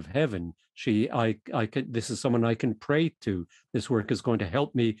Queen of Heaven. This is someone I can pray to. This work is going to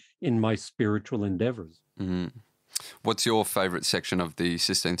help me in my spiritual endeavors. Mm-hmm. What's your favorite section of the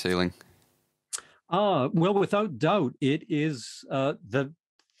Sistine ceiling? Well, without doubt, it is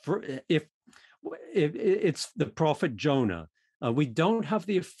it's the prophet Jonah. We don't have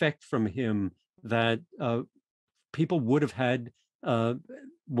the effect from him that people would have had 5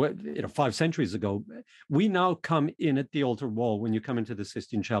 centuries ago. We now come in at the altar wall. When you come into the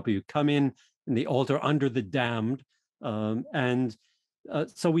Sistine Chapel, you come in the altar under the damned,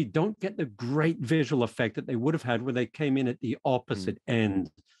 so we don't get the great visual effect that they would have had where they came in at the opposite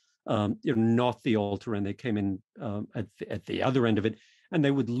end, not the altar, and they came in at the other end of it, and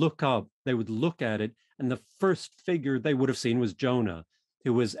they would look up, they would look at it, and the first figure they would have seen was Jonah,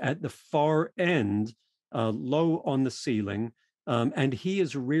 who was at the far end, low on the ceiling, and he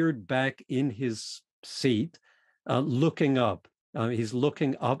is reared back in his seat, looking up. He's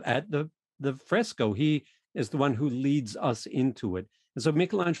looking up at the fresco. He is the one who leads us into it. And so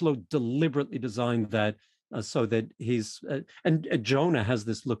Michelangelo deliberately designed that so that and Jonah has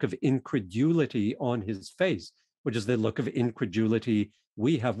this look of incredulity on his face, which is the look of incredulity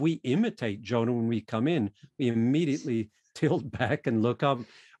we have. We imitate Jonah when we come in. We immediately tilt back and look up.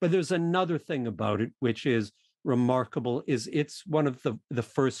 But there's another thing about it, which is remarkable, is it's one of the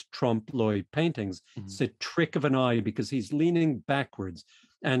first trompe-l'oeil paintings. Mm-hmm. It's a trick of an eye because he's leaning backwards.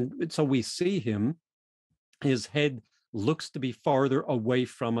 And so we see him, his head looks to be farther away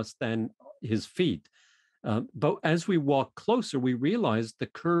from us than his feet. But as we walk closer, we realize the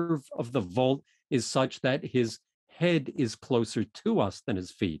curve of the vault is such that his head is closer to us than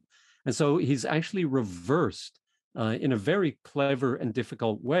his feet. And so he's actually reversed in a very clever and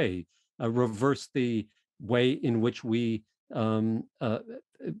difficult way, reversed the way in which we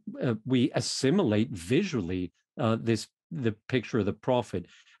assimilate visually the picture of the prophet.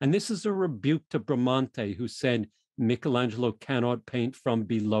 And this is a rebuke to Bramante, who said Michelangelo cannot paint from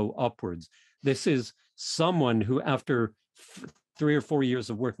below upwards. This is someone who, after 3 or 4 years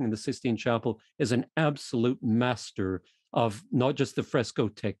of working in the Sistine Chapel, is an absolute master of not just the fresco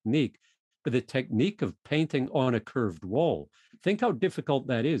technique, but the technique of painting on a curved wall. Think how difficult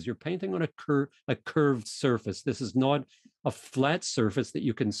that is. You're painting on a curved surface. This is not a flat surface that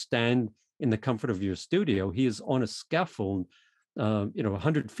you can stand in the comfort of your studio. He is on a scaffold,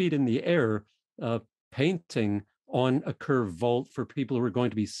 100 feet in the air, painting on a curved vault for people who are going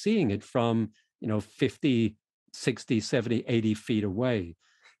to be seeing it from, 50, 60, 70, 80 feet away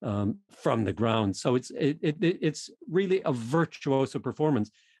from the ground. So it's really a virtuoso performance.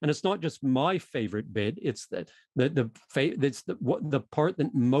 And it's not just my favorite bit. It's the part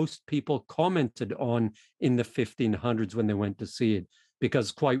that most people commented on in the 1500s when they went to see it,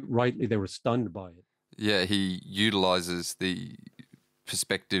 because quite rightly they were stunned by it. Yeah, he utilizes the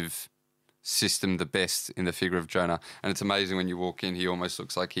perspective system the best in the figure of Jonah. And it's amazing when you walk in, he almost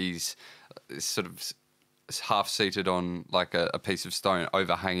looks like he's sort of half seated on like a piece of stone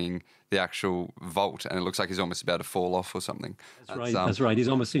overhanging the actual vault, and it looks like he's almost about to fall off or something. That's right. He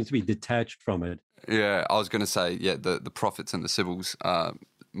almost seems to be detached from it. Yeah, I was going to say, the prophets and the Sibyls are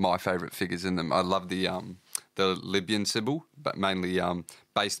my favourite figures in them. I love the Libyan Sibyl, but mainly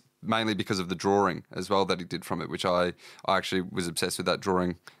because of the drawing as well that he did from it, which I actually was obsessed with that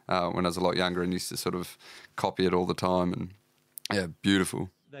drawing when I was a lot younger and used to sort of copy it all the time. And yeah, beautiful.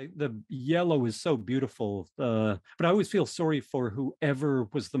 The yellow is so beautiful, but I always feel sorry for whoever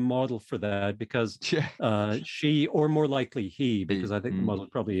was the model for that, because she, or more likely he, because I think the model is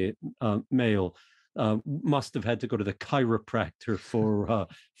probably male, must have had to go to the chiropractor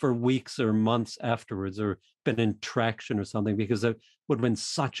for weeks or months afterwards, or been in traction or something, because it would have been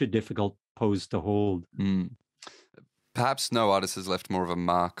such a difficult pose to hold. Perhaps no artist has left more of a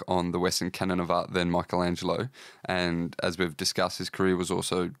mark on the Western canon of art than Michelangelo, and as we've discussed, his career was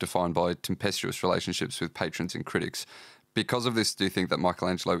also defined by tempestuous relationships with patrons and critics. Because of this, do you think that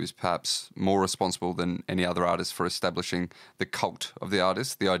Michelangelo is perhaps more responsible than any other artist for establishing the cult of the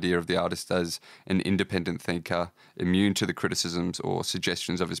artist, the idea of the artist as an independent thinker, immune to the criticisms or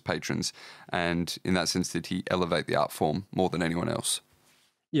suggestions of his patrons, and in that sense, did he elevate the art form more than anyone else?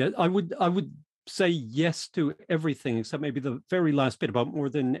 Yeah, I would say yes to everything except maybe the very last bit about more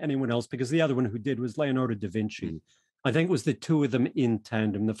than anyone else, because the other one who did was Leonardo da Vinci. I think it was the two of them in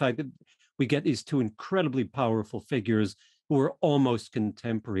tandem. The fact that we get these two incredibly powerful figures who are almost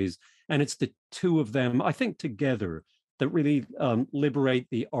contemporaries, and it's the two of them, I think, together that really liberate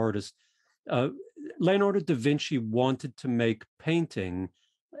the artist. Leonardo da Vinci wanted to make painting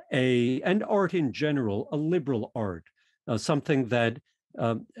and art in general a liberal art, something that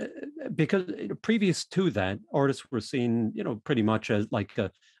because previous to that, artists were seen, pretty much as like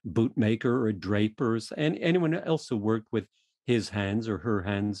a bootmaker or drapers, and anyone else who worked with his hands or her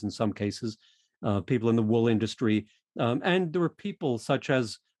hands in some cases, people in the wool industry. And there were people such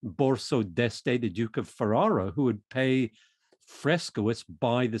as Borso d'Este, the Duke of Ferrara, who would pay frescoists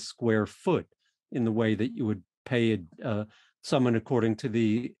by the square foot in the way that you would pay someone according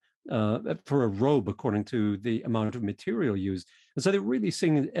to for a robe according to the amount of material used. And so they're really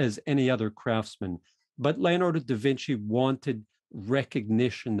seeing it as any other craftsman. But Leonardo da Vinci wanted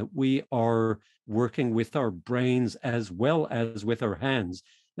recognition that we are working with our brains as well as with our hands.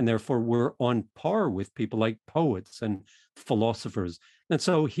 And therefore, we're on par with people like poets and philosophers. And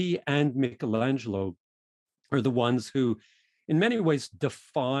so he and Michelangelo are the ones who, in many ways,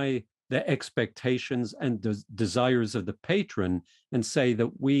 defy the expectations and desires of the patron, and say that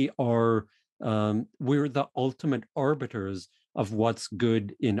we're the ultimate arbiters of what's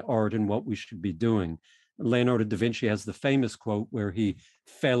good in art and what we should be doing. Leonardo da Vinci has the famous quote where he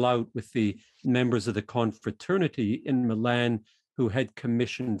fell out with the members of the confraternity in Milan who had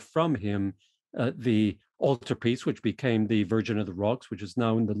commissioned from him the altarpiece, which became the Virgin of the Rocks, which is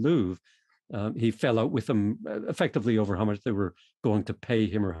now in the Louvre. He fell out with them effectively over how much they were going to pay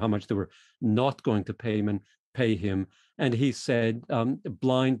him or how much they were not going to pay him. And he said,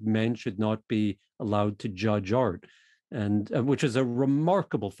 blind men should not be allowed to judge art. And which is a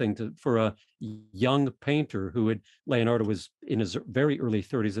remarkable thing for a young painter Leonardo was in his very early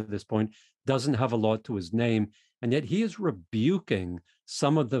 30s at this point, doesn't have a lot to his name. And yet he is rebuking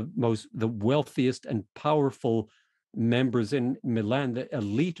some of the wealthiest and powerful members in Milan, the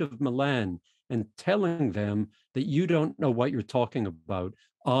elite of Milan, and telling them that you don't know what you're talking about.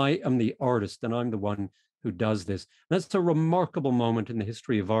 I am the artist and I'm the one who does this. That's a remarkable moment in the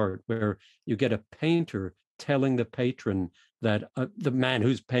history of art where you get a painter telling the patron that the man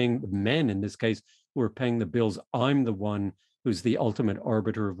who's paying, the men in this case, who are paying the bills, I'm the one who's the ultimate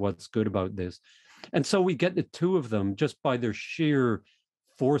arbiter of what's good about this. And so we get the two of them just by their sheer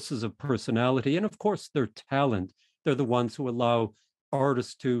forces of personality and, of course, their talent. They're the ones who allow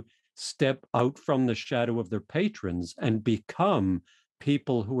artists to step out from the shadow of their patrons and become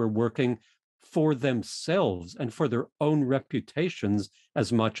people who are working for themselves and for their own reputations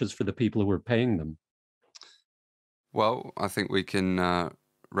as much as for the people who are paying them. Well, I think we can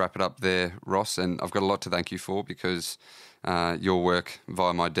wrap it up there, Ross, and I've got a lot to thank you for because your work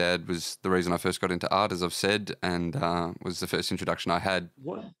via my dad was the reason I first got into art, as I've said, and was the first introduction I had.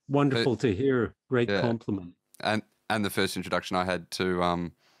 Wonderful to hear. Great compliment. And the first introduction I had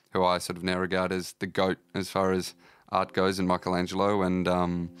to who I sort of now regard as the GOAT as far as art goes, and Michelangelo. And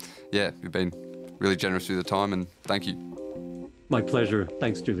you've been really generous with your time, and thank you. My pleasure.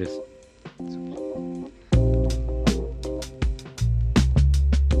 Thanks, Julius.